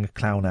man wearing a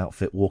clown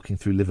outfit walking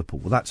through Liverpool.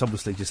 Well, that's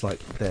obviously just like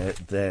their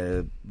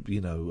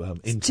intern.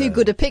 It's too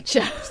good a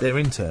picture. It's their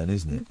intern,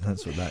 isn't it?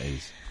 That's what that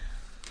is.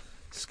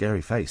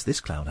 Scary face.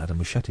 This clown had a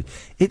machete.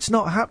 It's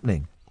not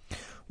happening.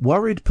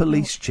 Worried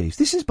police chiefs.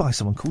 This is by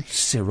someone called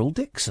Cyril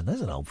Dixon.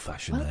 There's an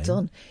old-fashioned name. Well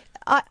done.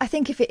 I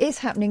think if it is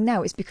happening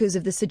now, it's because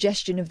of the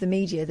suggestion of the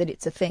media that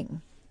it's a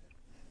thing.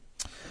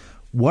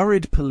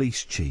 Worried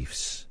police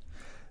chiefs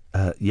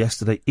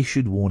yesterday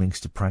issued warnings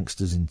to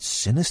pranksters in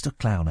sinister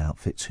clown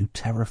outfits who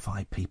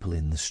terrify people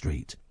in the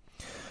street.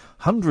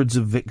 Hundreds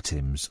of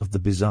victims of the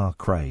bizarre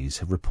craze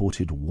have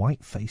reported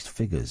white-faced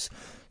figures,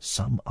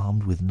 some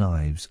armed with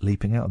knives,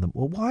 leaping out of them.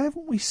 Well, why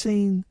haven't we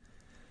seen...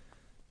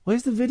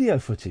 Where's the video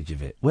footage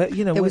of it? Where,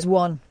 you know, there was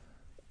one.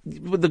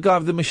 With the guy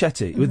with the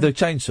machete, with the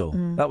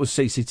chainsaw. That was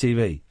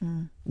CCTV.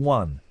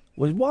 One.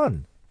 Well,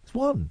 one. It's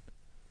one.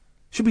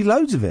 Should be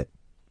loads of it.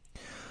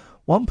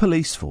 One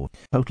police force,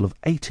 a total of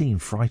 18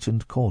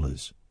 frightened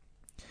callers.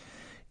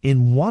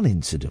 In one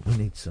incident, we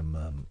need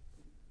some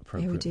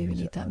appropriate yeah, we do. music.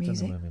 We need that I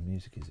music. don't know where my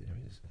music is. Here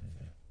it is.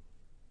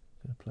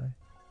 Going to play.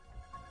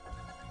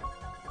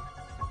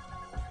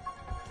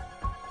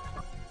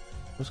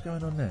 What's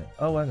going on there?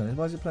 Oh, hang on.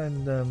 Why is it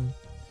playing...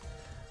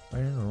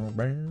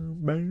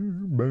 That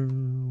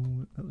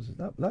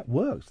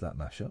works, that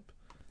mashup.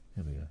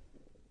 Here we go.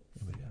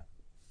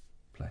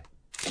 Play.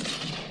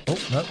 Oh,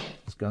 no,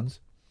 it's guns.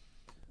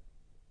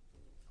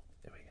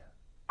 There we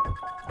go.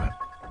 Right.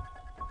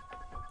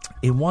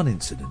 In one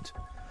incident,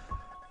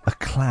 a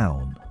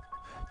clown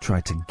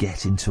tried to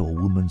get into a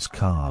woman's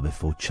car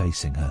before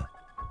chasing her.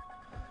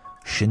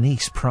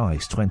 Shanice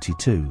Price,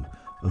 22,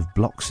 of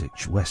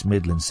Bloxwich, West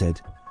Midlands,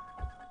 said,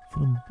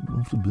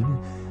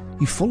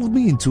 "He followed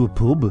me into a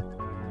pub.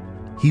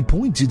 He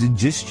pointed and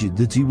gestured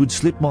that he would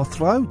slit my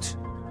throat.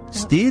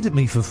 Stared at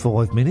me for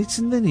 5 minutes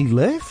and then he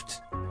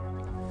left."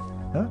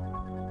 Huh?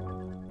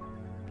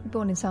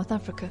 Born in South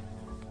Africa.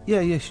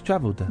 Yeah, she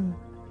travelled there.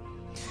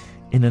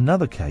 In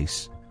another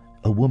case,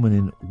 a woman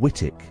in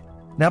Whitwick.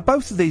 Now,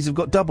 both of these have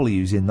got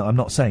W's in that I'm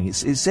not saying. It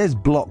says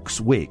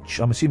Bloxwich.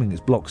 I'm assuming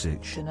it's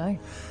Bloxwich. Dunno.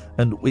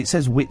 And it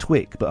says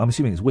Whitwick, but I'm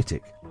assuming it's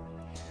Whitwick.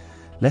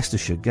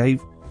 Leicestershire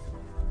gave...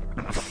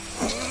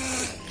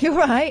 You're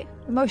right.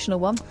 Emotional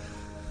one.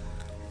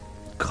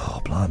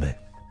 God, blimey.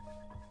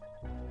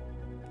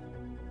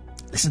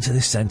 Listen to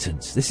this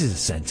sentence. This is a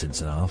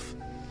sentence and a half.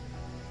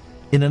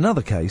 In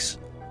another case,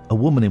 a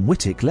woman in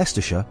Whitwick,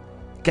 Leicestershire,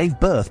 gave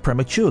birth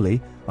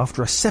prematurely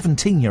after a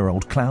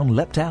 17-year-old clown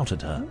leapt out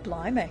at her. Oh,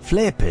 blimey.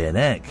 Flippin'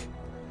 heck.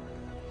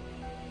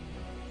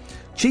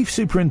 Chief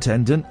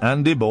Superintendent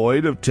Andy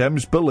Boyd of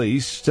Thames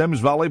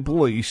Valley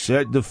Police,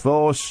 said the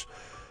force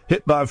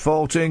hit by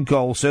 14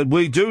 calls said,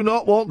 "We do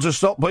not want to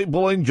stop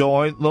people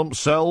enjoying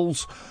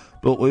themselves,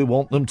 but we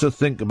want them to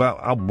think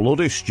about how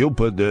bloody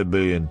stupid they're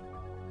being."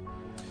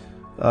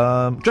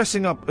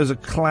 Dressing up as a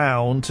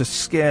clown to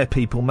scare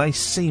people may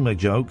seem a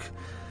joke,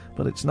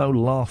 but it's no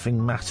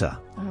laughing matter.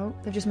 Oh,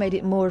 they've just made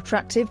it more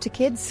attractive to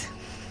kids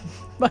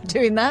by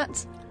doing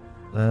that.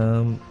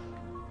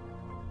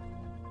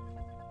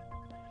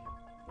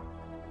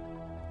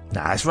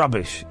 Nah, it's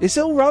rubbish. It's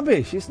all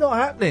rubbish. It's not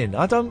happening.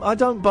 I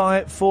don't buy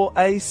it for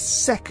a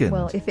second.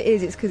 Well, if it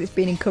is, it's because it's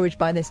been encouraged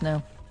by this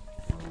now.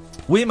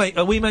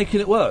 Are we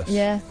making it worse?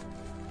 Yeah.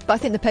 But I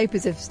think the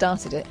papers have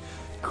started it.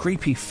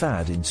 Creepy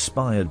fad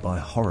inspired by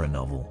horror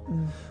novel.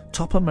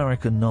 Top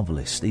American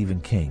novelist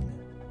Stephen King.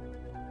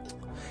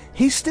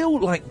 He still,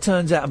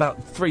 turns out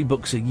about 3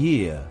 books a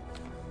year.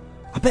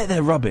 I bet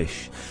they're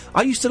rubbish.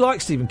 I used to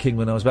like Stephen King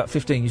when I was about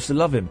 15. Used to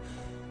love him.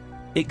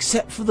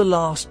 Except for the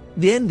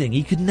ending.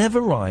 He could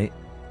never write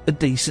a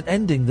decent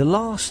ending. The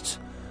last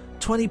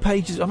 20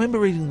 pages... I remember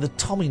reading The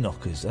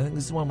Tommyknockers. I think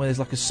this is the one where there's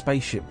a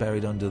spaceship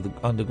buried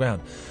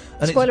underground.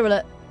 And Spoiler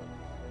alert.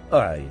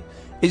 Alright.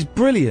 It's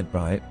brilliant,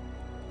 right?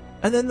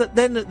 And then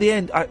at the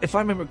end, if I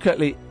remember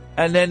correctly,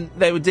 and then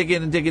they were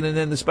digging, and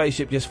then the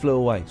spaceship just flew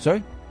away.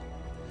 Sorry?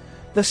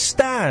 The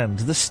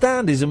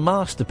Stand is a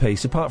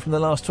masterpiece, apart from the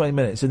last 20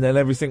 minutes, and then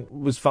everything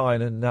was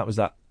fine, and that was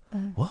that.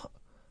 What?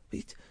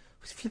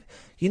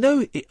 You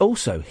know,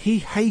 he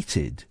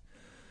hated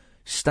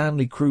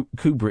Stanley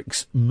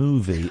Kubrick's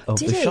movie of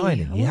The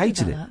Shining. He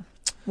hated it.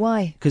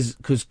 Why? Because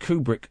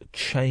Kubrick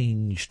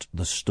changed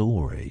the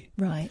story.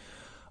 Right.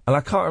 And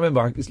I can't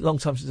remember, it's a long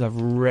time since I've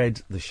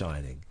read The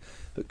Shining,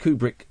 but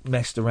Kubrick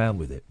messed around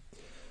with it.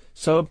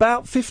 So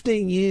about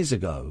 15 years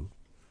ago,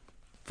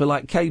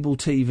 for cable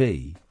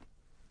TV,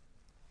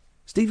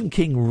 Stephen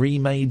King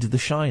remade The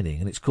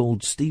Shining, and it's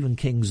called Stephen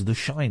King's The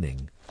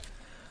Shining.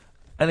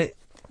 And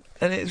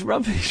it's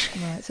rubbish.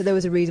 Right, so there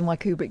was a reason why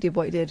Kubrick did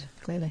what he did,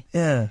 clearly.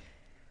 Yeah.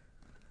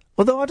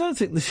 Although I don't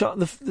think the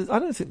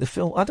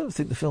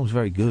film's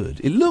very good.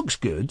 It looks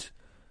good.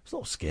 It's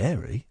not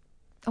scary.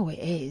 Oh, it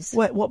is.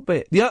 Wait, what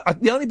bit?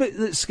 The only bit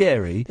that's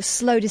scary... The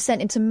slow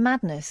descent into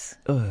madness.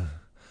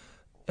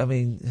 I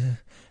mean,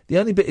 the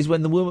only bit is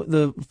when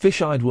the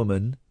fish-eyed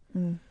woman...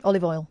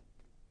 Olive oil.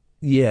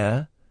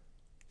 Yeah.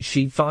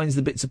 She finds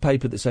the bits of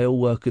paper that say, "All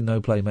work and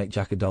no play make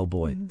Jack a dull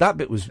boy." That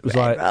bit was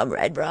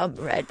red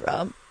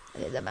rum.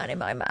 There's a man in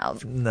my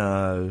mouth.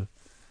 No.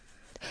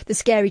 The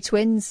scary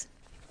twins.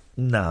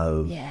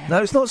 No. Yeah.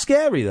 No, it's not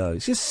scary, though.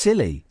 It's just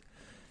silly.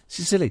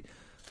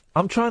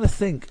 I'm trying to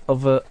think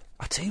of a...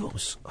 I'll tell you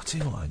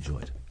what I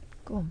enjoyed.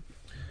 Go on.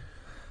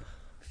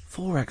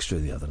 4 Extra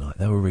the other night.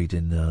 They were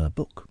reading a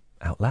book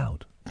out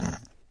loud.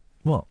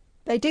 What?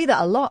 They do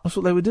that a lot. That's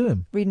what they were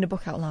doing. Reading a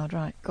book out loud,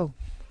 right. Go.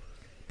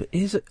 But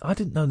I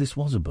didn't know this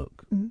was a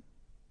book.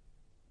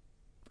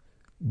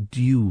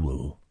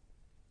 Duel.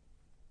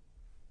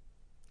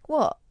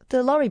 What?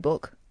 The lorry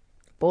book?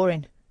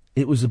 Boring.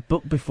 It was a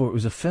book before it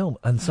was a film,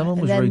 and someone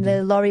was reading... And then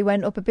the lorry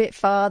went up a bit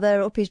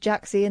farther, up his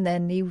jacksie, and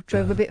then he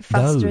drove a bit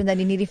faster, and then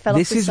he nearly fell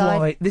off the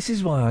side. This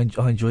is why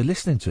I enjoy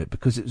listening to it,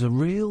 because it was a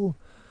real...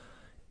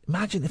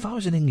 Imagine if I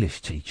was an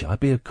English teacher,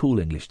 I'd be a cool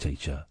English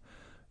teacher,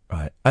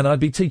 right? And I'd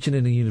be teaching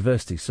in a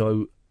university,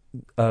 so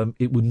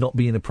it would not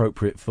be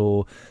inappropriate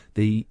for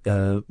the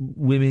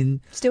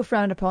women... Still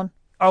frowned upon.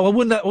 Oh, I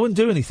wouldn't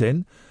do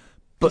anything,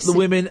 but the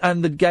women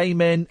and the gay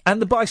men and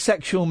the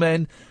bisexual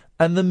men...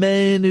 And the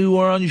men who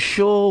were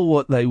unsure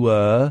what they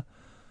were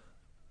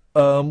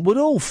would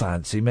all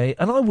fancy me,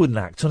 and I wouldn't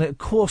act on it. Of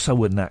course I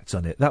wouldn't act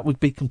on it. That would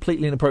be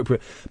completely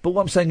inappropriate. But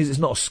what I'm saying is it's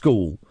not a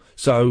school,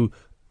 so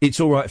it's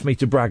all right for me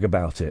to brag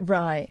about it.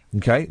 Right.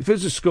 Okay? If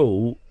it's a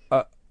school,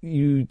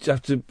 you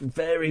have to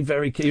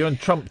you're on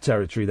Trump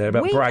territory there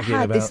about bragging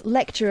about... We had this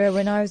lecturer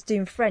when I was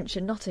doing French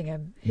in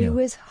Nottingham who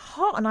was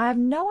hot, and I have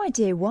no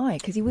idea why,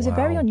 because he was a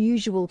very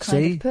unusual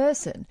kind of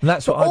person. And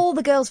that's what all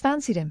the girls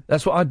fancied him.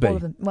 That's what I'd be. All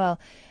of them. Well...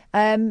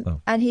 And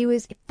he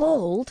was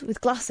bald with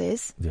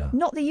glasses,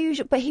 not the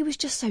usual, but he was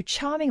just so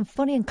charming and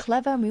funny and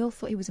clever, and we all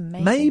thought he was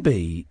amazing.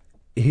 Maybe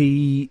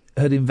he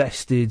had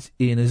invested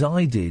in, as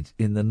I did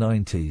in the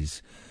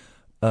 90s,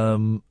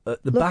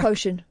 at the back...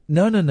 Potion.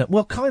 No.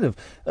 Well, kind of.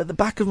 At the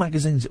back of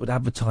magazines that would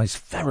advertise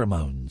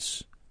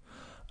pheromones.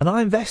 And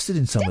I invested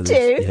in some of this.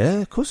 Did you?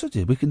 Yeah, of course I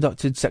did. We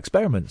conducted sex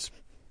experiments.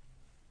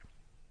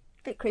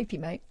 Bit creepy,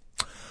 mate.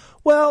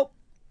 Well,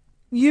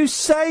 you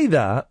say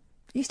that.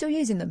 Are you still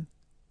using them?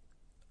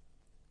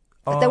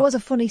 There was a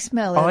funny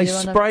smell. I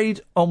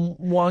sprayed on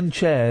one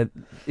chair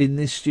in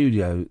this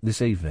studio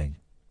this evening.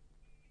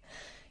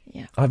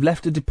 Yeah. I've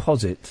left a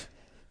deposit.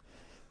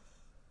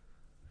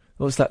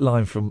 What's that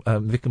line from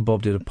Vic and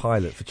Bob did a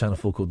pilot for Channel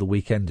 4 called The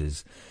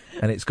Weekenders,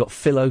 and it's got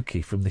Phil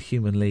Oakey from the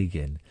Human League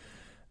in.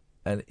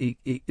 And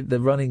the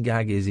running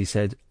gag is he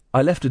said,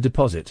 I left a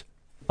deposit,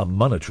 a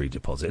monetary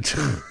deposit.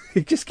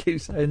 He just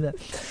keeps saying that.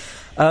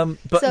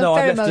 But so no,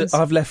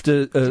 I've left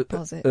a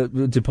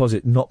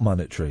deposit, not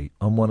monetary,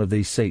 on one of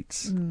these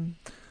seats. I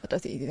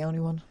don't think you're the only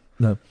one.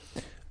 No.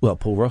 Well,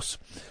 Paul Ross.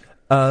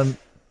 Now,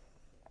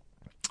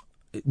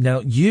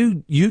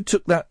 you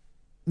took that,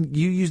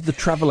 you used the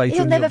travel agent.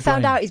 He'll never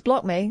found out he's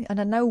blocked me,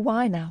 and I know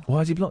why now. Why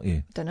has he blocked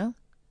you? Don't know.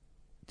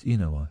 Do you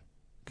know why?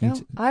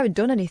 I haven't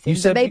done anything,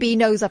 but maybe he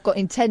knows I've got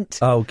intent.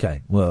 Oh,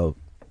 okay. Well,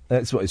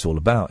 that's what it's all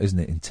about, isn't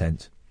it?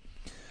 Intent.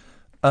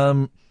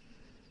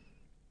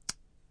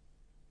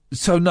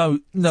 So no.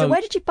 So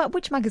where did you buy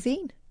which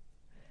magazine?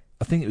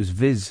 I think it was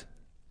Viz.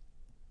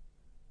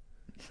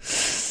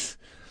 Such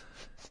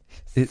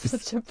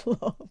a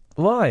flop.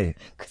 Why?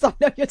 Because I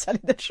know you're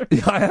telling the truth.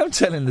 Yeah, I am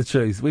telling the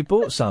truth. We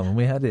bought some and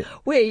we had it.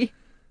 We?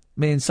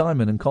 Me and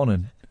Simon and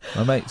Conan,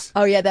 my mates.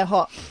 Oh yeah, they're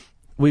hot.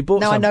 We bought.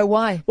 Now some. I know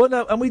why. Well,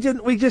 no, and we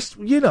didn't. We just,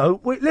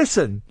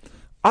 listen.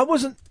 I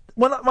wasn't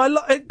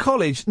at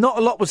college. Not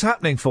a lot was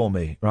happening for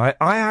me. Right,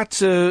 I had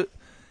to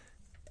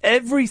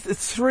every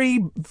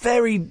 3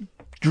 very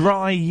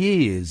dry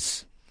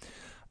years,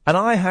 and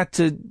I had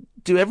to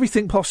do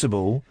everything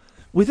possible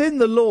within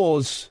the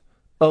laws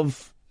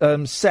of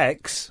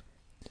sex.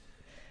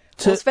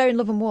 All's fair in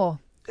love and war.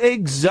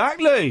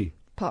 Exactly.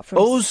 Apart from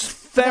all's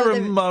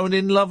pheromone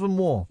in love and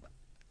war.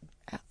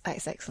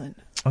 That's excellent.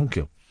 Thank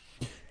you.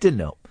 Didn't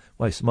help.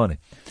 Waste of money.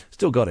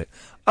 Still got it.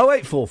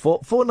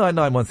 0844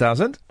 499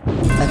 1000.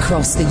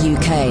 Across the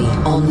UK,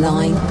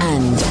 online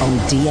and on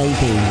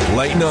DAB.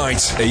 Late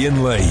night,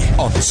 Iain Lee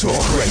on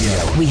Talk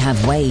Radio. We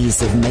have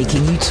ways of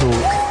making you talk.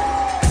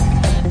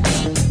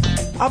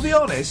 I'll be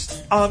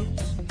honest,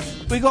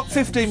 we got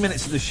 15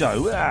 minutes of the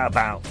show.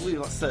 We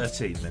got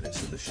 13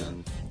 minutes of the show.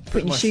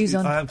 Putting your shoes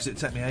on. I have, because it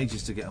took me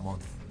ages to get them on.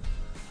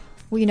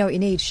 Well, you know what you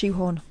need,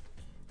 shoehorn.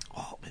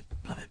 Oh,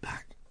 my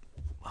back.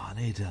 Oh, I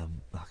need,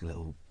 like a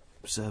little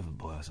servant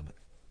boy or something.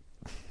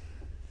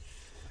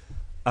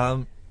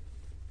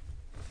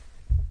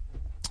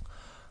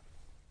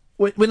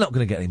 We're not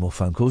going to get any more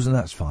phone calls, and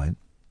that's fine.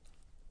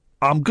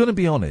 I'm going to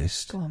be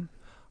honest. Go on.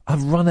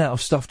 I've run out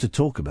of stuff to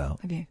talk about.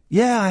 Have you?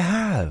 Yeah, I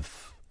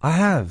have.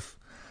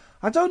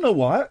 I don't know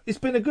why. It's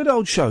been a good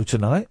old show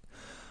tonight.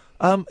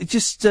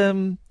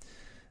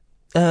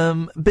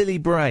 Billy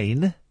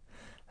Brain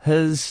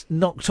has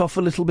knocked off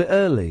a little bit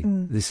early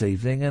this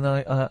evening, and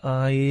I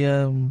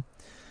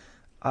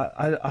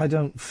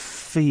don't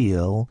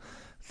feel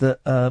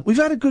that we've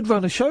had a good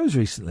run of shows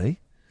recently.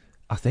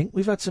 I think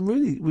we've had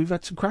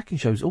some cracking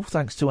shows, all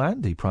thanks to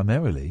Andy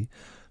primarily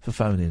for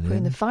phoning in.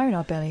 Putting the fire in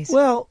our bellies.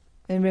 Well,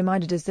 and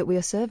reminded us that we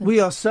are servants. We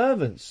are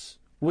servants.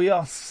 We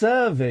are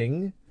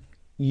serving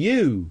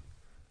you,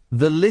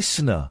 the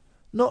listener,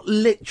 not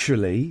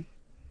literally.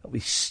 That'd be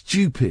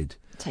stupid.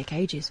 Take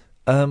ages.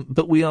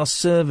 But we are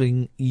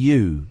serving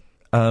you,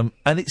 and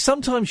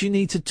sometimes you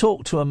need to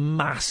talk to a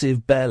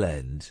massive bell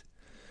end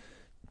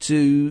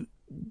to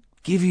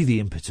give you the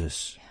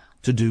impetus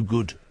to do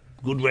good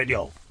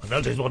radio. And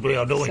that is what we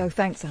are doing. So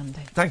thanks, Andy.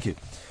 Thank you.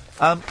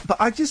 But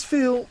I just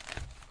feel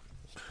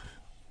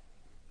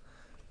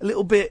a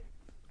little bit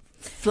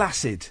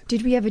flaccid.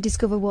 Did we ever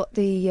discover what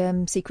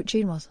the secret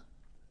tune was?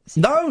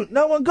 No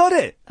one got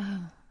it.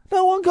 Oh.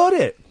 No one got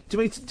it. Do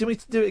you want me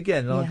to do it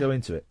again and I'll go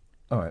into it?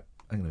 All right.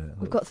 Hang on a minute.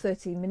 We've got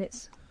 13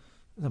 minutes.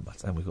 And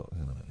we've got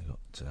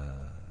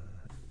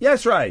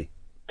yes, Ray.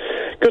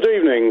 Good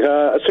evening.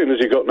 As soon as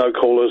you've got no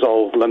callers,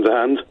 I'll lend a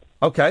hand.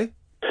 Okay.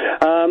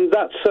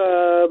 That's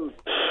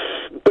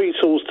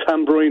Beatles'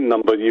 tambourine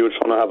number you were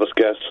trying to have us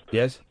guess.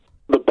 Yes.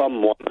 The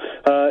bum one.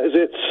 Is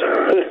it...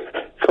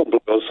 can't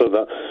believe I said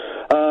that.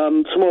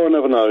 Tomorrow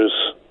Never Knows.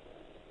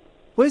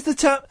 Where's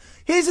the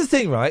Here's the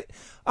thing, right?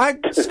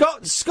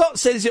 Scott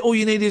says it. All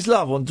you need is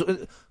love.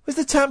 Where's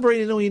the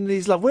tambourine in All You Need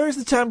Is Love? Where is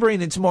the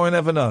tambourine in Tomorrow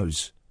Never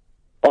Knows?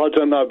 I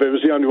don't know, but it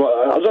was the only one.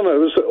 I don't know, it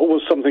was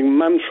almost something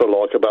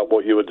mantra-like about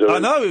what you were doing. I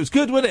know, it was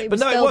good, wasn't it? But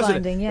no, it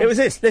wasn't. spellbinding, yeah. It was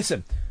this.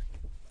 Listen.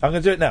 I'm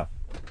going to do it now.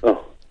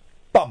 Oh.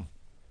 Bum.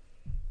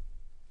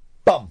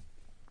 Bum.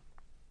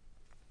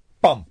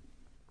 Bum.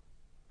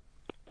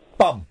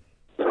 Bum.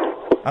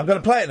 I'm going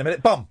to play it in a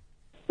minute. Bum.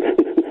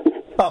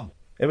 Bum.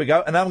 Here we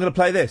go. And now I'm going to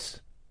play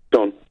this.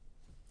 Done.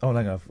 Oh,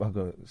 hang on. Hang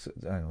on,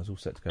 I was all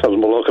set to go. Sounds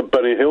more like a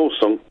Benny Hill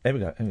song. Here we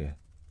go. Here we go.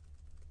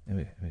 Here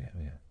we go. Here we go. Here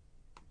we go.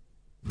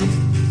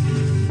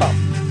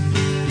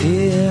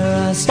 Here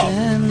I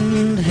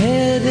stand,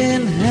 head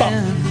in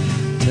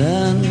hand,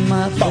 turn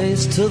my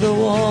face to the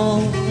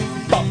wall.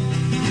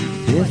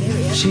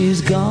 If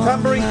she's gone,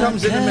 tambourine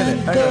comes in a minute.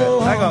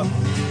 Hang on.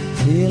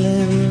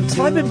 Have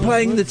I been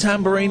playing the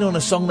tambourine on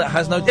a song that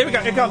has no... Here we go,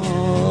 here it comes.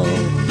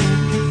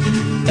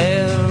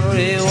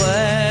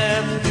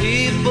 Everywhere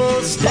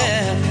people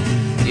stare,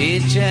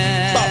 each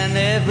and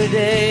every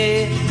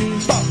day.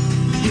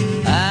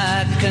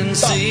 I can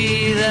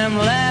see them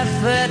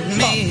laugh at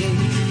me,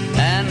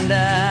 and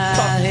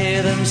I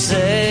hear them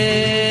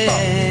say,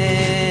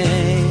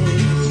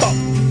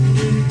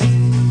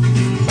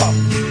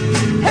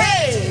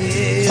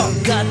 hey,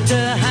 you've got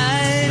to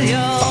hide your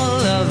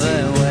love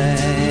away.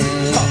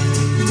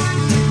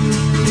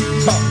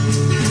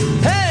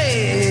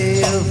 Hey,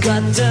 you've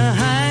got to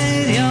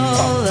hide your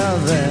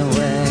love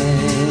away.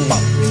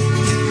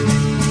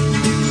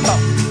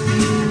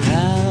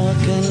 How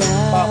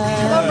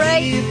can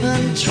I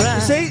even try?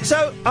 See,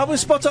 so I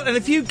was spot on. And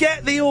if you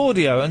get the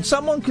audio, and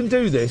someone can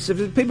do this, if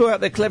there's people out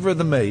there cleverer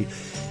than me,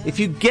 if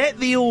you get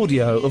the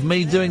audio of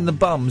me doing the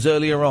bums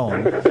earlier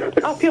on...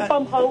 Up your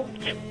bum hole.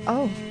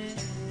 Oh.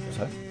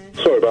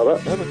 Sorry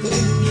about that.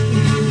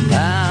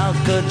 How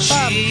could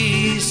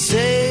she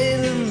say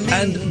to me?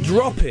 And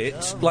drop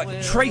it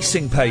like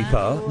tracing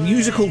paper,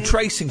 musical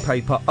tracing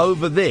paper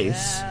over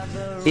this,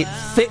 it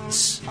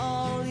fits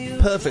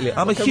perfectly.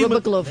 I'm like a human...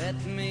 rubber glove.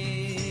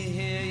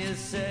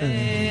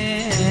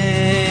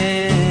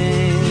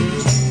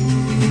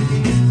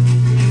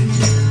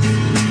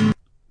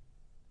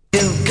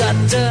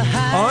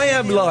 I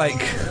am like...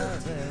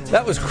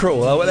 That was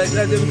cruel. Oh, they've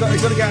got to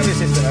get out of the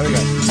system. There we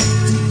go.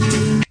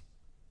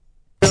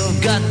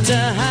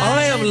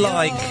 I am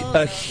like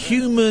a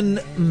human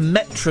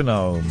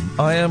metronome.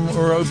 I am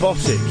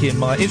robotic in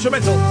my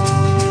instrumental.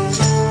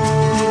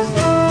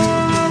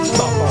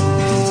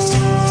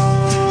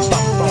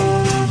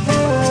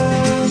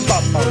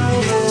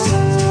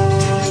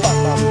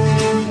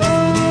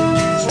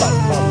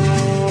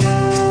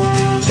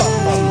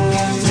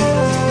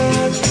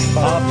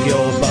 Up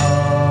your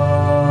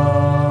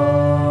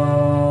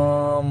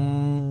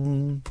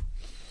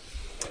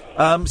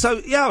bum.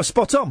 So, yeah, I was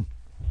spot on.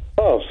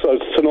 Oh, so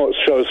tonight's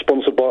show is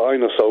sponsored by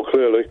Anasol,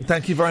 clearly.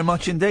 Thank you very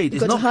much indeed.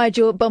 You've got to hide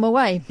your bum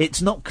away.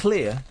 It's not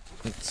clear.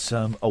 It's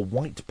a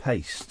white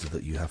paste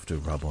that you have to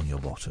rub on your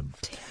bottom.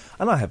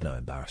 And I have no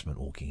embarrassment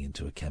walking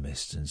into a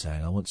chemist and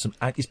saying, I want some...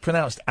 It's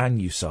pronounced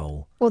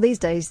Anusol. Well, these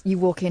days, you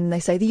walk in and they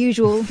say, the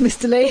usual,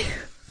 Mr. Lee.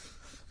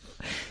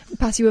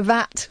 Pass you a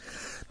vat.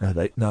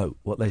 No,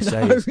 what they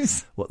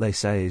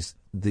say is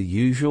the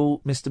usual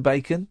Mr.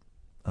 Bacon.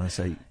 I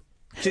say,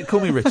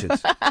 call me Richard.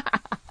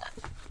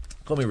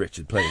 Call me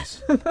Richard,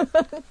 please.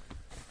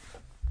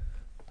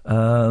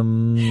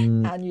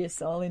 And your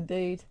soul,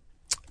 indeed.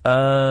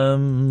 I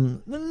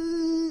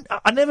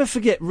never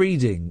forget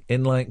reading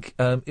in it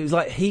was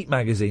like Heat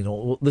magazine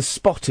or the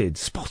Spotted.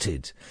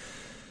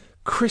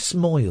 Chris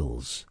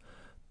Moyles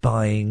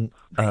buying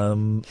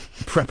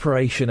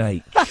Preparation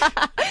H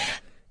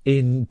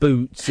in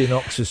Boots in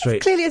Oxford Street.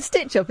 It's clearly a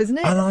stitch up, isn't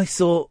it? And I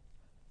thought,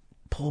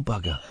 poor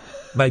bugger.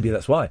 Maybe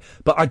that's why.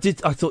 But I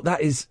thought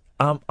that is,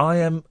 I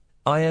am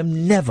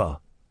never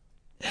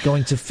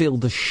going to feel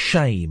the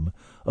shame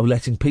of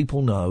letting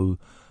people know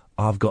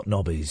I've got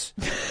knobbies.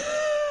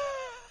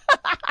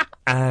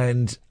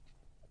 And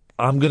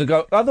I'm going to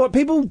go... Otherwise,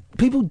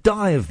 people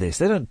die of this.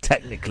 They don't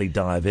technically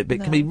die of it, but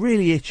it can be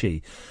really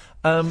itchy.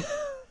 And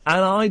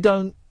I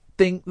don't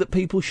think that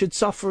people should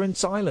suffer in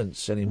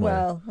silence anymore.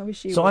 Well, I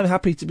wish you So would. I'm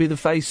happy to be the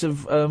face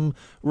of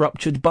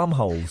ruptured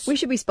bumholes. We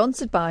should be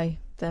sponsored by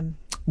them.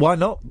 Why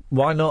not?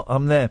 Why not?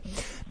 I'm there.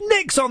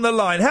 Nick's on the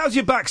line. How's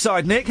your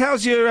backside, Nick?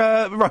 How's your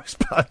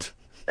rosebud?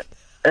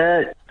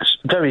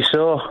 Very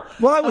sore.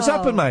 Why? What's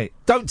happened, mate?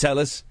 Don't tell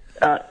us.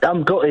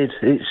 I'm gutted.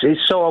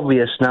 It's so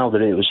obvious now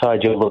that it was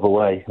Hide Your Love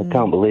Away. I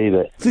can't believe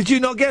it. Did you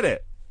not get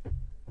it?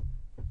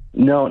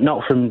 No,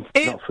 not from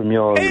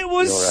your. It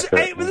was.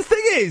 The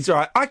thing is,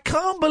 right? I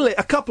can't believe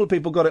a couple of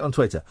people got it on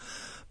Twitter,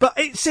 but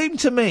it seemed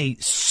to me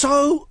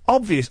so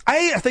obvious.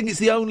 A, I think it's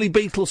the only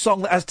Beatles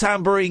song that has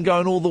tambourine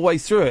going all the way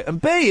through it,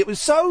 and B, it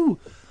was so.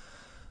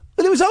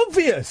 Well, it was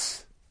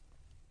obvious.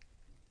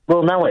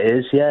 Well, now it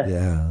is. Yeah.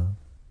 Yeah.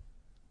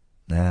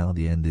 Now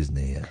the end is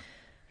near.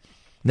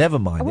 Never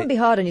mind. I wouldn't be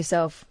hard on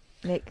yourself,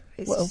 Nick.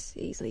 It's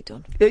easily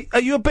done.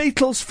 Are you a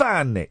Beatles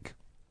fan, Nick?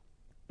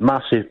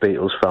 Massive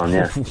Beatles fan,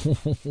 yeah.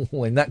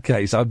 In that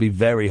case, I'd be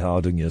very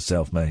hard on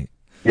yourself, mate.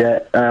 Yeah,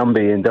 I'm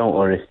being. Don't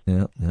worry.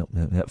 Yeah.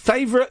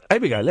 Favourite? Here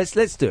we go. Let's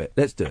do it.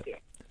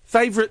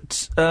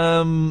 Favourite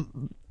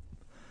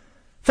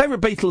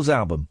Beatles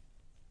album?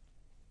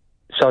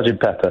 Sgt.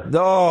 Pepper.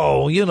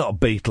 Oh, you're not a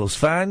Beatles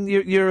fan.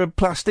 You're a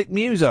plastic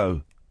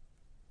muso.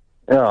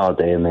 Oh,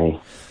 dear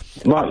me.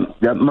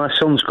 My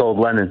son's called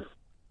Lennon.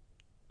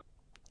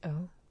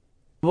 Oh.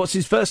 What's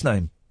his first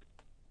name?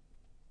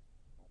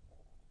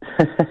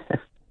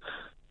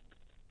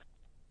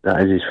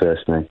 That is his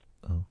first name.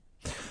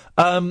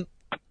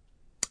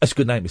 That's a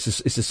good name. It's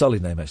a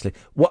solid name, actually.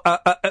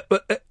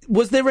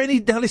 Was there any...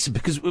 Now, listen,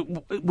 because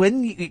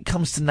when it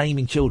comes to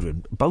naming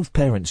children, both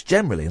parents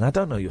generally, and I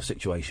don't know your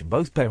situation,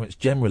 both parents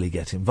generally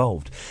get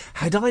involved.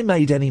 Had I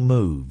made any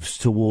moves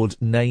toward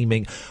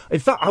naming... In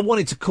fact, I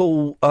wanted to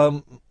call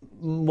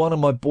one of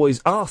my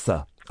boys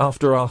Arthur,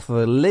 after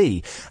Arthur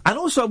Lee. And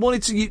also I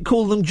wanted to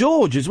call them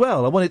George as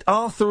well. I wanted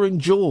Arthur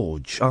and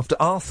George, after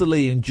Arthur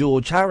Lee and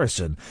George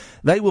Harrison.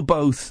 They were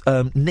both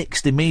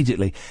nixed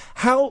immediately.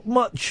 How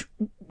much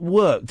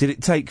work did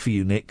it take for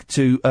you, Nick,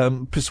 to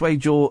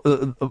persuade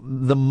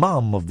the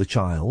mum of the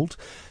child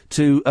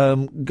to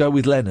go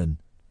with Lennon?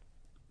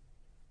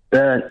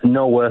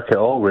 No work at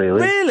all,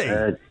 really.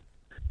 Really?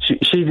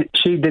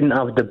 She didn't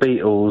have the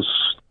Beatles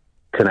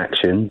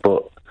connection,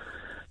 but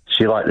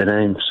she liked the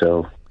name,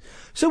 so...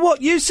 So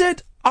what, you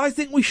said, I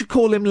think we should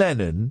call him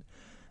Lennon,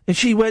 and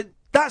she went,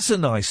 that's a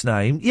nice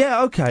name.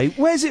 Yeah, OK.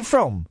 Where's it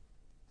from?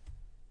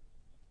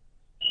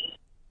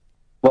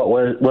 What,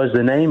 where's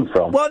the name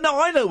from? Well, no,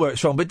 I know where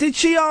it's from, but did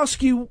she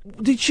ask you,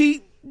 did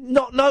she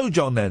not know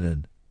John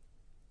Lennon?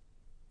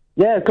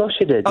 Yeah, of course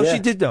she did. Oh, yeah. she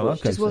did know,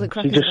 OK.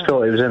 She just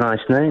thought it was a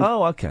nice name.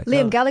 Oh, OK.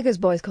 Liam Gallagher's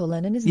boy's called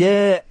Lennon, isn't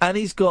Yeah, and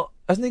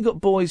hasn't he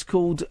got boys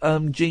called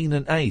Gene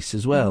and Ace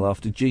as well,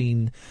 after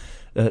Gene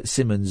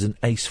Simmons and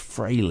Ace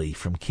Frehley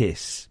from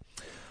Kiss.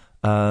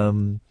 See,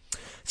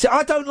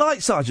 I don't like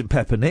Sgt.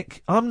 Pepper,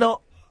 Nick. I'm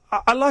not...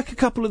 I like a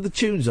couple of the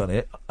tunes on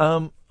it.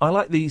 I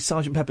like the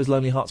Sgt. Pepper's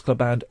Lonely Hearts Club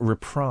Band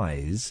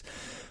reprise,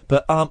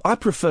 but I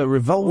prefer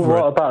Revolver.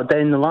 Well, what about Day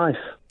in the Life?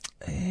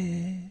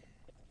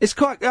 It's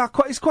quite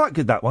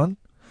good, that one.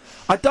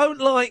 I don't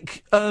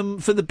like,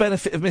 For the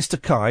Benefit of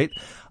Mr. Kite,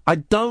 I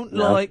don't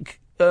like...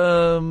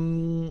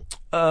 No,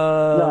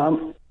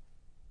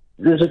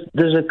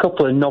 there's a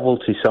couple of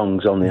novelty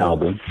songs on the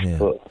album. Yeah.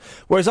 But...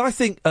 Whereas I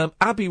think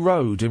Abbey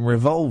Road and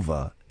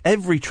Revolver,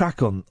 every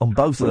track on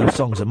both of those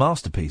songs are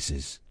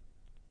masterpieces.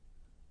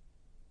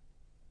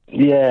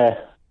 Yeah.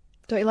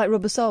 Don't you like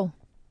Rubber Soul?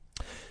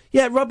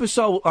 Yeah, Rubber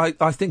Soul,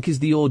 I think, is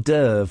the hors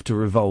d'oeuvre to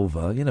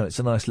Revolver. You know, it's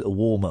a nice little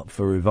warm-up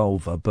for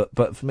Revolver.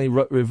 But for me,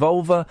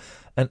 Revolver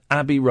and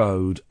Abbey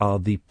Road are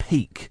the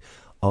peak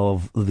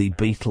of the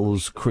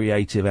Beatles'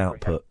 creative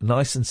output.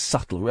 Nice and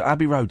subtle.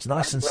 Abbey Road's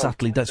nice and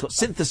subtly done. It's got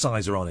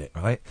synthesizer on it,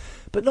 right?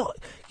 But not...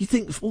 You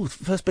think,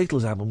 first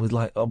Beatles album with,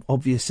 like,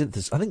 obvious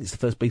synthesizer. I think it's the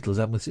first Beatles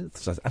album with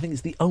synthesizer. I think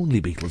it's the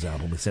only Beatles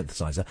album with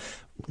synthesizer.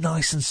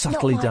 Nice and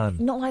subtly done.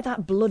 Not like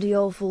that bloody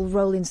awful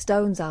Rolling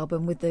Stones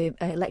album with the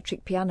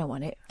electric piano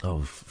on it.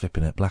 Oh,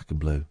 flipping it, Black and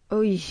Blue.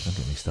 Oy. Don't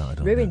get me started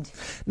on Ruined.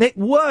 that. Nick,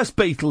 worst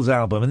Beatles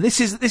album, and this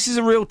is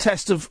a real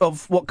test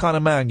of what kind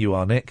of man you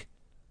are, Nick.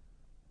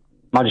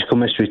 Magical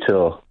Mystery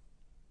Tour.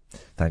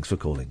 Thanks for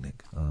calling,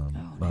 Nick.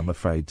 I'm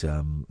afraid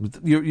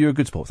you're a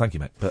good sport. Thank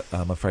you, mate. But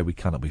I'm afraid we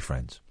cannot be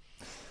friends.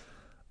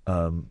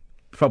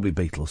 Probably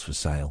Beatles for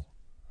Sale,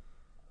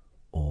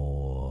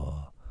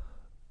 or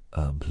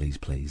Please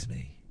Please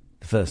Me.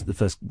 The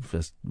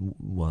first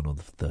one or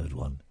the third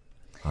one,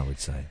 I would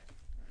say.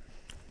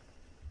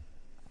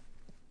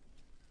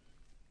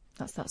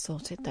 That's that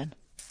sorted then.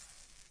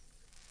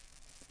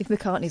 If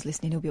McCartney's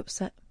listening, he'll be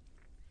upset.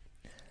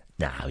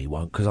 No, he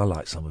won't, because I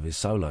like some of his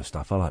solo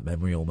stuff. I like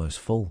Memory Almost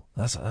Full.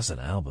 That's an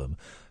album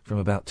from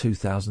about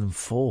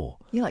 2004.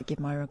 You like Give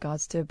My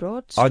Regards to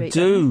Broad Street?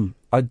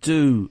 I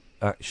do,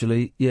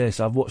 actually. Yes,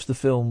 I've watched the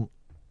film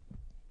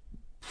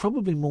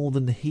probably more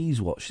than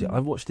he's watched it.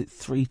 I've watched it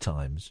 3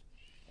 times.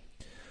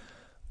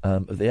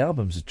 The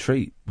album's a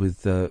treat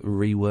with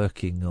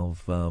reworking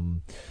of...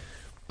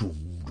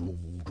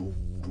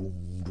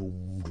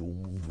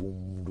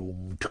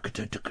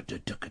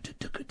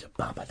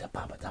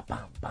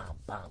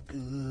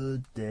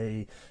 Good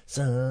Day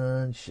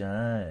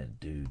Sunshine.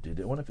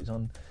 I wonder if it's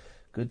on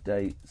Good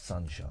Day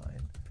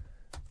Sunshine.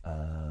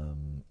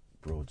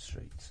 Broad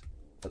Street.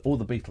 All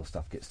the Beatles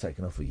stuff gets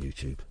taken off of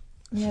YouTube.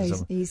 Yeah,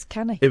 he's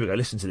canny. Here we go.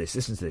 Listen to this.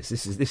 This is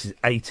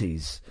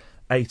 80s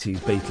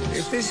Beatles.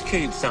 If this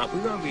keeps up,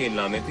 we won't be in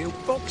London till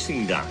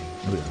Boxing Day.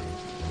 Here we go.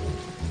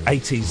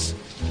 80s.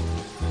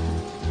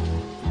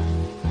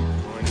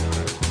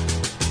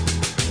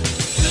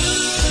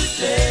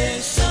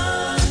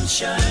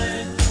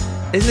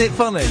 Isn't it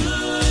funny?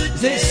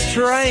 Isn't it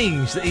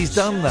strange that he's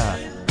done that?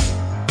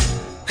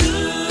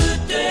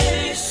 Good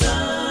day,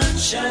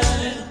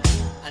 sunshine.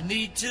 I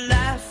need to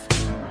laugh.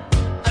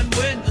 And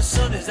when the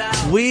sun is out.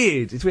 It's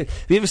weird. Have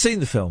you ever seen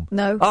the film?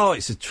 No. Oh,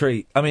 it's a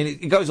treat. I mean,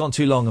 it goes on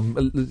too long,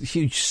 and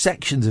huge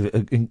sections of it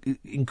are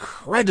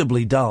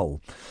incredibly dull.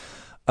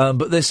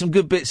 But there's some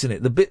good bits in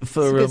it. The bit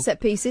for good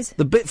set pieces.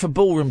 The bit for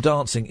ballroom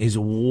dancing is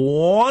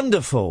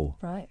wonderful.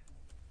 Right.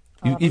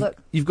 I'll have a look.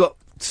 You've got.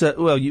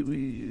 Well, you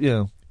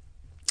know,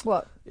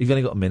 What? You've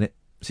only got a minute,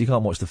 so you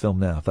can't watch the film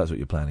now if that's what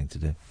you're planning to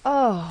do.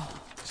 Oh.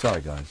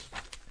 Sorry, guys.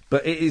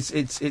 But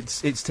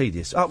it's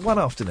tedious. One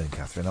afternoon,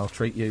 Catherine, I'll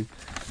treat you.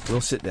 We'll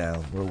sit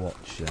down, we'll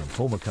watch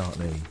Paul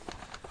McCartney.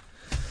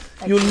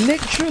 You're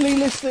literally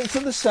listening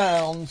to the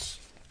sounds.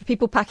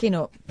 People packing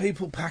up.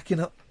 People packing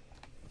up.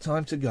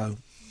 Time to go.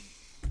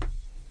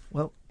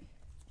 Well,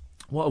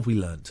 what have we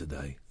learnt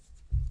today?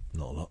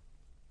 Not a lot.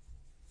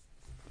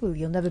 Well,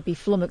 you'll never be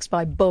flummoxed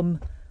by bum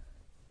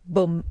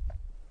again.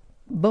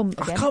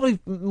 I can't believe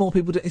more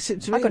people do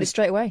it. I got it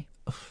straight away.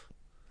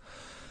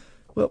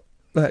 Well,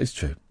 that is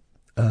true.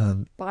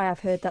 But I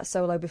have heard that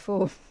solo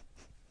before.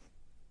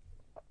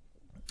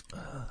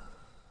 I've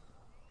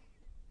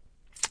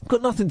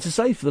got nothing to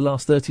say for the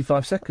last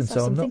 35 seconds,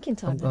 so I'm not. Thinking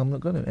time, I'm not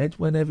going to. Ed,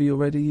 whenever you're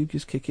ready, you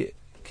just kick it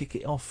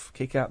off,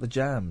 kick out the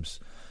jams,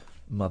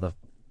 mother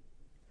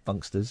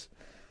funksters.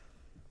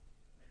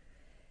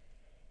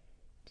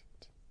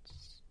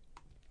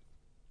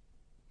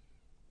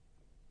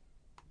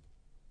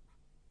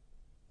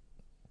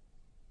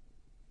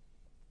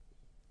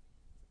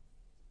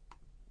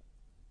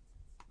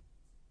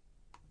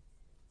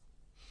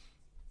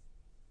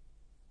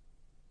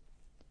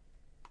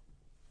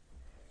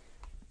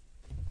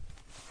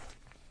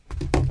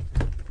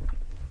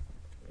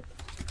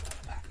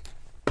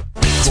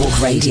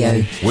 Talk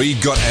Radio. We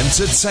got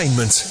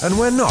entertainment, and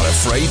we're not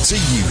afraid to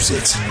use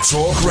it.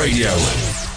 Talk Radio.